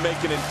 You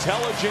make an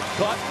intelligent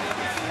cut.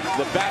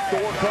 The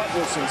backdoor cut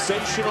was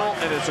sensational,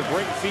 and it's a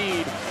great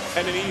feed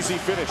and an easy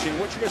finish. And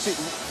what you're going to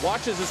see,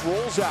 watch as this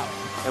rolls out,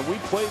 and we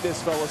play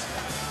this, fellas.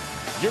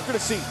 You're going to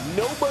see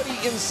nobody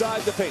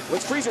inside the paint.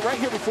 Let's freeze it right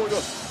here before it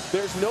goes.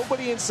 There's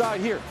nobody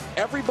inside here.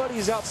 Everybody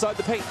is outside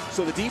the paint.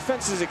 So the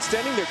defense is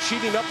extending. They're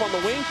cheating up on the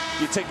wing.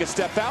 You take a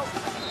step out,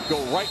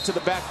 go right to the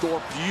back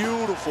door.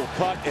 Beautiful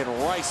cut, and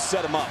Rice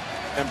set him up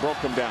and broke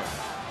him down.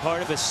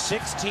 Part of a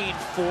 16-4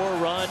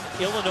 run.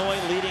 Illinois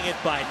leading it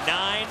by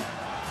 9.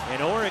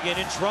 And Oregon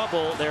in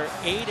trouble. They're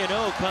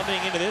 8-0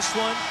 coming into this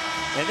one.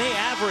 And they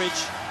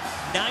average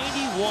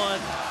 91.4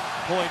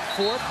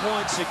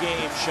 points a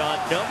game, Sean.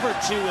 Number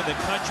 2 in the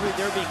country.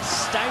 They're being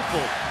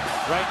stifled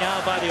right now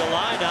by the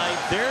Illini.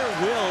 Their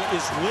will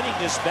is winning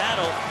this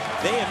battle.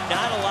 They have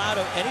not allowed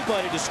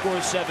anybody to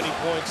score 70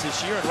 points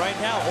this year. And right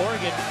now,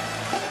 Oregon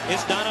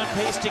is not on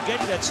pace to get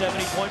to that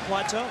 70-point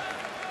plateau.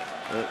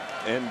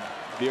 And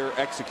their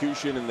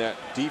execution and that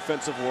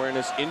defensive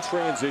awareness in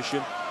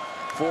transition,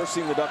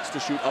 forcing the Ducks to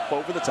shoot up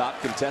over the top,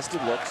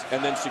 contested looks,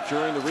 and then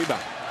securing the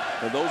rebound.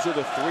 And those are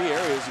the 3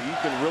 areas that you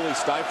can really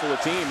stifle a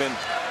team. And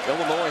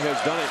Illinois has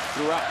done it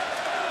throughout.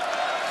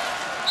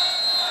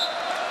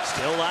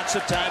 Still lots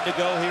of time to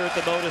go here at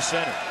the Moda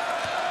Center.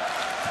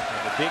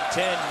 And the Big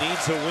Ten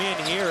needs a win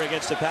here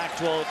against the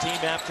Pac-12 team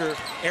after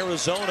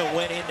Arizona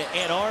went into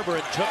Ann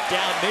Arbor and took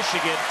down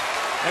Michigan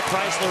at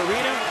Chrysler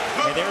Arena.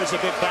 And there's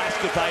a big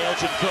basket by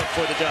Elgin Cook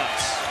for the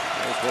Ducks.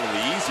 That was one of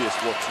the easiest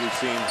looks we've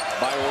seen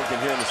by Oregon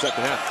here in the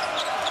second half.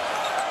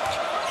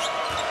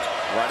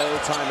 Right out of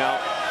the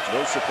timeout.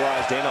 No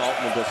surprise, Dana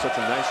Altman does such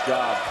a nice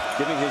job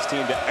getting his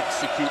team to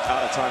execute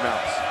out of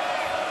timeouts.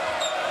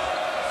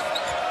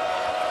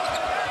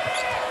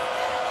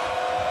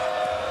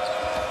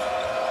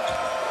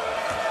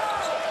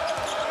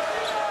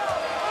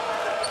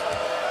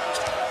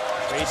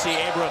 Tracy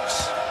Abrams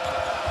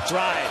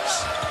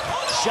drives.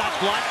 Shot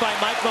blocked by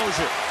Mike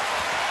Mosier.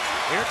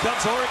 Here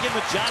comes Oregon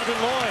with Jonathan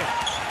Lloyd.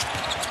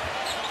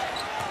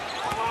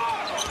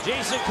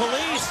 Jason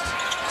Caliste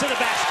to the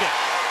basket.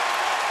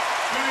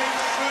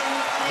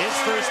 His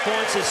first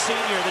points as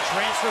senior, the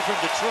transfer from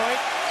Detroit,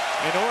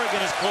 and Oregon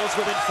is close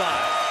within 5.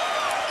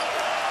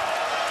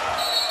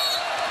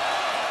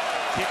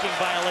 Kicking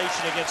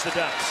violation against the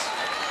Ducks.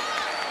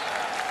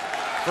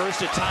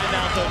 First a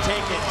timeout though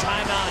taken.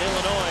 Timeout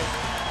Illinois.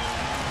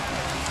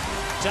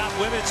 Top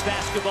women's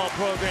basketball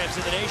programs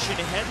in the nation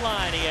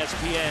headline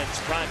ESPN's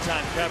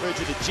primetime coverage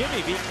of the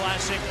Jimmy V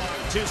Classic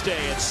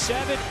Tuesday at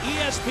 7,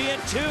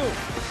 ESPN2.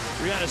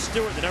 Breanna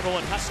Stewart, the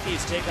 #1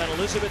 Huskies, take on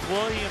Elizabeth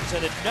Williams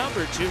and the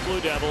 #2 Blue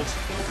Devils.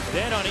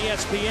 Then on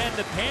ESPN,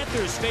 the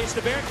Panthers face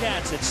the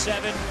Bearcats at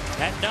 7.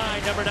 At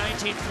 9,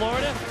 #19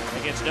 Florida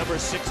against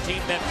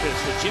 #16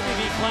 Memphis. The Jimmy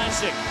V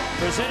Classic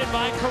presented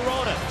by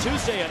Corona.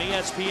 Tuesday on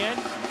ESPN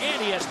and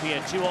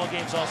ESPN2. All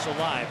games also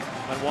live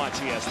on Watch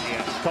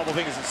ESPN. A couple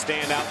things that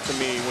stand out to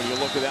me when you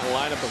look at that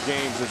lineup of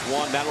games is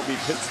one, that'll be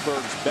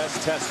Pittsburgh's best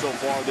test so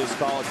far this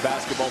college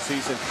basketball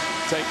season,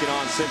 taking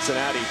on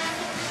Cincinnati.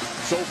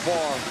 So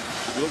far,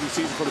 you look at the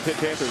season for the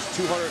Pitt Panthers,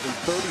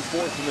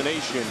 234th in the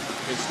nation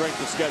in strength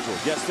of schedule.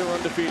 Yes, they're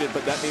undefeated,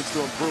 but that needs to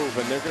improve,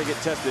 and they're going to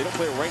get tested. They don't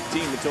play a ranked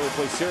team until they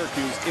play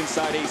Syracuse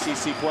inside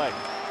ACC play.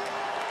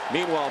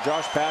 Meanwhile,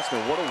 Josh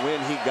Pastner, what a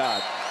win he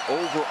got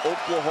over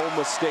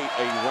Oklahoma State,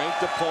 a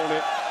ranked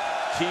opponent.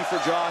 Key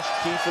for Josh,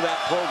 key for that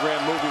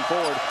program moving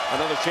forward.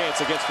 Another chance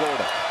against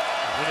Florida.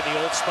 Winning the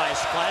Old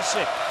Spice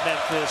Classic,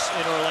 Memphis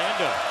in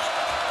Orlando,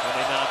 when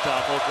they knocked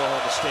off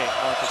Oklahoma State.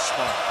 Marcus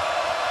Smart.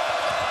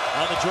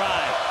 On the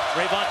drive,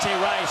 Rayvonte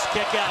Rice,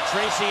 kick out,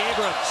 Tracy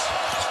Abrams.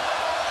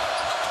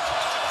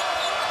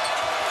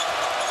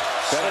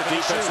 Better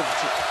defensive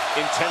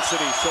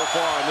intensity so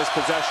far in this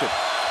possession.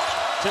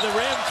 To the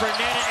rim for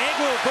Nana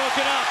Egwu,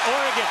 broken up.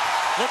 Oregon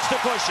looks to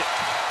push it.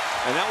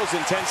 And that was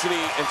intensity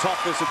and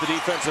toughness at the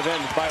defensive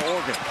end by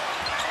Oregon.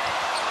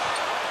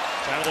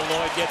 Jonathan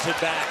Lloyd gets it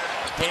back.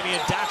 Damian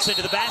Dotson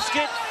to the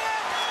basket.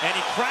 And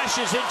he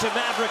crashes into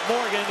Maverick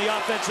Morgan in the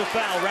offensive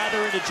foul,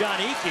 rather into John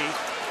Eakey.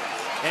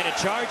 And a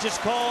charge is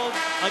called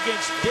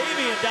against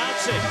Damian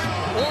Dotson.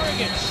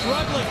 Oregon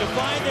struggling to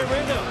find their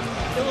rhythm.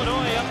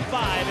 Illinois up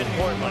 5 in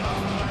Portland.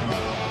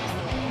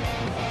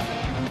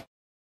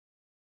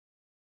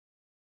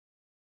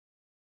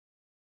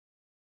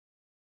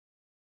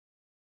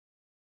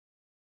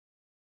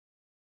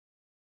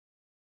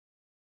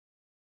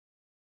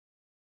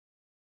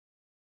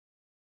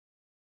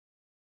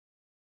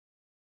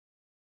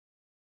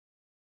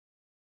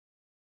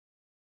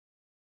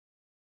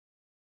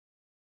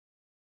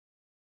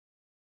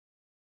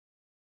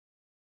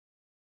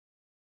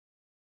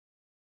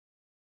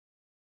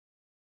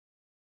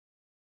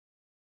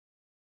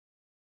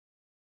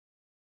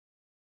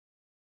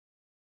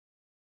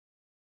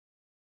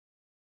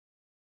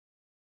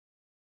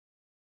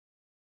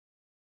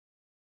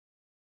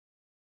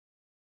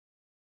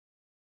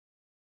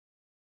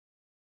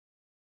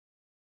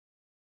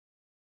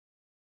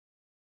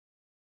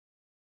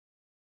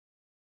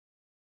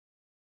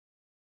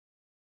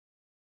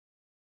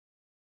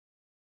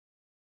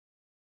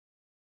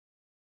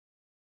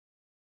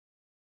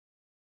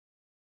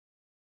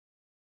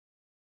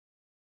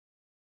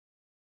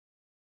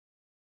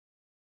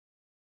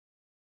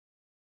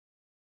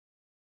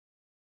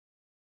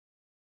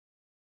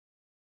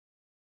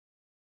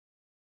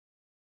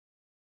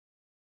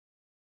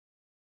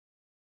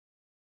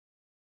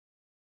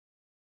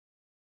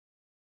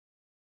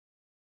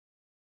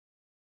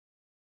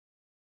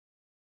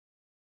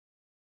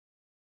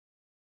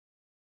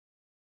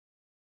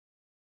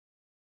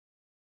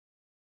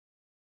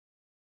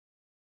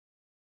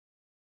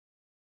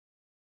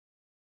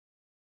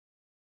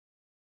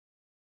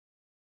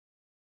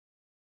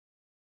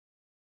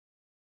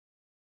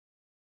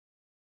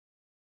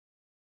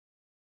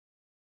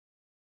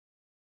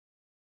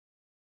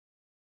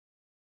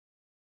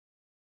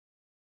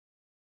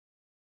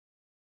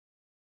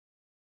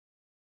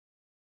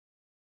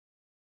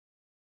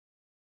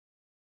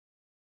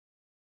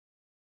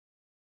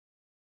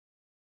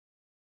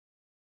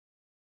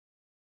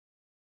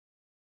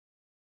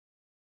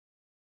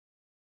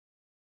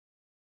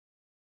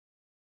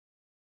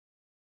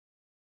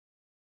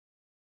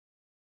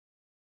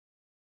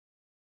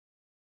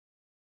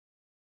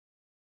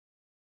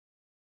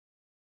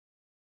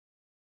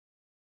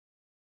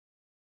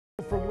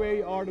 From where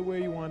you are to where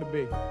you want to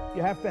be.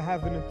 You have to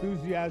have an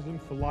enthusiasm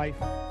for life.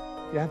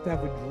 You have to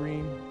have a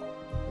dream,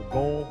 a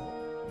goal.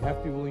 You have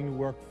to be willing to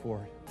work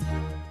for it.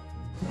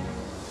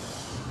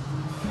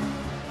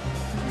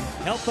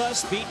 Help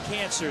us beat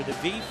cancer. The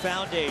V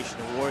Foundation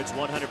awards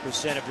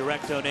 100% of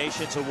direct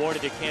donations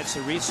awarded to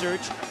cancer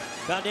research.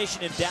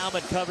 Foundation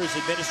endowment covers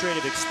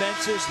administrative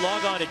expenses.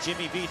 Log on to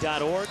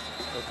jimmyv.org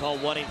or call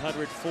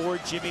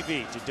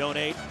 1-800-4-JIMMY-V to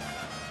donate.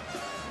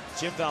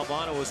 Jim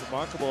Valvano was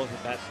remarkable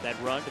at that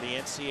run to the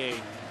NCAA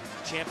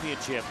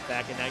championship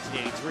back in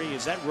 1983.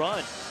 As that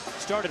run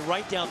started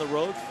right down the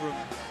road from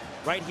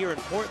right here in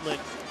Portland.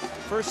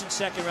 First and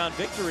second round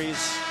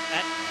victories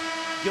at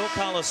Gill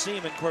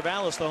Coliseum in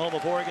Corvallis, the home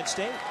of Oregon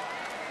State.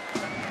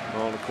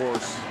 Well, and of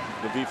course,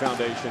 the V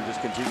Foundation just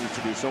continues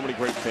to do so many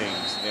great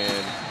things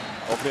and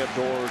opening up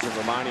doors and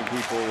reminding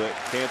people that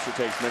cancer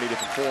takes many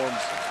different forms,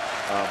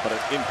 but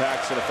it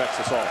impacts and affects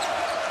us all.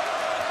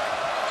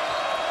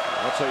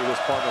 I'll tell you this,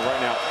 partner, right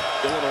now,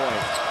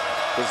 Illinois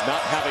does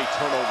not have a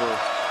turnover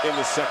in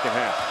the second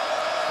half.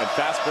 And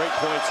fast break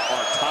points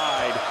are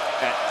tied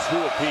at 2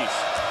 apiece.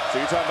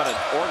 So you're talking about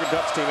an Oregon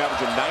Ducks team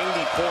averaging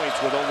 90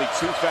 points with only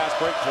 2 fast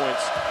break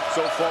points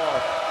so far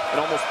in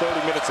almost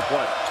 30 minutes of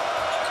play.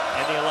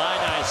 And the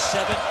Illini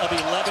 7 of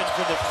 11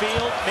 from the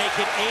field, make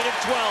it 8 of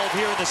 12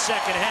 here in the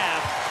second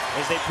half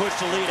as they push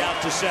the lead out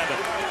to 7.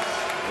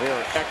 They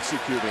are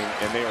executing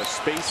and they are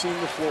spacing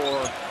the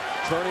floor,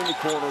 turning the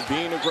corner,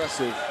 being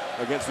aggressive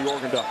against the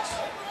Oregon Ducks.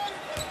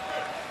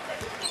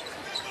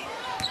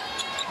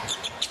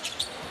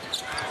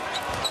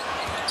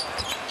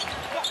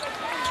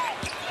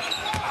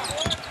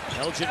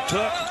 Elgin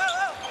Cook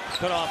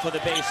cut off of the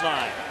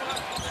baseline.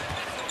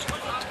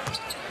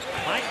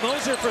 Mike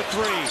Moser for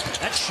 3.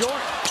 That's short.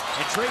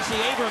 And Tracy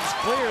Abrams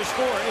clears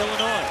for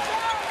Illinois.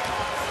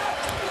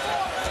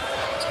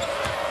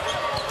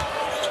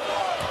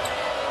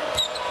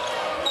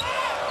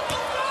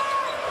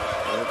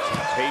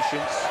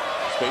 Patience.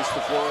 Space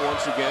the floor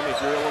once again if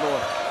you're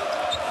Illinois.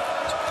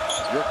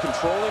 You're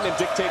controlling and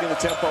dictating the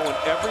tempo in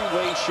every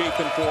way, shape,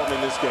 and form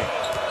in this game.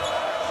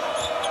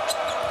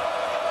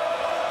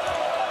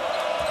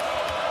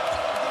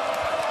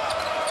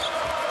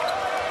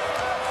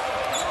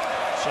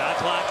 Shot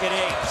clock at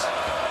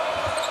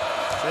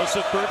 8.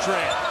 Joseph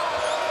Bertrand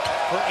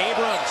for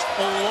Abrams.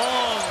 A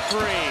long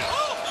 3.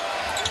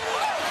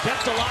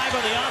 Kept alive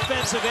on the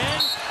offensive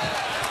end.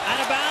 Out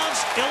of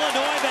bounds.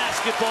 Illinois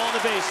basketball on the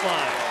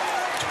baseline.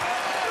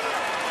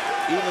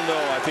 Even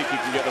though I think you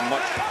can get a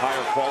much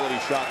higher quality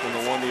shot than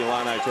the one the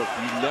Illini took,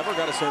 you never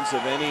got a sense of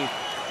any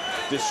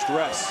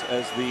distress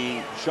as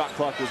the shot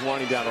clock was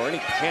winding down or any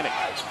panic.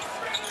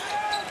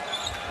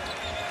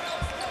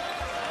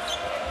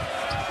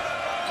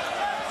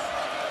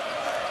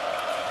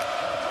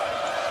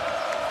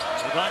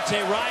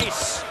 Devontae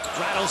Rice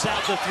rattles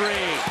out the 3.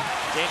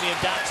 Damian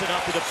Dotson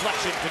off the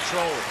deflection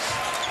controls.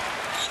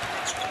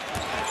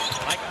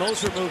 Mike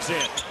Moser moves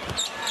in.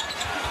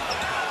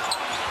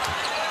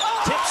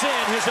 Tips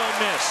in his own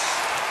miss.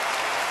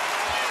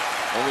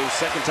 Only the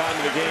second time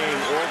in the game,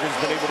 Oregon's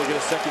been able to get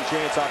a second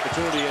chance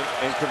opportunity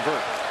and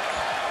convert.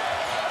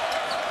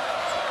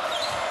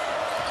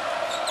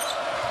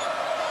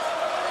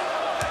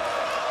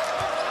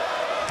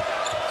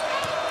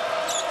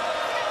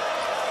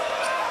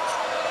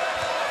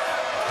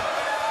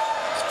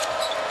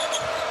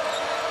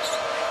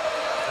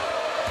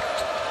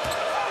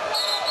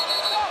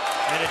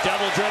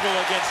 Double dribble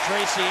against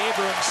Tracy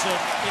Abrams. Some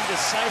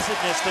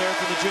indecisiveness there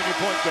for the junior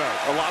point guard.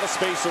 A lot of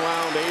space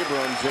around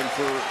Abrams, and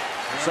for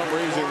some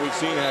reason we've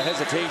seen a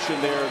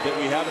hesitation there that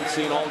we haven't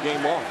seen all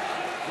game long.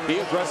 Be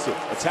aggressive,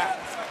 attack,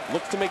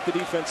 look to make the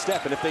defense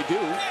step, and if they do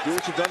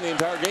what you've done the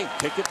entire game.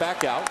 Kick it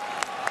back out,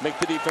 make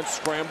the defense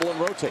scramble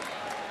and rotate.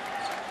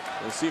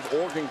 Let's see if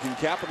Oregon can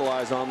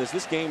capitalize on this.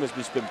 This game has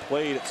just been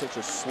played at such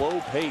a slow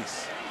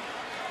pace.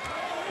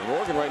 And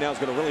Oregon right now is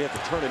going to really have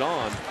to turn it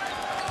on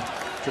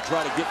to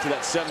try to get to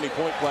that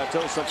 70-point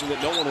plateau, something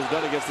that no one has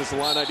done against this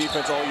Illini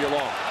defense all year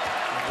long.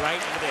 Right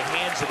into the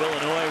hands of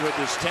Illinois with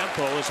this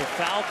tempo is a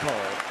foul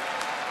call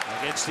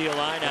against the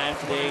Illini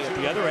after they, at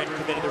the other end,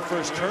 committed their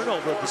first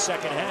turnover of the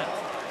second half.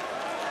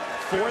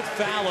 4th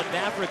foul on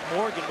Maverick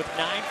Morgan with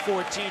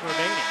 9:14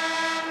 remaining.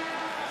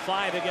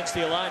 5 against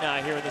the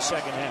Illini here in the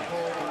second half.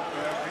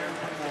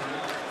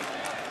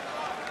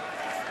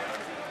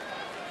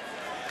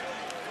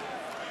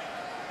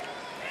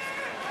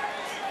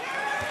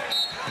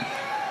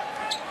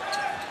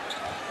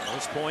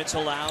 Points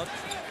allowed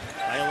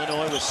by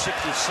Illinois with 67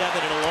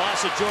 and a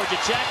loss at Georgia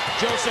Tech.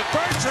 Joseph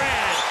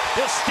Bertrand,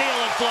 the steal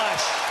and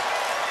flush.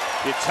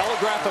 You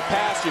telegraph a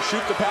pass, you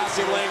shoot the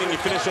passing lane, and you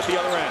finish at the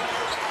other end.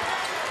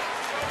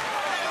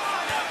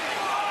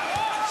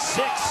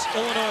 6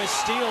 Illinois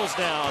steals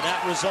now, and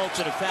that results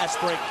in a fast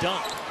break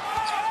dunk.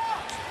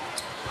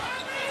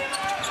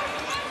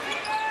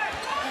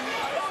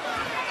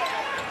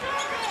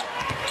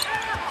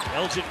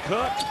 Elgin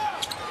Cook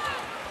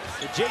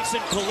to Jason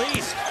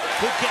Calise,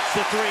 who gets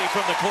the 3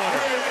 from the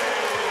corner.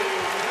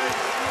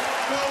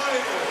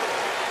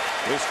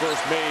 His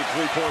first made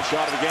 3-point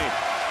shot of the game.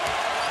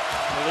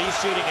 Police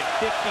shooting at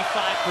 55%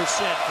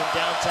 from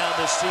downtown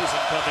this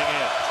season coming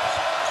in.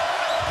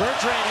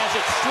 Bertrand has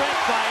it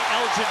stripped by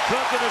Elgin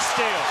Cook and a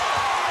steal.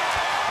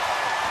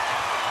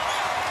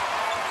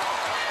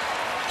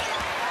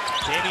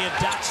 Damian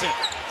Dotson.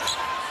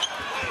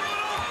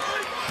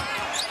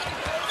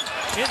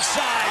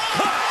 Inside,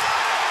 Cook.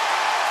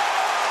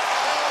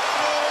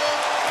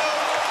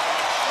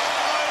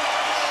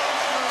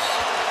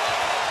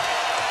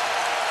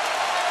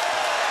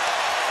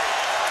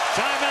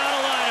 Timeout,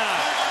 Illini.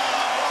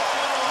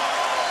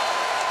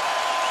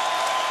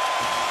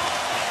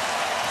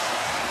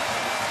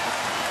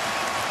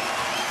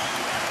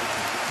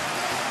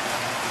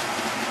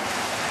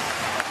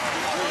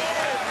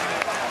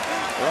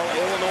 Well,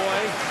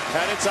 Illinois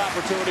had its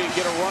opportunity to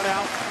get a run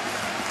out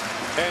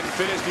and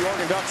finish. The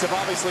Oregon Ducks have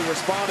obviously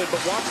responded,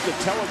 but watch the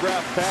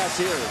telegraph pass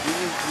here.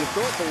 You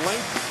throw it the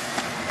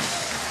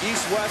length,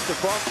 east-west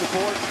across the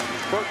court.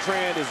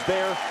 Bertrand is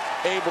there,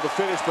 able to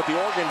finish, but the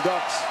Oregon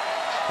Ducks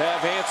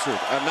have answered.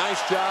 A nice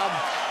job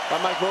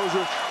by Mike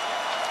Mosier,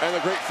 and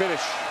a great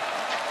finish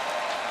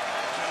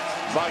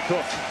by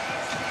Cook.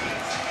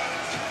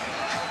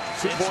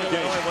 Since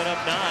Illinois went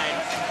up 9,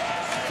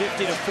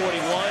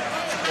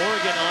 50-41.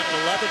 Oregon on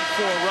an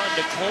 11-4 run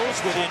to close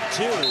within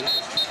 2.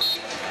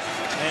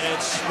 And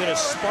it's been a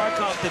spark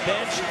off the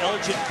bench.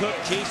 Elgin Cook,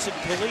 Jason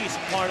Police,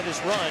 part of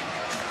this run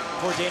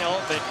for Dana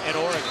Altman and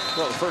Oregon.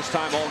 Well, the first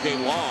time all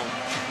game long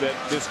that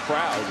this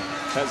crowd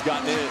has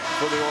gotten in it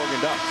for the Oregon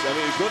Ducks. I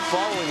mean, a good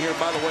following here,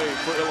 by the way,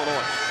 for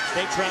Illinois.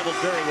 They traveled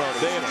very well.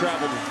 They have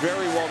traveled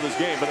very well this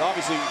game, but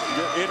obviously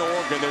you're in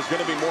Oregon. There's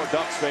going to be more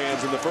Ducks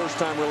fans, and the first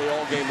time really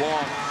all game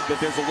long that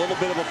there's a little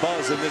bit of a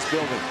buzz in this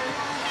building.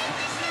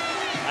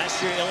 Last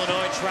year,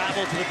 Illinois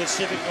traveled to the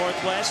Pacific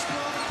Northwest,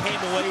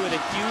 came away with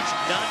a huge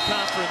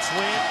non-conference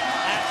win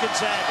at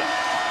Gonzaga.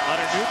 On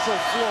a neutral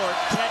floor,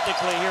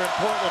 technically here in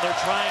Portland,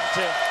 they're trying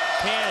to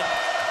hand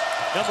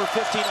number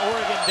 15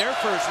 Oregon their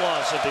first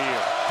loss of the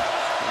year.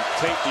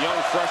 Tate, the young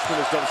freshman,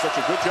 has done such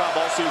a good job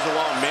all season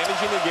long,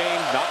 managing the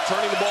game, not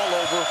turning the ball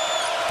over.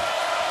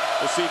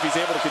 We'll see if he's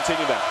able to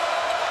continue that.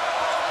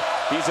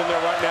 He's in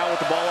there right now with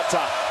the ball up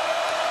top.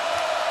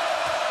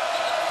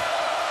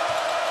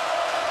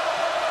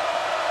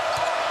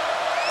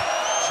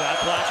 Shot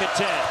clock at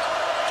 10.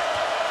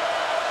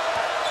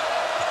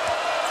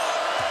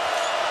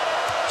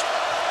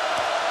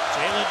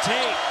 Jalen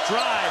Tate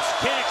drives,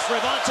 kicks,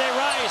 Ravonte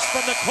Rice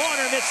from the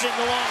corner, missing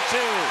the long 2.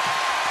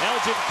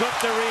 Elgin Cook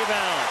the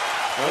rebound.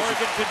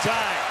 Oregon can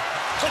tie.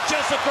 But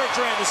Joseph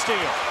Bertrand the steal.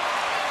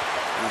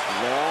 These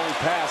long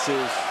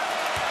passes.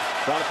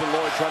 Jonathan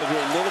Lloyd trying to do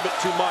a little bit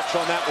too much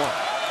on that one.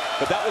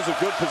 But that was a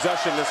good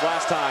possession this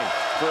last time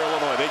for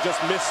Illinois. They just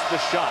missed the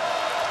shot.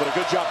 But a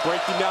good job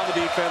breaking down the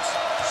defense,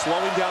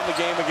 slowing down the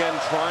game again,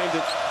 trying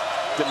to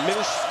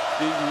diminish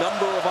the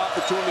number of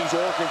opportunities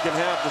Oregon can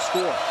have to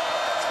score.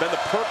 It's been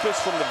the purpose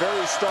from the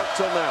very start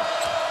till now.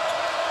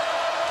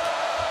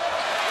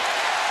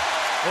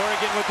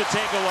 Oregon with the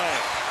takeaway.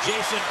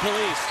 Jason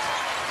Police.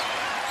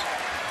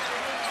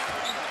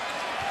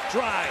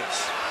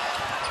 Drives.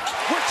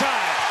 We're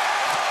tied.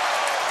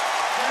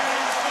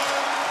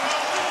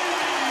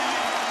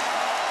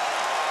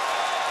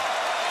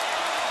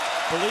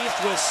 Police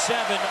with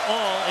 7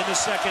 all in the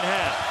second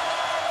half.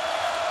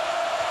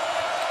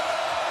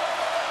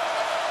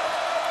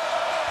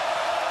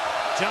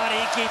 John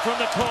Eakey from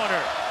the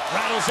corner.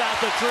 Rattles out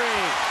the 3.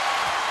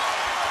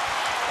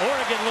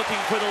 Oregon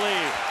looking for the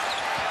lead.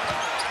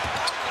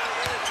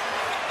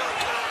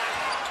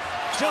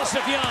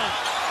 Joseph Young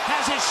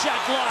has his shot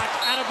blocked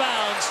out of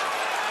bounds.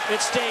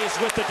 It stays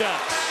with the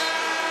Ducks.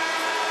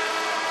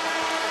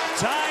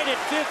 Tied at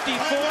 54,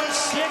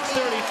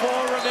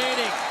 6:34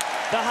 remaining.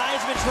 The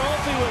Heisman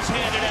Trophy was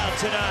handed out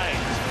tonight.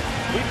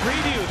 We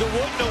preview the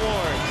Wooden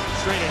Award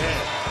straight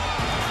ahead.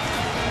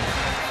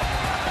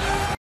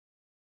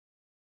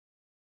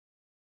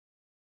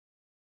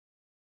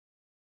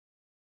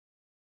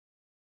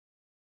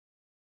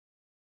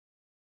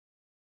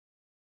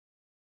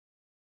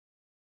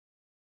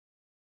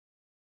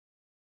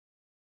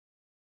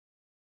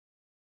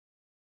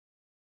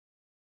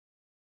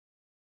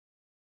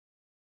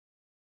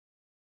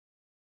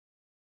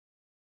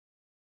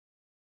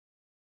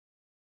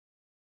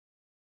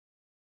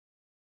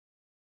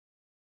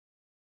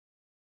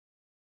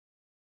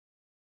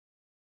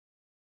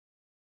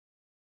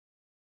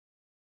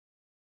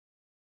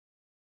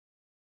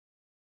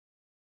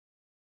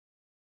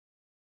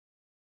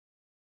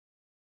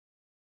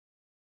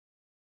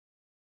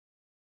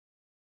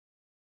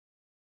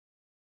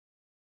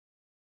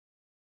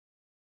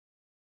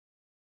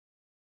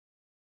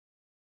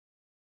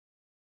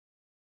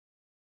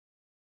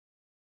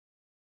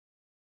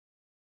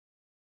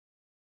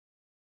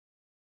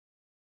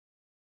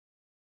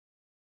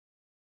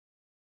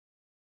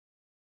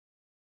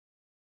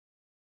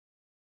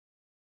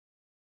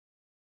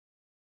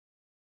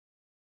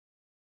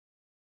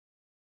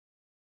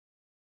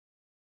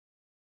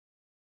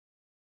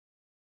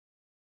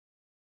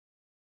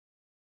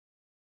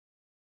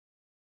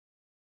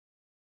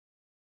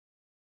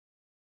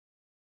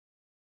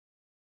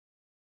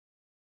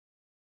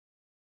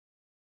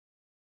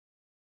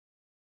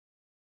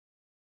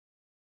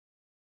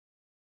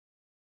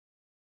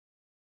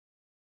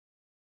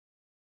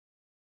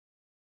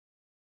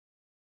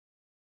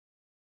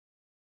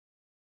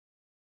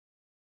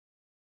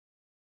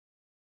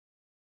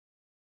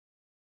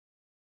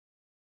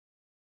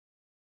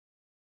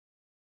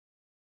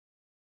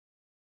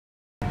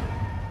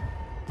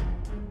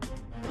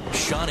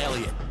 Sean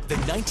Elliott, the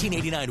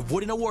 1989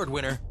 Wooden Award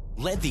winner,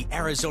 led the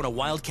Arizona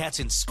Wildcats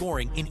in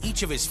scoring in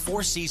each of his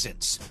 4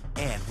 seasons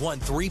and won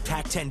 3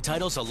 Pac-10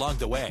 titles along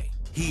the way.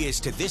 He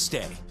is, to this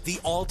day, the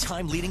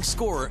all-time leading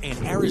scorer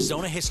in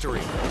Arizona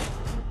history.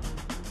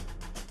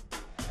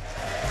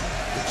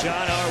 The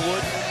John R.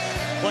 Wooden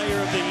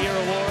Player of the Year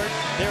award.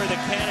 There are the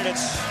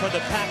candidates for the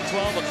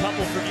Pac-12, a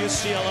couple from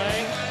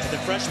UCLA, and the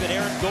freshman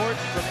Aaron Gordon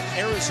from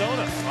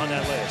Arizona on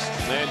that list.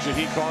 And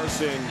Jahi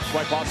Carson,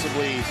 quite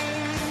possibly,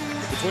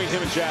 between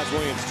him and Chaz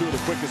Williams, 2 of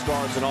the quickest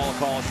guards in all of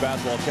college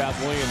basketball. Chaz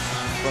Williams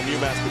from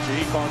UMass, but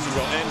Jahi Carson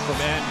go end from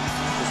end.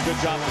 Does a good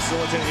job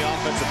facilitating the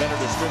offense, a better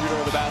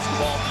distributor of the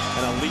basketball,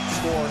 an elite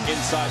scorer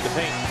inside the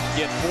paint.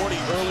 He had 40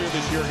 earlier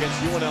this year against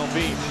UNLV.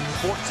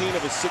 14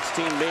 of his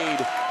 16 made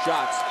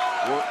shots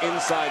were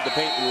inside the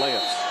paint and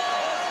layups.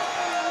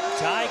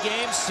 Tie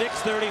game,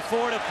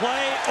 6:34 to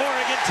play.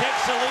 Oregon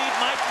takes the lead.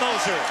 Mike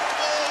Moser.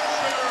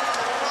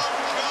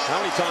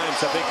 How many times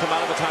have they come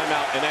out of the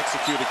timeout and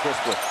executed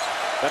crisply?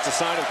 That's a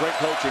sign of great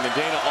coaching, and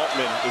Dana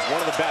Altman is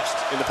one of the best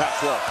in the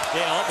Pac-12.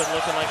 Dana Altman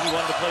looking like he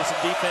wanted to play some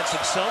defense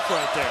himself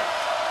right there.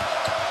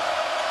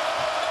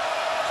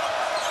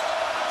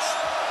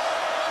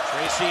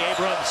 Tracy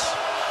Abrams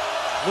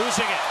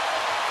losing it.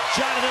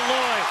 Jonathan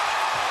Lloyd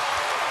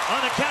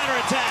on the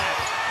counterattack.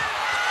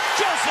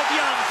 Joseph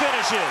Young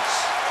finishes.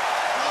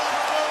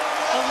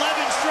 11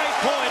 straight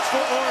points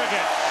for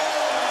Oregon.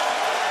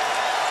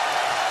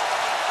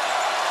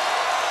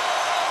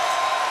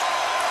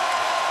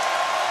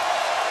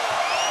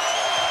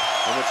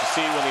 And what you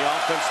see when the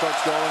offense starts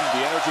going,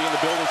 the energy in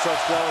the building starts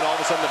flowing, all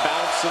of a sudden the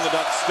bounce in the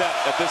Ducks step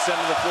at this end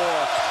of the floor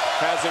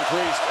has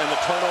increased, and the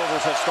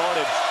turnovers have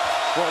started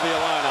for the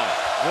Illini.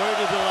 Where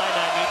do the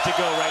Illini need to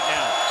go right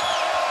now?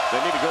 They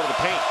need to go to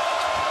the paint.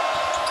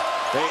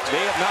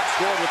 They have not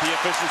scored with the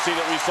efficiency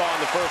that we saw in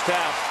the first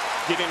half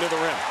getting to the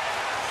rim.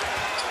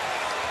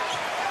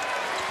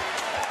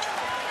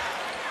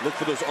 Look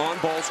for those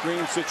on-ball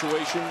screen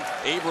situation.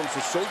 Abrams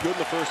was so good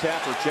in the first half,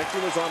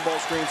 rejecting those on-ball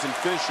screens and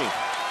finishing.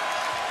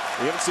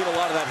 We haven't seen a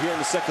lot of that here in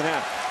the second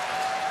half.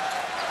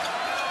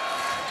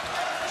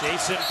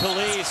 Jason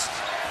Police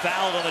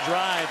fouled on the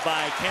drive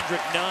by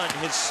Kendrick Nunn,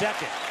 his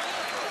second.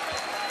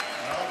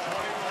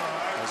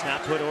 Does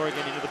not put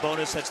Oregon into the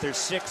bonus. That's their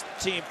 6th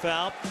team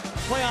foul.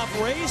 Playoff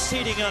race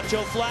heating up.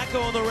 Joe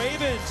Flacco and the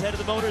Ravens head to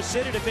the Motor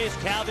City to face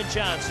Calvin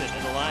Johnson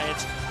and the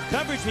Lions.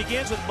 Coverage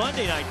begins with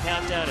Monday Night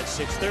Countdown at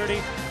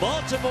 6:30.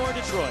 Baltimore,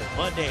 Detroit,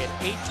 Monday at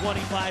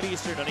 8:25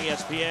 Eastern on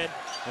ESPN,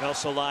 and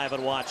also live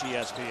on Watch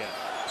ESPN.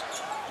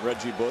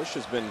 Reggie Bush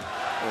has been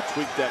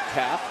tweaked that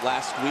calf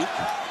last week.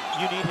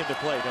 You need him to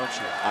play, don't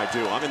you? I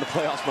do. I'm in the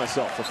playoffs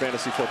myself for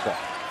fantasy football.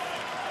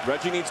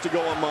 Reggie needs to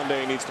go on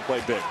Monday. He needs to play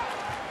big.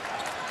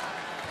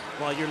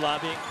 While you're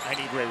lobbying, I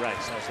need Ray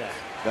Rice. How's that?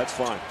 That's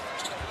fine.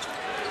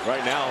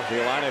 Right now, the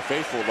Illini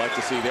faithful would like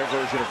to see their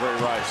version of Ray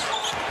Rice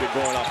get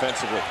going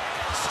offensively.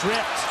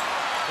 Stripped,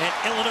 and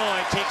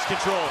Illinois takes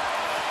control.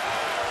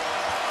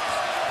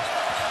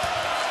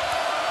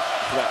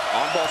 That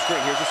on-ball screen.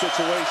 Here's the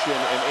situation,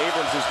 and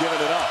Abrams is giving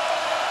it up.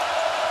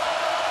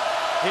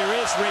 Here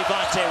is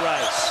Rayvonte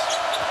Rice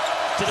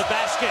to the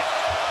basket.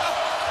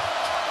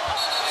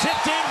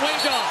 Tipped in,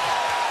 waved off.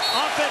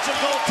 Offensive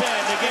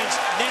goaltend against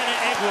Nana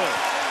Egwu.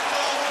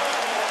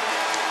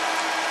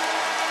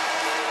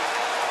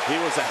 He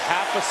was a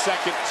half a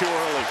second too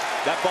early.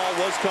 That ball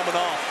was coming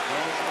off.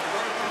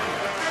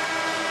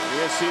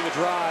 You're going to see the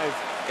drive,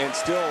 and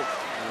still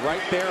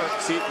right there,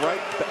 see it right,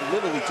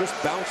 literally just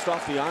bounced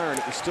off the iron.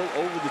 It was still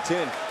over the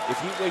tin.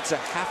 If he waits a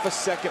half a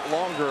second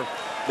longer,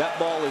 that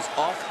ball is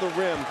off the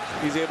rim.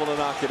 He's able to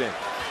knock it in.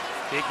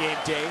 Big game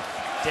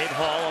Dave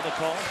Hall on the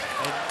call.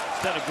 And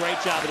he's done a great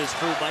job with his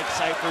crew, Mike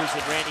Cyphers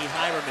and Randy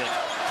Heimerman,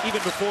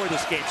 even before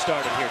this game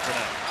started here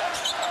tonight.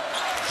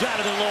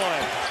 Jonathan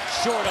Lloyd,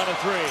 short on a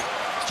 3.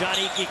 John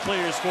Eakey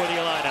clears for the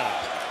Illini.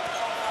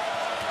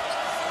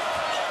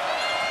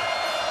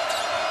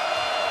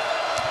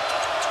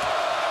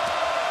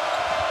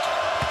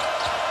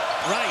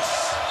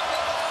 Rice.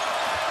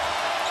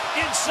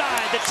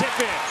 Inside the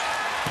tip-in.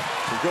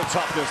 Some good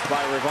toughness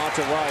by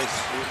Rayvonte Rice.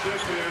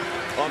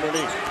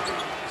 Underneath.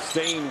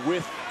 Staying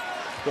with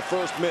the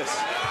first miss.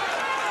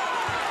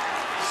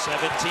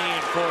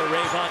 17 for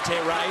Rayvonte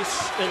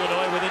Rice.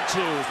 Illinois within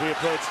 2 as we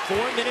approach 4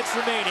 minutes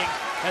remaining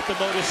at the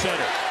Moda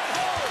Center.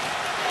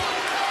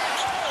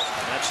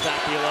 That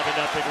stopped the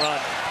 11-0 run.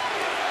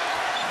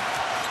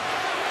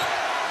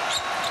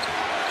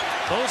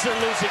 Moser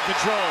losing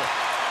control.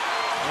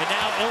 And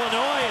now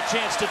Illinois a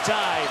chance to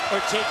tie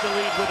or take the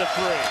lead with a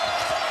 3.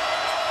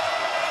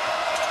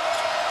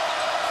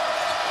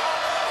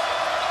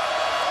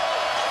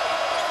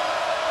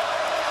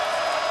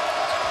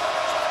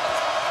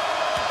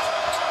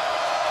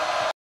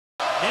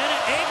 Nana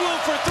Egwu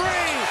for 3.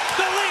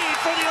 The lead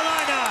for the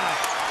Illini.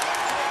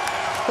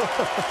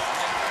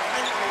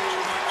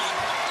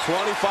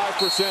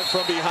 25%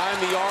 from behind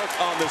the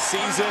arc on the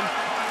season.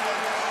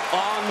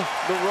 On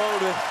the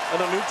road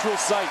at a neutral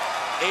site.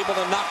 able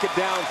to knock it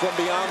down from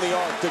beyond the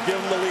arc to give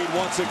him the lead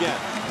once again.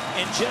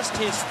 And just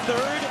his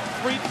third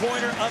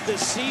three-pointer of the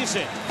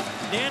season.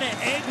 Nana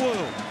Egwu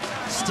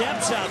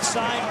steps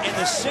outside, and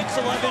the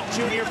 6'11"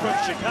 junior from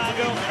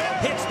Chicago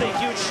hits the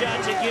huge shot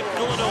to give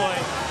Illinois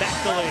back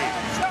the lead.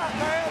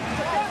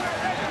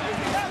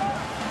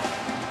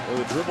 Well,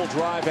 the dribble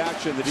drive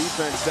action, the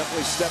defense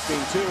definitely stepping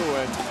to,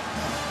 and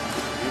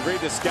you read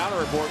the scouting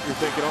report, you're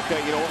thinking, okay,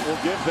 you know what,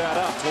 we'll give that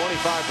up. 25%.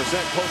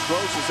 Coach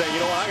Gross is saying,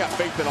 you know what, I got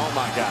faith in all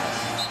my guys.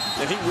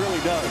 And he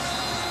really does.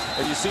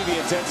 And you see the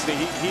intensity.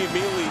 He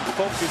immediately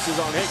focuses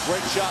on, hey,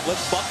 great shot,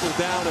 let's buckle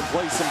down and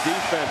play some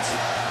defense.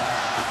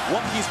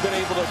 What he's been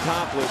able to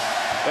accomplish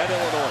at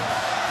Illinois.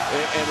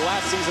 And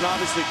last season,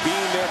 obviously,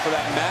 being there for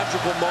that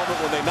magical moment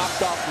when they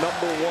knocked off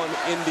 #1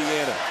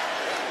 Indiana.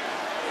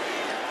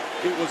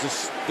 It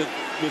was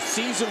the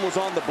season was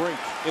on the brink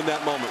in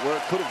that moment where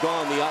it could have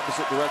gone the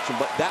opposite direction.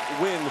 But that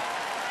win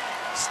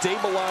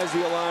stabilized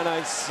the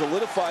Illini,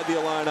 solidified the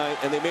Illini,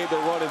 and they made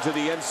their run into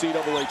the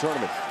NCAA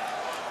tournament.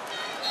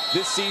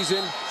 This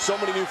season, so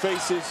many new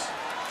faces,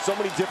 so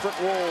many different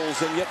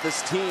roles, and yet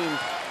this team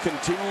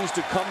continues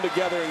to come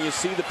together, and you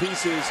see the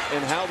pieces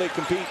and how they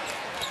compete.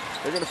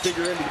 They're going to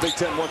figure into the Big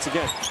Ten once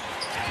again.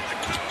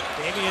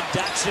 Damian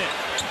Dotson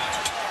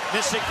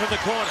missing from the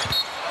corner.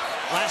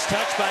 Last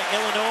touch by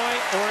Illinois,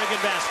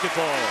 Oregon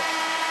basketball.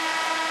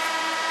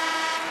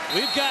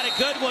 We've got a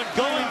good one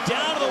going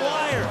down to the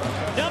wire.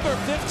 Number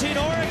 15,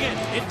 Oregon,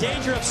 in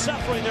danger of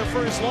suffering their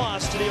first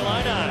loss to the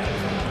Illini.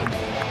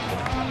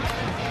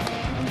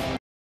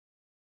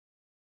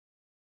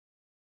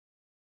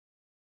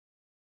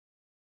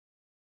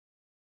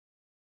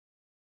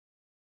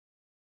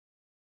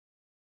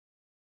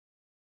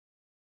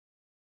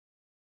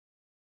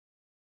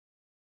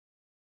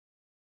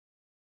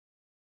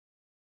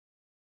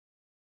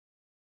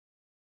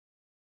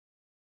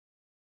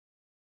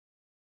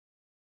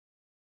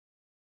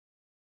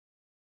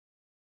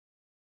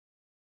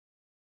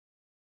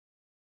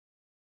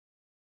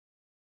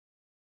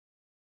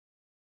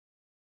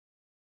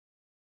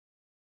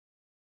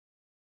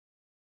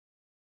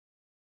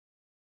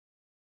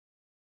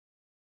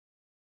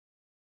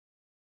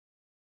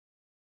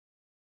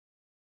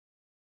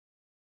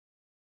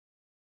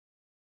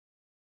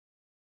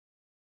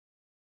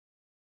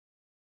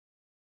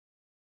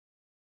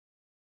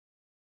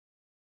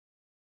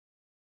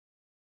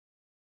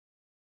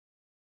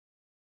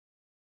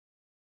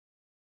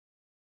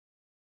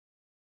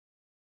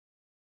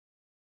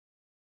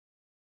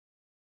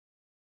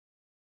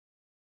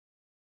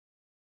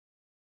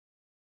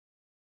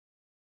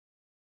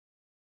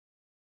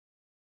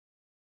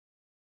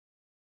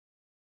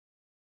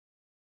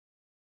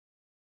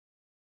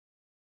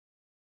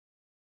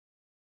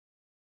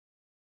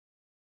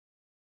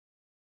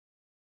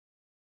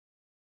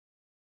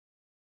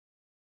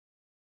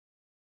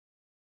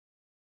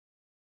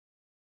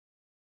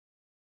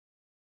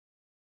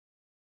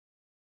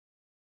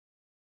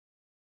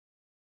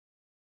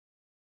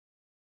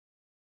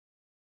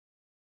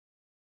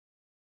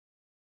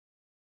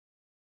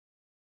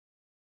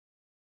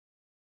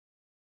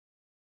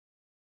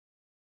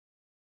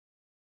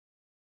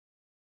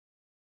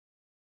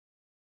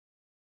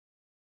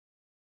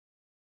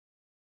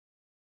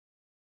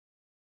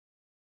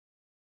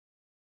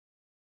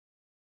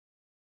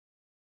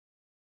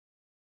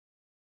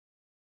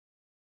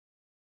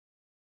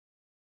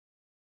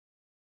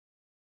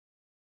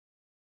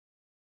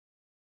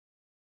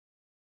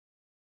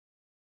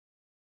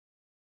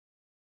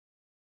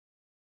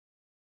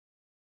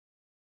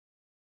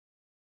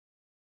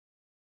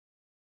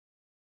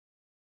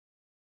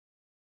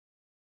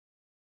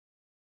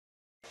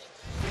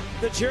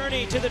 The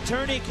journey to the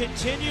tourney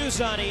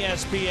continues on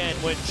ESPN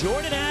when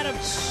Jordan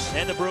Adams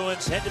and the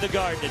Bruins head to the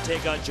Garden to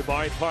take on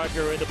Jabari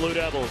Parker and the Blue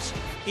Devils.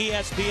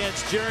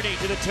 ESPN's journey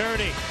to the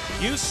tourney.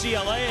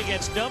 UCLA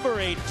against number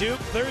 8 Duke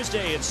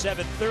Thursday at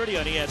 7:30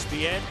 on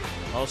ESPN.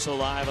 Also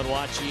live on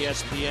Watch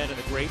ESPN and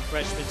the great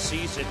freshman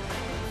season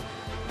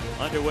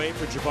underway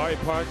for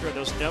Jabari Parker.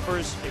 Those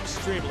numbers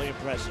extremely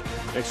impressive.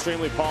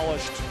 Extremely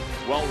polished,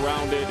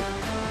 well-rounded,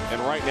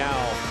 and right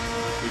now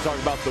we talk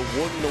about the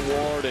Wooden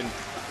Award, and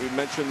we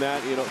mentioned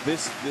that, you know,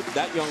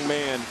 that young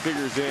man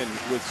figures in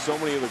with so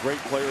many of the great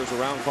players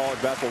around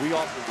college basketball. We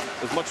also,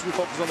 as much as we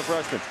focus on the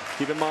freshmen,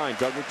 keep in mind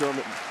Doug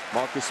McDermott,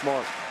 Marcus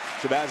Smart,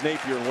 Shabazz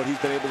Napier, and what he's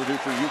been able to do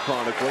for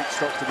UConn. A great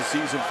start to the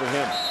season for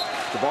him.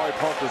 Jabari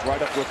Parker's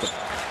right up with them.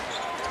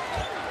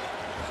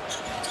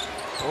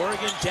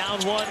 Oregon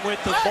down 1 with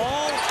the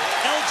ball.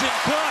 Elgin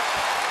Cook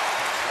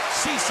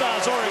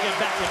seesaws Oregon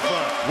back in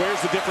front.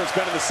 Where's the difference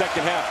been in the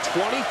second half?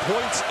 20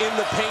 points in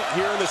the paint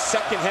here in the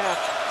second half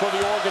for the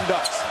Oregon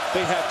Ducks.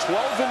 They had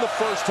 12 in the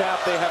first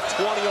half. They have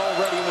 20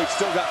 already, and we've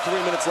still got 3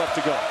 minutes left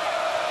to go.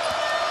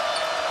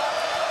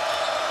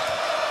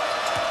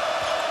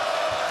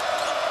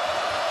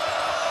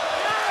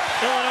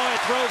 Illinois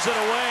throws it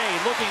away,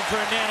 looking for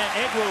Nana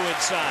Egwu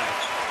inside.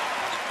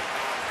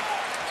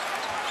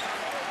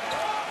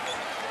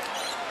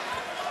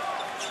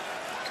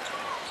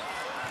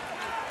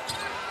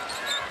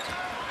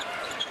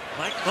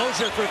 Mike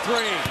Mosier for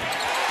 3.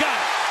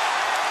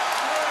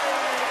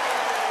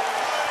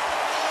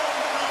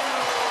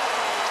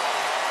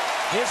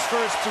 His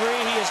first three,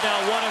 he is now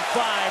 1 of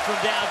 5 from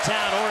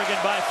downtown, Oregon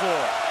by 4.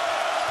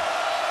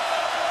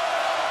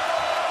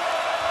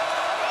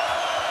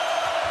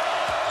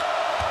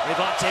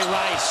 Rayvonte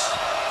Rice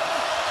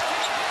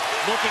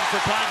looking for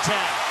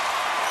contact.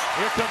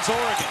 Here comes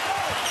Oregon.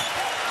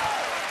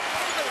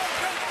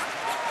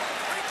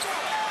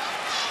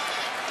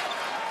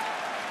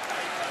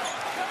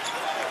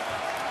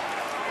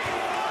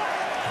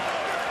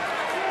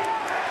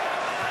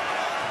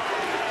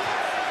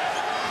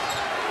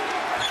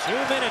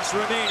 Minutes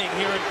remaining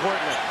here in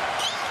Portland.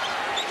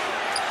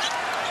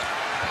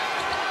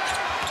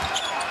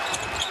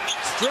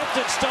 Stripped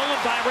and stolen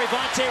by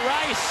Rayvonte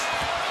Rice,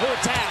 who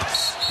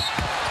attacks.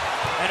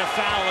 And a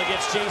foul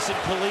against Jason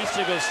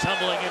Kalista, goes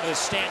tumbling into the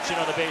stanchion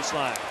on the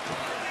baseline.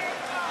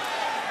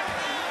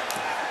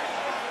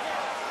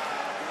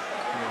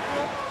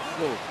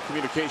 Little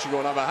communication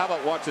going on, but how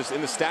about watch this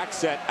in the stack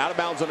set, out of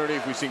bounds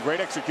underneath. We've seen great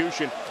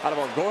execution out of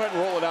our. Go ahead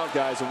and roll it out,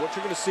 guys. And what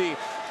you're going to see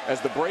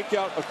as the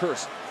breakout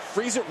occurs,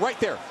 freeze it right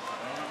there.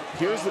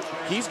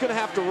 He's going to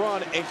have to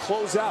run and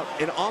close out.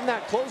 And on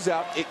that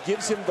closeout, it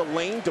gives him the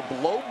lane to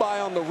blow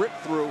by on the rip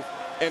through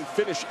and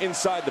finish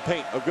inside the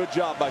paint. A good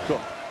job by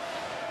Cook.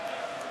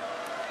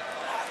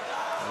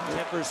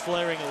 Tempers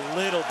flaring a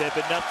little bit,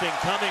 but nothing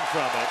coming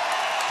from it.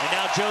 And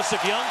now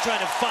Joseph Young trying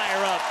to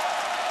fire up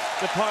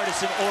the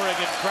partisan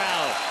Oregon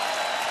crowd.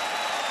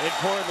 In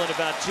Portland,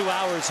 about 2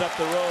 hours up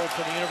the road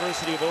from the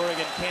University of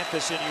Oregon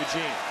campus in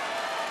Eugene.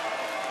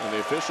 And the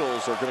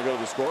officials are going to go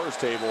to the scorer's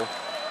table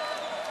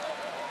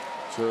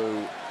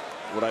to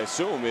what I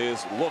assume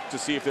is look to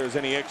see if there's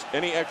any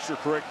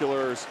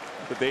extracurriculars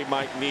that they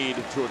might need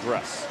to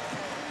address.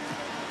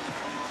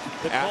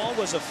 The call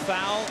was a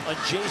foul on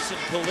Jason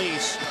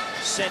Police,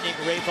 sending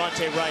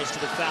Rayvonte Rice to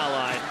the foul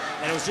line,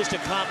 and it was just a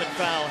common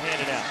foul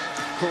handed out.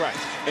 Correct.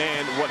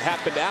 And what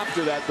happened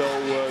after that, though,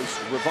 was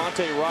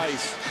Rayvonte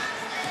Rice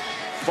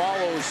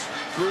follows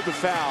through the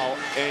foul,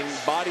 and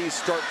bodies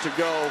start to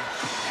go,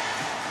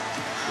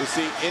 you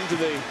see, into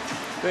the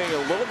thing. A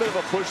little bit of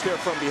a push there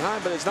from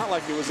behind, but it's not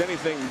like it was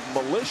anything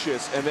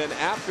malicious. And then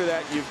after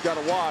that, you've got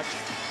to watch,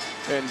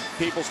 and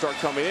people start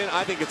coming in.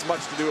 I think it's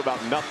much to do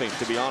about nothing,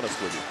 to be honest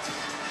with you.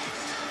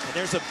 And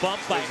there's a bump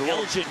by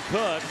Elgin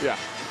Cook. Yeah.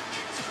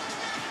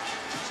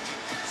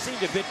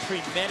 Seemed a bit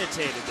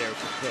premeditated there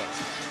for Cook,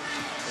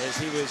 as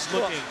he was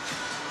looking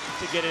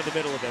to get in the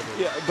middle of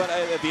everything. Yeah, but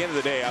at the end of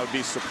the day, I would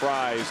be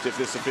surprised if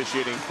this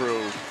officiating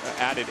crew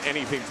added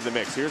anything to the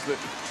mix. Here's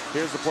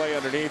the play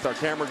underneath. Our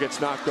camera gets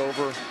knocked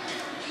over.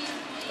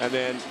 And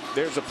then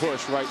there's a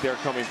push right there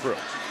coming through.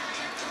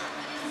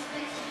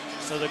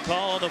 So the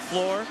call on the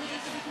floor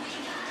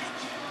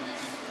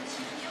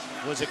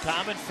was a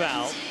common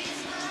foul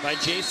by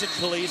Jason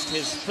Kalist,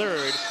 his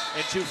third,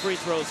 and 2 free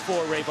throws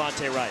for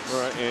Rayvonte Rice.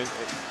 All right, and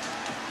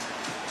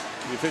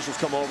the officials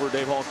come over.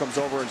 Dave Hall comes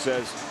over and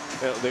says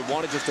they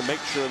wanted just to make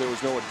sure there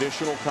was no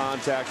additional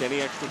contact, any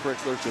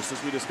extracurriculars, just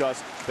as we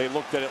discussed. They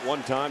looked at it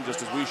one time,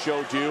 just as we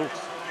showed you.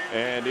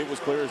 And it was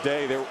clear as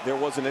day. There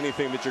wasn't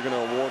anything that you're going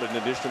to award an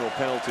additional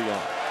penalty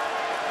on.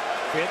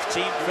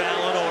 15th foul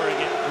on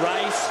Oregon.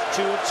 Rice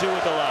 2 of 2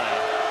 at the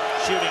line.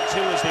 Shooting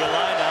 2 as the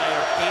Illini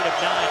are 8 of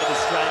 9 to the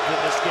stripe in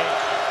this game.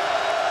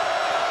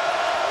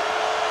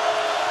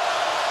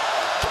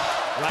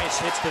 Rice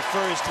hits the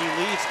first. He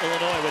leads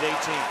Illinois with 18.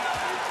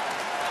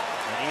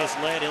 And he has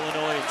led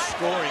Illinois in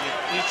scoring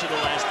in each of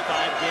the last 5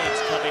 games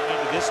coming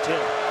into this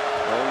tilt.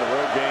 Well, in the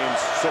road games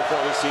so far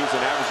this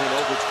season, averaging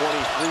over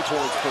 23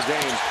 points per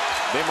game.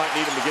 They might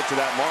need him to get to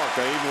that mark,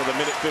 even with a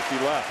minute 50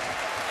 left.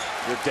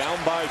 They're down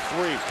by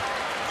 3.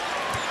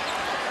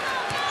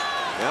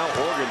 Now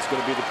Oregon's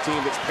going to be the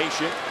team that's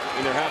patient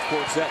in their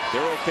half-court set.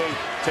 They're okay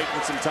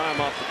taking some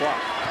time off the clock.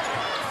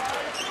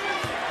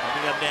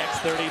 Coming up next,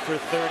 30 for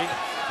 30,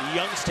 the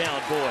Youngstown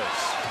boys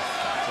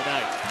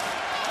tonight.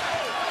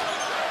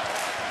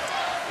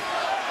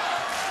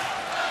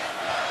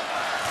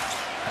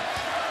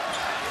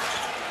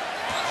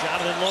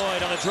 Jonathan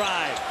Lloyd on a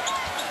drive.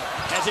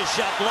 Has his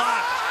shot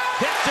blocked.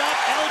 Picked up.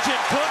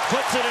 Elgin Cook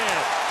puts it in.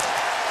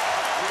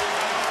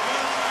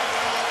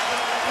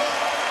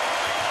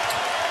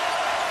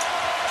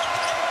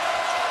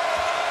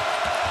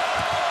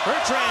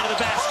 Bertrand to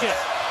the basket.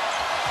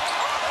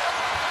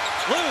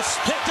 Loose.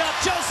 Picked up.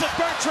 Joseph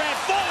Bertrand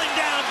falling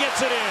down.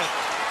 Gets it in.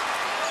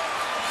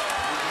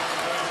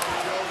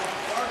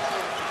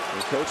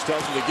 The coach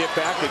tells him to get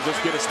back and just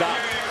get a stop.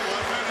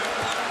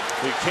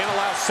 You can't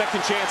allow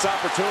second chance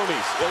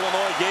opportunities.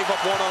 Illinois gave up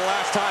one on the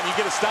last time. You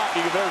get a stop,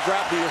 you better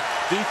grab the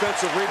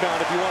defensive rebound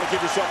if you want to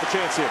give yourself a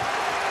chance here.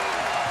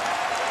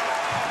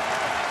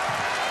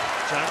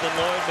 Jonathan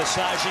Lloyd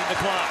massaging the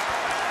clock.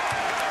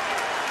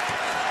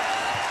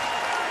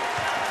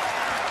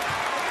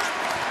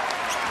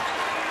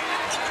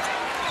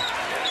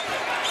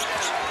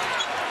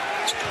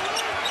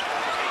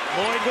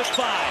 Lloyd with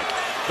 5.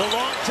 The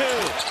long 2.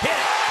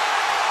 Hit.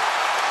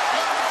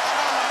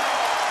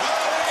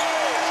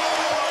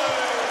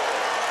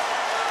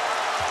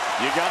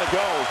 You got to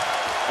go,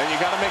 and you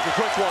got to make a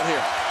quick one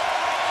here.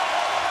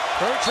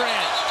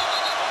 Bertrand.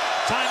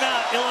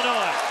 Timeout,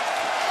 Illinois.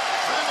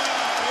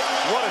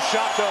 What a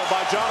shot, though,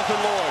 by Jonathan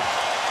Lloyd.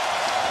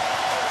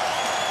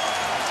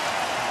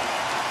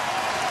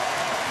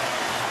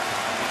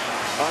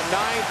 A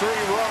 9-3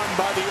 run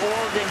by the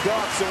Oregon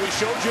Ducks, and we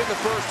showed you in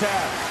the first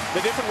half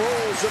the different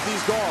roles of these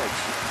guards.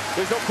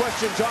 There's no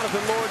question Jonathan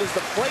Lloyd is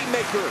the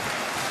playmaker.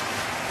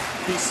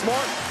 He's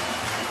smart,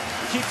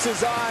 keeps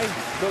his eye,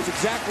 knows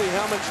exactly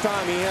how much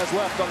time he has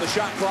left on the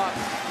shot clock,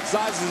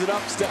 sizes it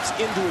up, steps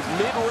into his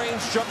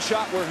mid-range jump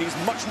shot where he's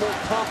much more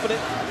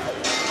confident,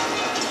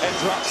 and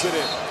drops it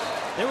in.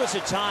 There was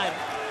a time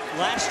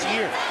last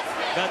year,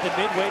 about the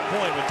midway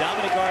point, when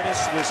Dominic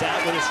Artis was out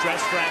with a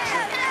stress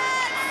fracture,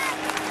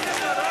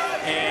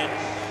 and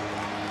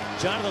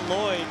Jonathan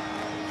Lloyd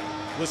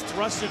was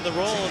thrust into the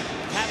role of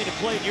having to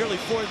play nearly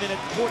 40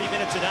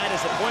 minutes a night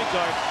as a point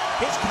guard.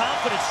 His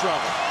confidence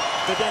struggled.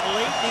 But then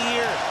late in the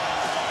year,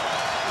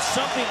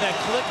 something that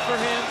clicked for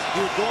him.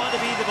 He would go on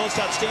to be the most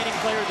outstanding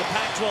player in the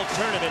Pac-12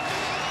 tournament,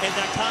 and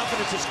that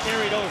confidence has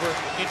carried over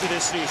into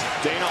this season.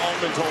 Dana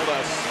Altman told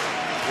us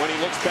when he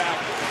looks back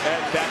at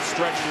that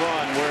stretch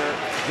run where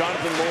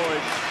Jonathan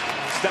Lloyd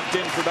stepped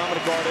in for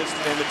Dominic Artis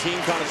and the team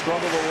kind of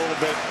struggled a little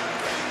bit,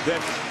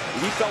 that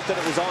he felt that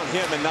it was on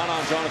him and not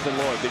on Jonathan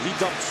Lloyd, that he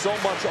dumped so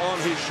much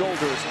on his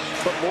shoulders,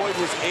 but Lloyd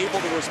was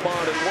able to respond.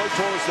 And Lloyd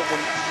told us that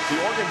when the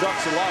Oregon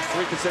Ducks had lost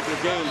 3 consecutive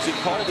games, he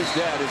called his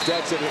dad. His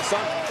dad said,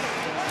 son,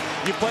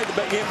 you played the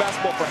game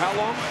basketball for how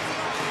long?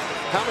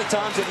 How many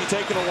times have you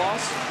taken a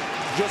loss?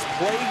 Just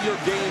play your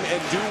game and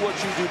do what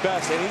you do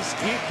best. And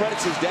he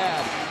credits his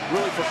dad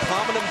really for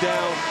calming him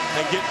down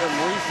and getting him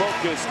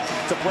refocused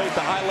to play at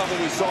the high level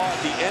we saw at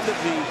the end of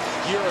the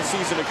year a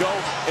season ago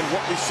and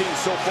what we've seen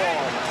so far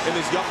in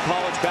this young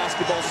college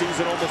basketball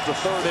season, almost a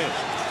third in.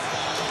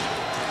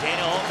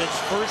 Dana Altman's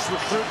first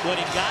recruit when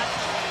he got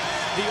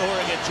the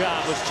Oregon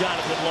job was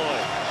Jonathan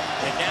Lloyd.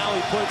 And now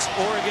he puts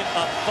Oregon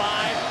up 5,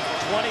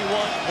 21.4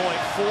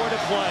 to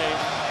play,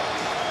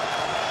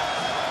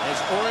 as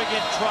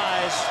Oregon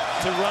tries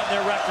to run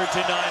their record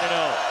to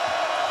 9-0.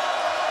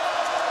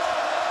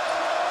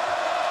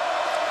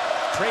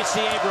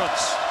 Tracy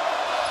Abrams,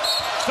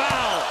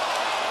 foul,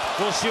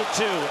 will shoot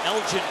 2.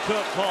 Elgin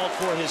Cook called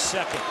for his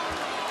second.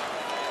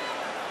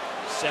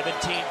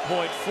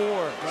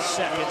 17.4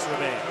 seconds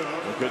remain.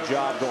 A good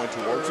job going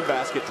towards the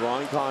basket,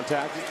 drawing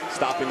contact,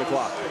 stopping the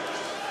clock.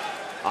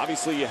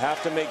 Obviously, you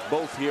have to make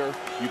both here.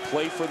 You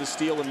play for the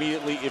steal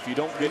immediately. If you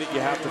don't get it,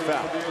 you have to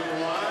foul.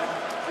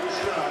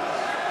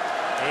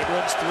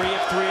 Abrams 3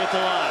 of 3 at the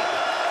line.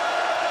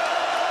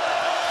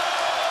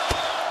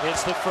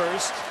 Hits the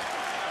first.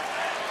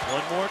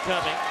 One more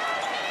coming.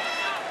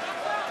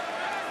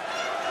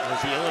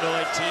 Was the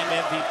Illinois team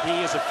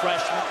MVP as a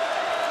freshman.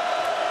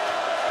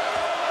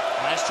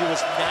 Last year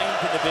was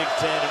 9th in the Big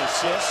Ten in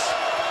assists.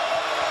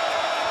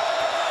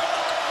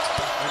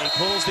 And he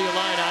pulls the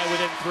Illini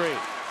within 3.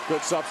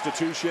 Good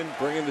substitution,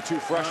 bringing the 2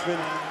 freshmen,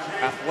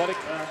 athletic,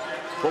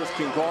 both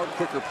can guard,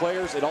 quicker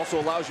players. It also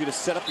allows you to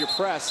set up your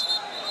press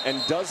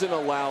and doesn't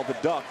allow the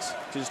Ducks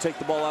to just take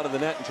the ball out of the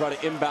net and try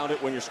to inbound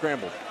it when you're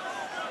scrambled.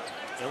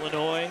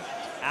 Illinois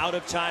out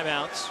of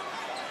timeouts.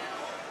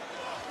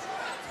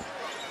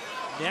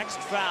 Next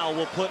foul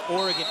will put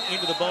Oregon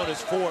into the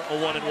bonus for a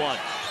 1-and-1.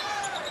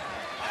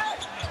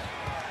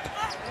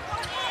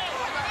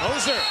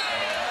 Moser,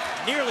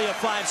 nearly a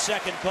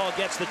 5-second call,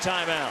 gets the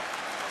timeout.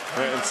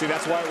 And see,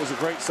 that's why it was a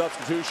great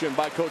substitution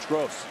by Coach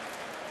Gross.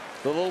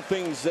 The little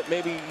things that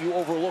maybe you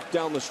overlook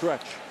down the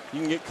stretch.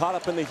 You can get caught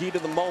up in the heat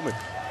of the moment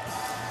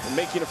and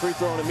making a free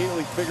throw and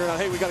immediately figuring out,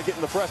 hey, we got to get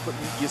in the press, but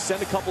you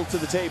send a couple to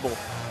the table.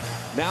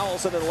 Now all of a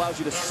sudden it allows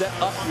you to set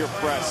up your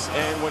press,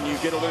 and when you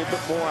get a little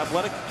bit more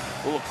athletic,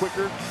 a little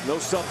quicker, no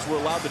subs were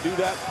allowed to do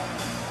that.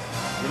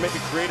 You maybe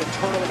create a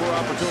turnover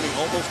opportunity.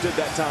 Almost did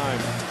that time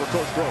for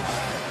Coach Gross.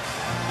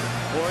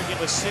 Oregon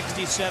with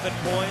 67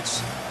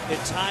 points. It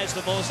ties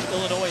the most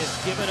Illinois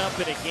has given up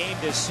in a game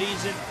this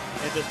season,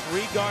 and the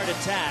 3-guard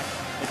attack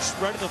and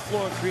spreading the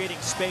floor and creating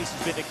space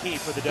has been the key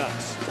for the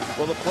Ducks.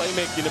 Well, the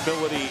playmaking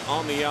ability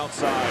on the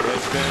outside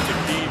has been the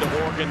key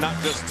to Oregon, not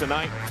just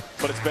tonight,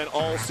 but it's been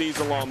all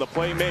season long. The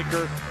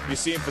playmaker, you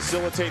see him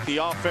facilitate the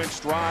offense,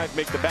 drive,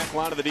 make the back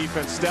line of the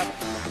defense step,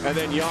 and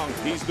then Young,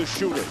 he's the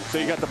shooter. So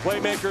you got the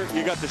playmaker,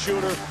 you got the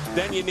shooter,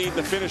 then you need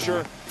the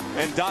finisher,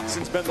 and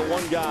Dotson's been the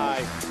one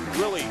guy,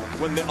 really,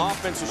 when the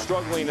offense was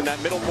struggling in that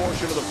middle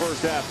portion of the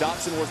first half,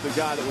 Dotson was the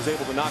guy that was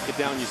able to knock it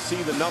down. You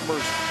see the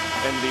numbers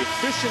and the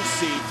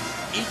efficiency,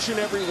 each and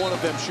every one of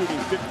them shooting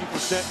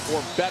 50%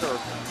 or better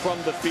from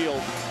the field,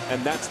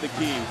 and that's the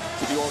key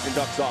to the Oregon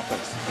Ducks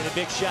offense. And a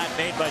big shot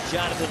made by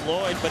Jonathan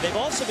Lloyd, but they've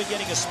also been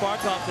getting a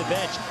spark off the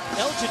bench.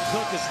 Elgin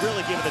Cook has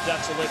really given the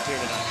Ducks a lift here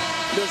tonight.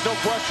 There's no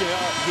question.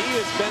 He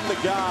has been the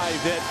guy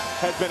that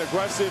has been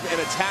aggressive in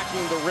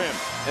attacking the rim,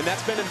 and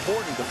that's been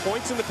important. The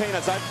points in the paint,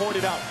 as I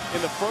pointed out,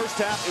 in the first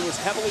half, it was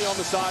heavily on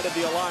the side of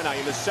the Illini.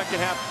 In the second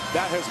half,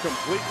 that has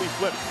completely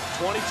flipped.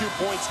 22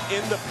 points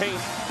in the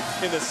paint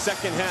in the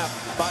second half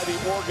by the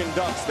Oregon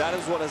Ducks. That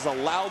is what has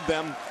allowed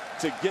them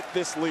to get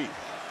this lead.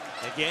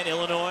 Again,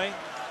 Illinois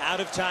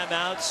out of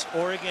timeouts.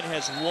 Oregon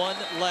has 1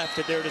 left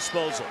at their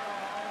disposal.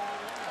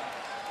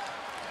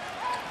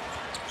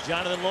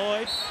 Jonathan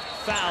Lloyd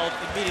fouled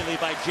immediately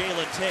by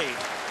Jalen Tate.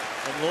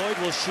 And Lloyd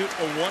will shoot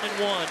a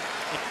 1-and-1,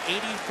 an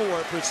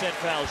 84%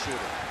 foul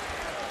shooter.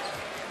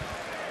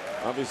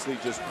 Obviously,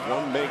 just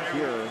one make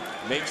here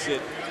makes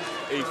it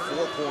a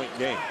 4-point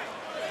game.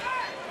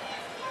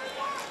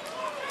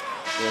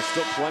 There's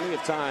still plenty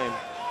of time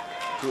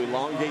to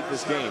elongate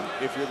this game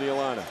if you're the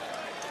Illini.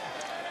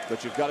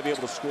 But you've got to be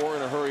able to score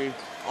in a hurry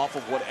off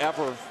of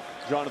whatever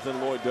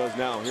Jonathan Lloyd does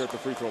now here at the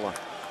free throw line.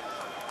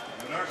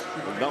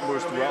 The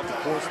numbers throughout the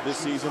course of this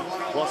season,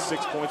 plus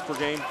 6 points per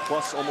game,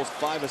 plus almost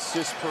 5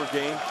 assists per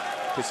game.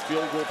 His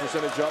field goal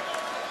percentage up.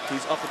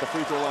 He's up at the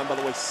free throw line, by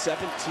the way,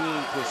 17%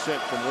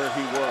 from where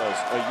he was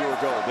a year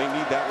ago. They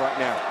need that right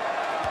now.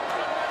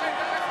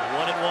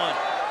 1-and-1.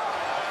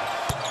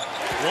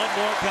 One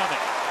more coming.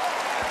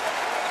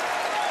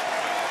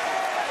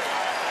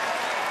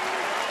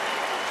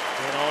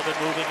 And all been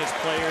moving his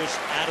players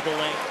out of the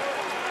lane.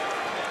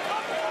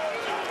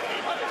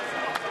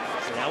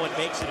 So now it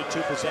makes it a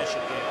 2-possession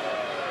game.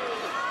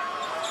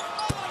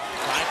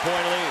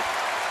 5-point lead.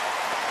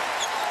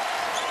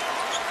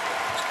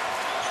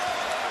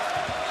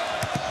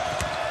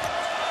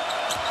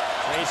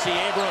 Tracy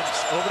Abrams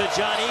over to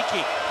John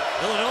Eakey.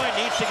 Illinois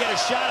needs to get a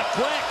shot up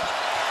quick.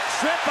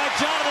 Stripped by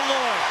Jonathan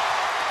Lloyd.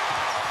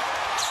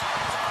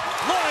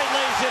 Lloyd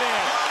lays it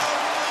in.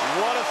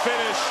 What a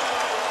finish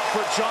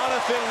for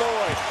Jonathan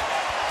Lloyd.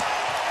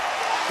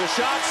 The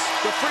shots,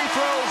 the free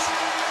throws,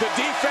 the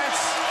defense,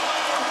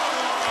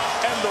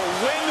 and the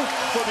win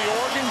for the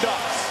Oregon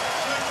Ducks.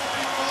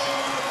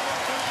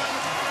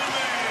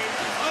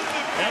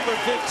 Number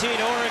 15,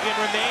 Oregon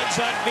remains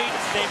unbeaten.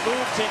 They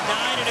move to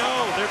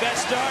 9-0, their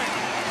best start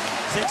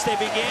since they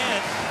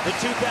began the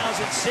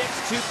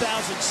 2006-2007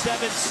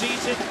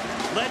 season,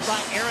 led by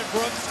Aaron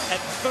Brooks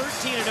at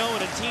 13-0 and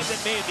a team that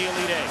made the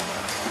Elite Eight.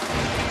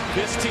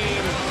 This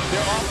team,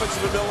 their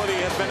offensive ability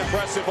has been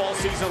impressive all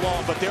season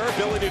long, but their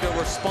ability to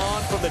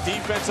respond from the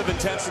defensive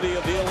intensity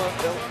of the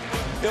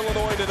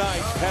Illinois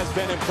tonight has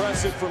been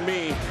impressive for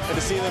me, and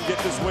to see them get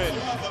this win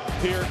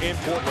here in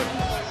Portland.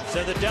 So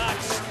the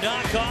Ducks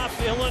knock off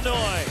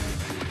Illinois.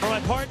 For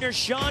my partner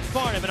Sean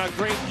Farnham and our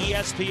great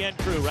ESPN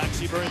crew,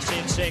 Roxy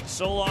Bernstein saying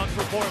so long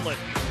for Portland.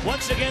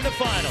 Once again, the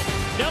final.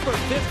 Number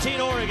 15,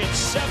 Oregon,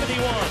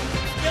 71.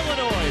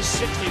 Illinois,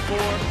 64.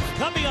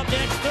 Coming up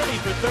next, 30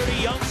 for 30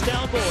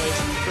 Youngstown Boys,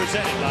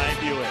 presented by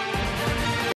Buick.